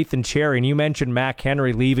 is Nathan Cherry. And you mentioned Mac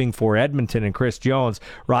Henry leaving for Edmonton and Chris Jones.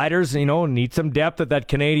 Riders, need some depth at that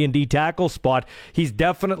Canadian D tackle spot. He's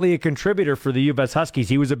definitely a contributor for the U of S Huskies.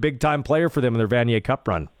 He was a big-time player for them in their Vanier Cup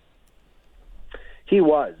run. He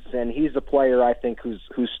was, and he's a player, I think,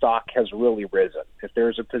 whose stock has really risen. If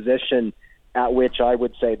there's a position at which I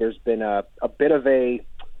would say there's been a bit of a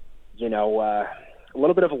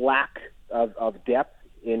little bit of lack of depth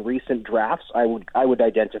in recent drafts, I would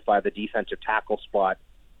identify the defensive tackle spot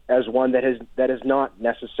as one that has not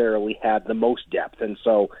necessarily had the most depth. And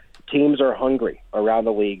so teams are hungry around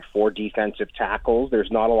the league for defensive tackles.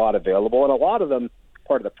 There's not a lot available, and a lot of them,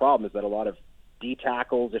 part of the problem is that a lot of D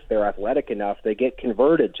tackles, if they're athletic enough, they get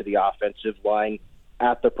converted to the offensive line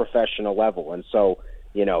at the professional level. And so,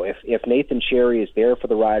 if Nathan Cherry is there for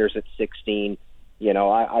the Riders at 16,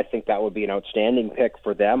 I think that would be an outstanding pick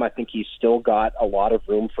for them. I think he's still got a lot of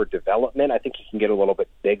room for development. I think he can get a little bit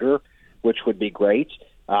bigger, which would be great.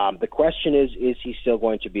 The question is he still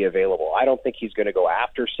going to be available? I don't think he's going to go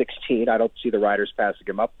after 16. I don't see the Riders passing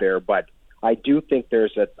him up there, but I do think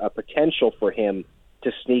there's a potential for him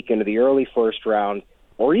to sneak into the early first round,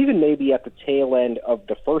 or even maybe at the tail end of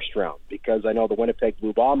the first round, because I know the Winnipeg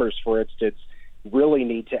Blue Bombers, for instance, really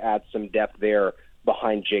need to add some depth there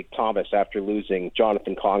behind Jake Thomas after losing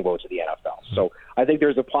Jonathan Kongbo to the NFL. So I think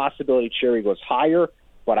there's a possibility Cherry goes higher,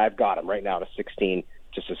 but I've got him right now to 16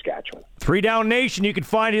 to Saskatchewan. 3 Down Nation, you can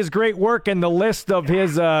find his great work and the list of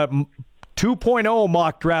his 2.0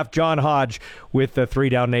 mock draft, John Hodge, with the 3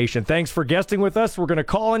 Down Nation. Thanks for guesting with us. We're going to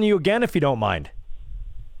call on you again if you don't mind.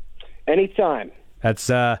 Anytime. That's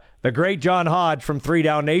the great John Hodge from 3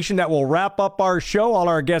 Down Nation. That will wrap up our show. All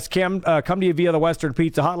our guests come to you via the Western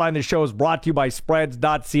Pizza Hotline. The show is brought to you by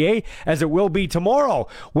Spreads.ca, as it will be tomorrow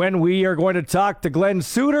when we are going to talk to Glenn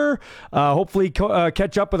Suter. Hopefully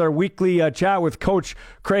catch up with our weekly chat with Coach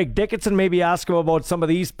Craig Dickinson. Maybe ask him about some of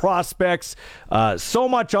these prospects. So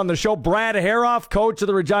much on the show. Brad Haroff, coach of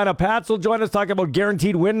the Regina Pats, will join us talking about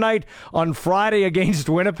guaranteed win night on Friday against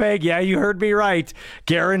Winnipeg. Yeah, you heard me right.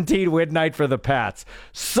 Guaranteed win night for the Pats.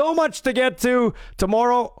 So much to get to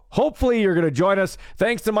tomorrow. Hopefully you're going to join us.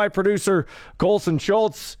 Thanks to my producer, Colson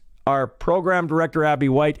Schultz, our program director, Abby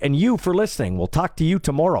White, and you for listening. We'll talk to you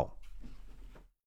tomorrow.